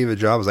as shitty of a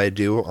job as I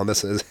do on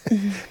this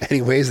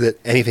anyways, that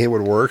anything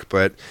would work,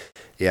 but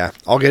yeah,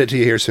 I'll get it to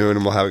you here soon,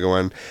 and we'll have it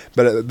going.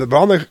 But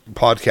on the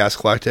podcast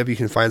collective, you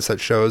can find such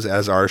shows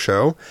as our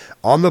show,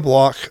 On the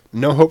Block,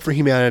 No Hope for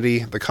Humanity,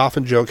 The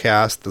Coffin Joe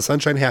Cast, The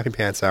Sunshine Happy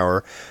Pants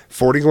Hour,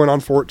 40 Going on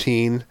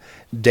 14,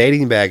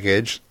 Dating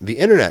Baggage, The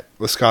Internet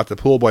with Scott the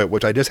Pool Boy,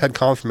 which I just had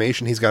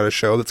confirmation he's got a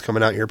show that's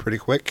coming out here pretty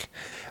quick.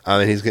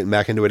 And he's getting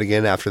back into it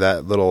again after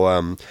that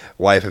little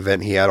live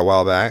event he had a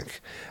while back.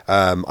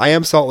 I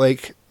Am Salt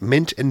Lake,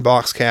 Mint and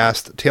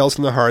Boxcast, Tales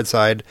from the Hard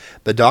Side,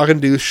 The Dog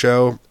and Deuce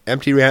Show,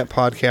 Empty Rant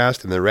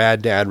Podcast, and the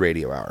Rad Dad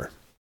Radio Hour.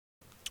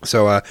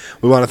 So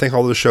we want to thank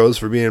all those shows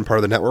for being part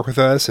of the network with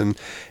us. And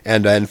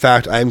in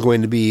fact, I'm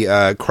going to be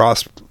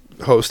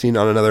cross-hosting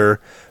on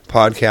another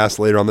podcast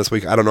later on this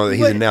week. I don't know that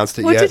he's announced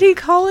it yet. What did he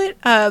call it?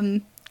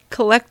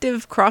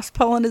 Collective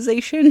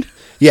cross-pollinization?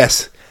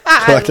 Yes.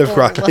 Collective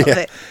love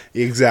it.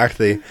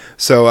 Exactly.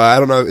 So I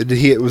don't know.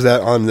 Was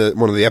that on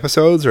one of the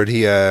episodes, or did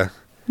he?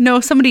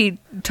 No, somebody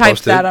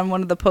typed that on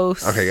one of the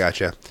posts. Okay,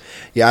 gotcha.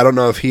 Yeah, I don't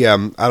know if he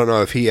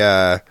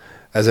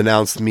has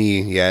announced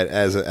me yet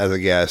as a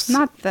guest.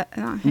 Not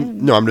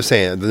him. No, I'm just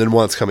saying the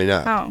one that's coming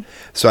up. Oh.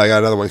 So I got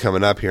another one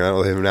coming up here. I don't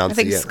know if they've announced I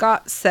think it yet.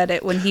 Scott said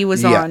it when he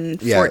was on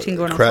 14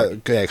 going on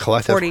 40. Yeah,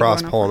 collective 40 going on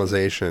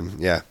cross-pollinization.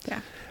 Yeah. Yeah.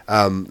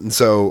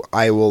 So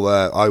I will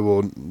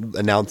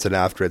announce it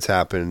after it's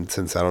happened,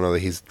 since I don't know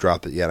that he's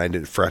dropped it yet. I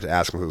didn't forget to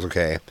ask him if it was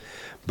okay,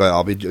 but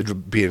I'll be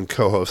being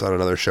co-host on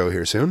another show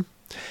here soon.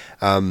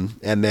 And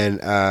then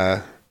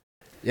so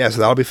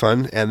that'll be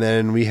fun. And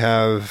then we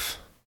have,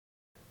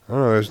 I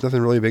don't know, there's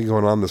nothing really big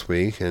going on this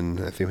week, and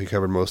I think we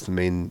covered most of the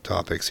main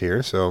topics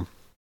here. So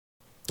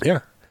yeah,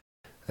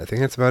 I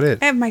think that's about it.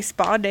 I have my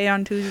spa day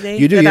on Tuesday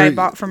You I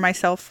bought for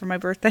myself for my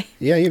birthday.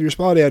 Yeah, you have your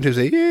spa day on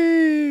Tuesday.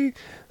 Yay!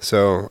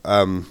 So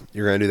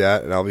you're going to do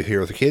that, and I'll be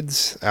here with the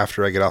kids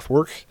after I get off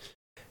work.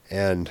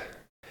 And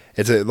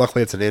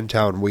luckily it's an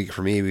in-town week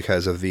for me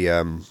because of the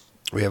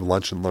we have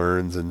lunch and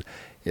learns, and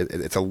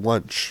it's a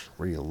lunch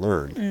where you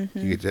learn. Mm-hmm.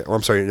 You get to,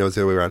 I'm sorry, no, it's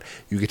the other way around.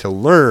 You get to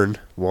learn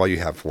while you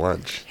have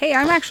lunch. Hey,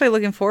 I'm actually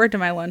looking forward to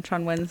my lunch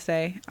on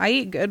Wednesday. I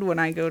eat good when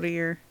I go to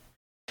your...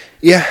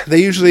 Yeah,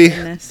 they usually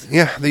goodness.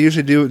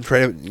 do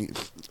try to.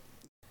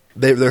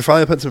 They're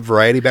finally putting some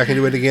variety back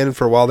into it again.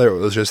 For a while there, it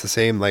was just the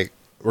same. Like,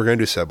 we're going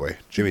to do Subway,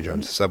 Jimmy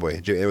John's Subway.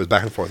 It was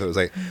back and forth. It was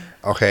like,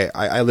 okay,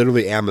 I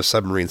literally am a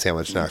submarine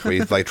sandwich now. Can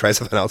we like try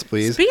something else,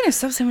 please? Speaking of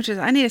sub sandwiches,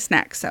 I need a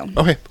snack. So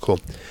okay, cool.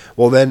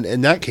 Well, then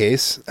in that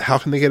case, how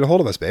can they get a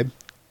hold of us, babe?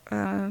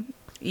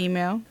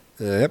 Email.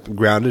 Yep,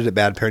 grounded at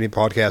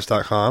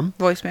badparentingpodcast.com.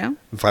 Voicemail.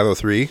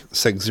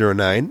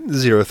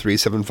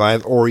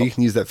 503-609-0375. Or you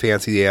can use that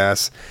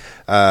fancy-ass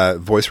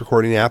voice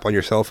recording app on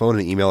your cell phone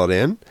and email it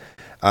in.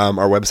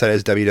 Our website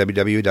is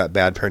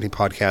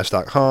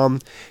www.badparentingpodcast.com.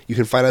 You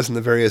can find us in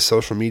the various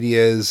social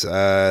medias.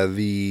 Why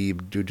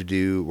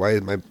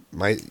is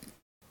my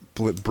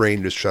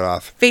brain just shut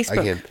off? Facebook.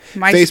 Again.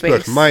 MySpace.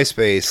 Facebook,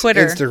 MySpace,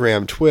 Twitter.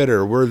 Instagram,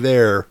 Twitter. We're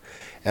there.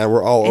 And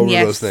we're all over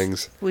those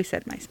things. We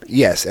said MySpace.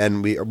 Yes,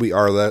 and we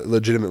are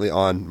legitimately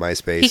on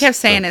MySpace. He kept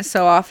saying it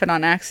so often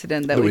on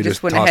accident that we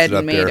just went tossed ahead it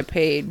up and made there. a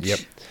page. Yep.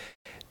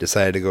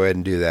 Decided to go ahead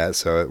and do that,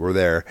 so we're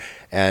there.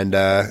 And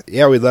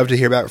we'd love to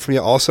hear back from you.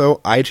 Also,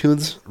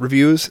 iTunes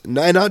reviews,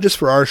 not just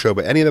for our show,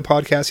 but any of the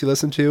podcasts you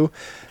listen to.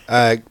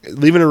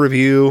 Leaving a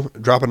review,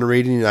 dropping a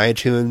rating in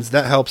iTunes,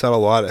 that helps out a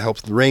lot. It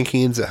helps the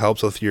rankings. It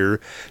helps with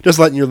just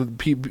letting your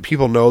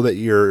people know that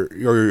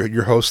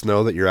your hosts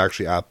know that you're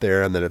actually out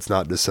there, and that it's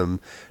not just some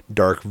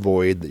dark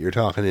void that you're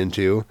talking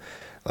into,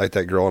 like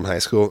that girl in high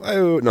school.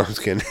 Oh no, I'm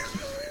just kidding.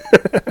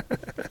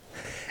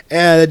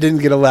 And it didn't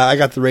get a laugh. I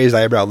got the raised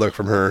eyebrow look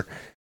from her.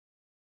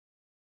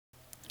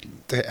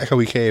 The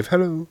echoey cave.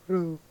 Hello.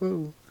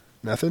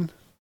 Nothing?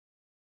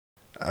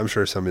 I'm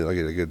sure somebody will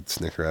get a good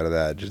snicker out of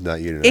that. Just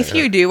not you tonight. If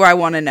you do, I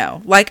want to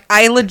know. Like,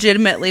 I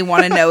legitimately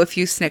want to know if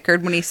you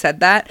snickered when he said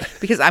that,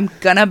 because I'm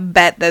going to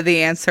bet that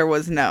the answer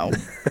was no.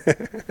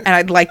 And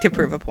I'd like to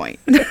prove a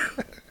point.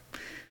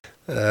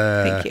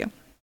 Thank you.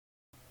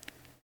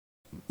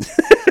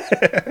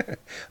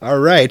 All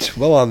right.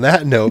 Well, on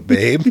that note,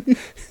 babe,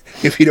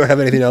 if you don't have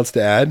anything else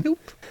to add. Nope.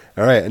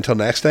 All right. Until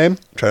next time,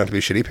 try not to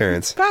be shitty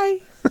parents. Bye.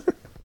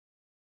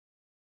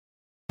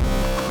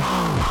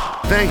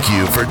 Thank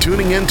you for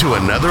tuning in to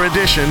another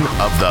edition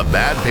of the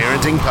Bad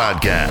Parenting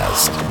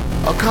Podcast,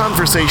 a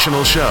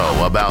conversational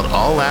show about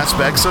all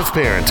aspects of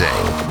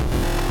parenting,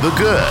 the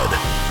good,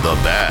 the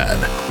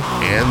bad,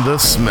 and the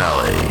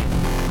smelly.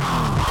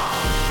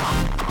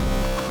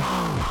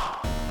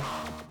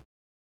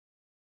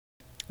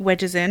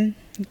 Wedges in,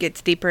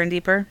 gets deeper and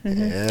deeper.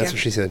 Mm-hmm. Yeah, that's what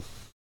she said.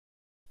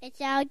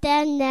 It's all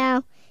done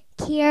now.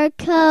 Here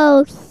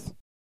goes.